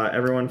case,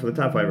 everyone, for the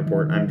Top 5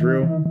 Report, I'm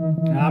Drew.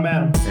 I'm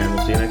Adam. And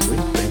we'll see you next week.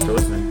 Thanks for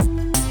listening.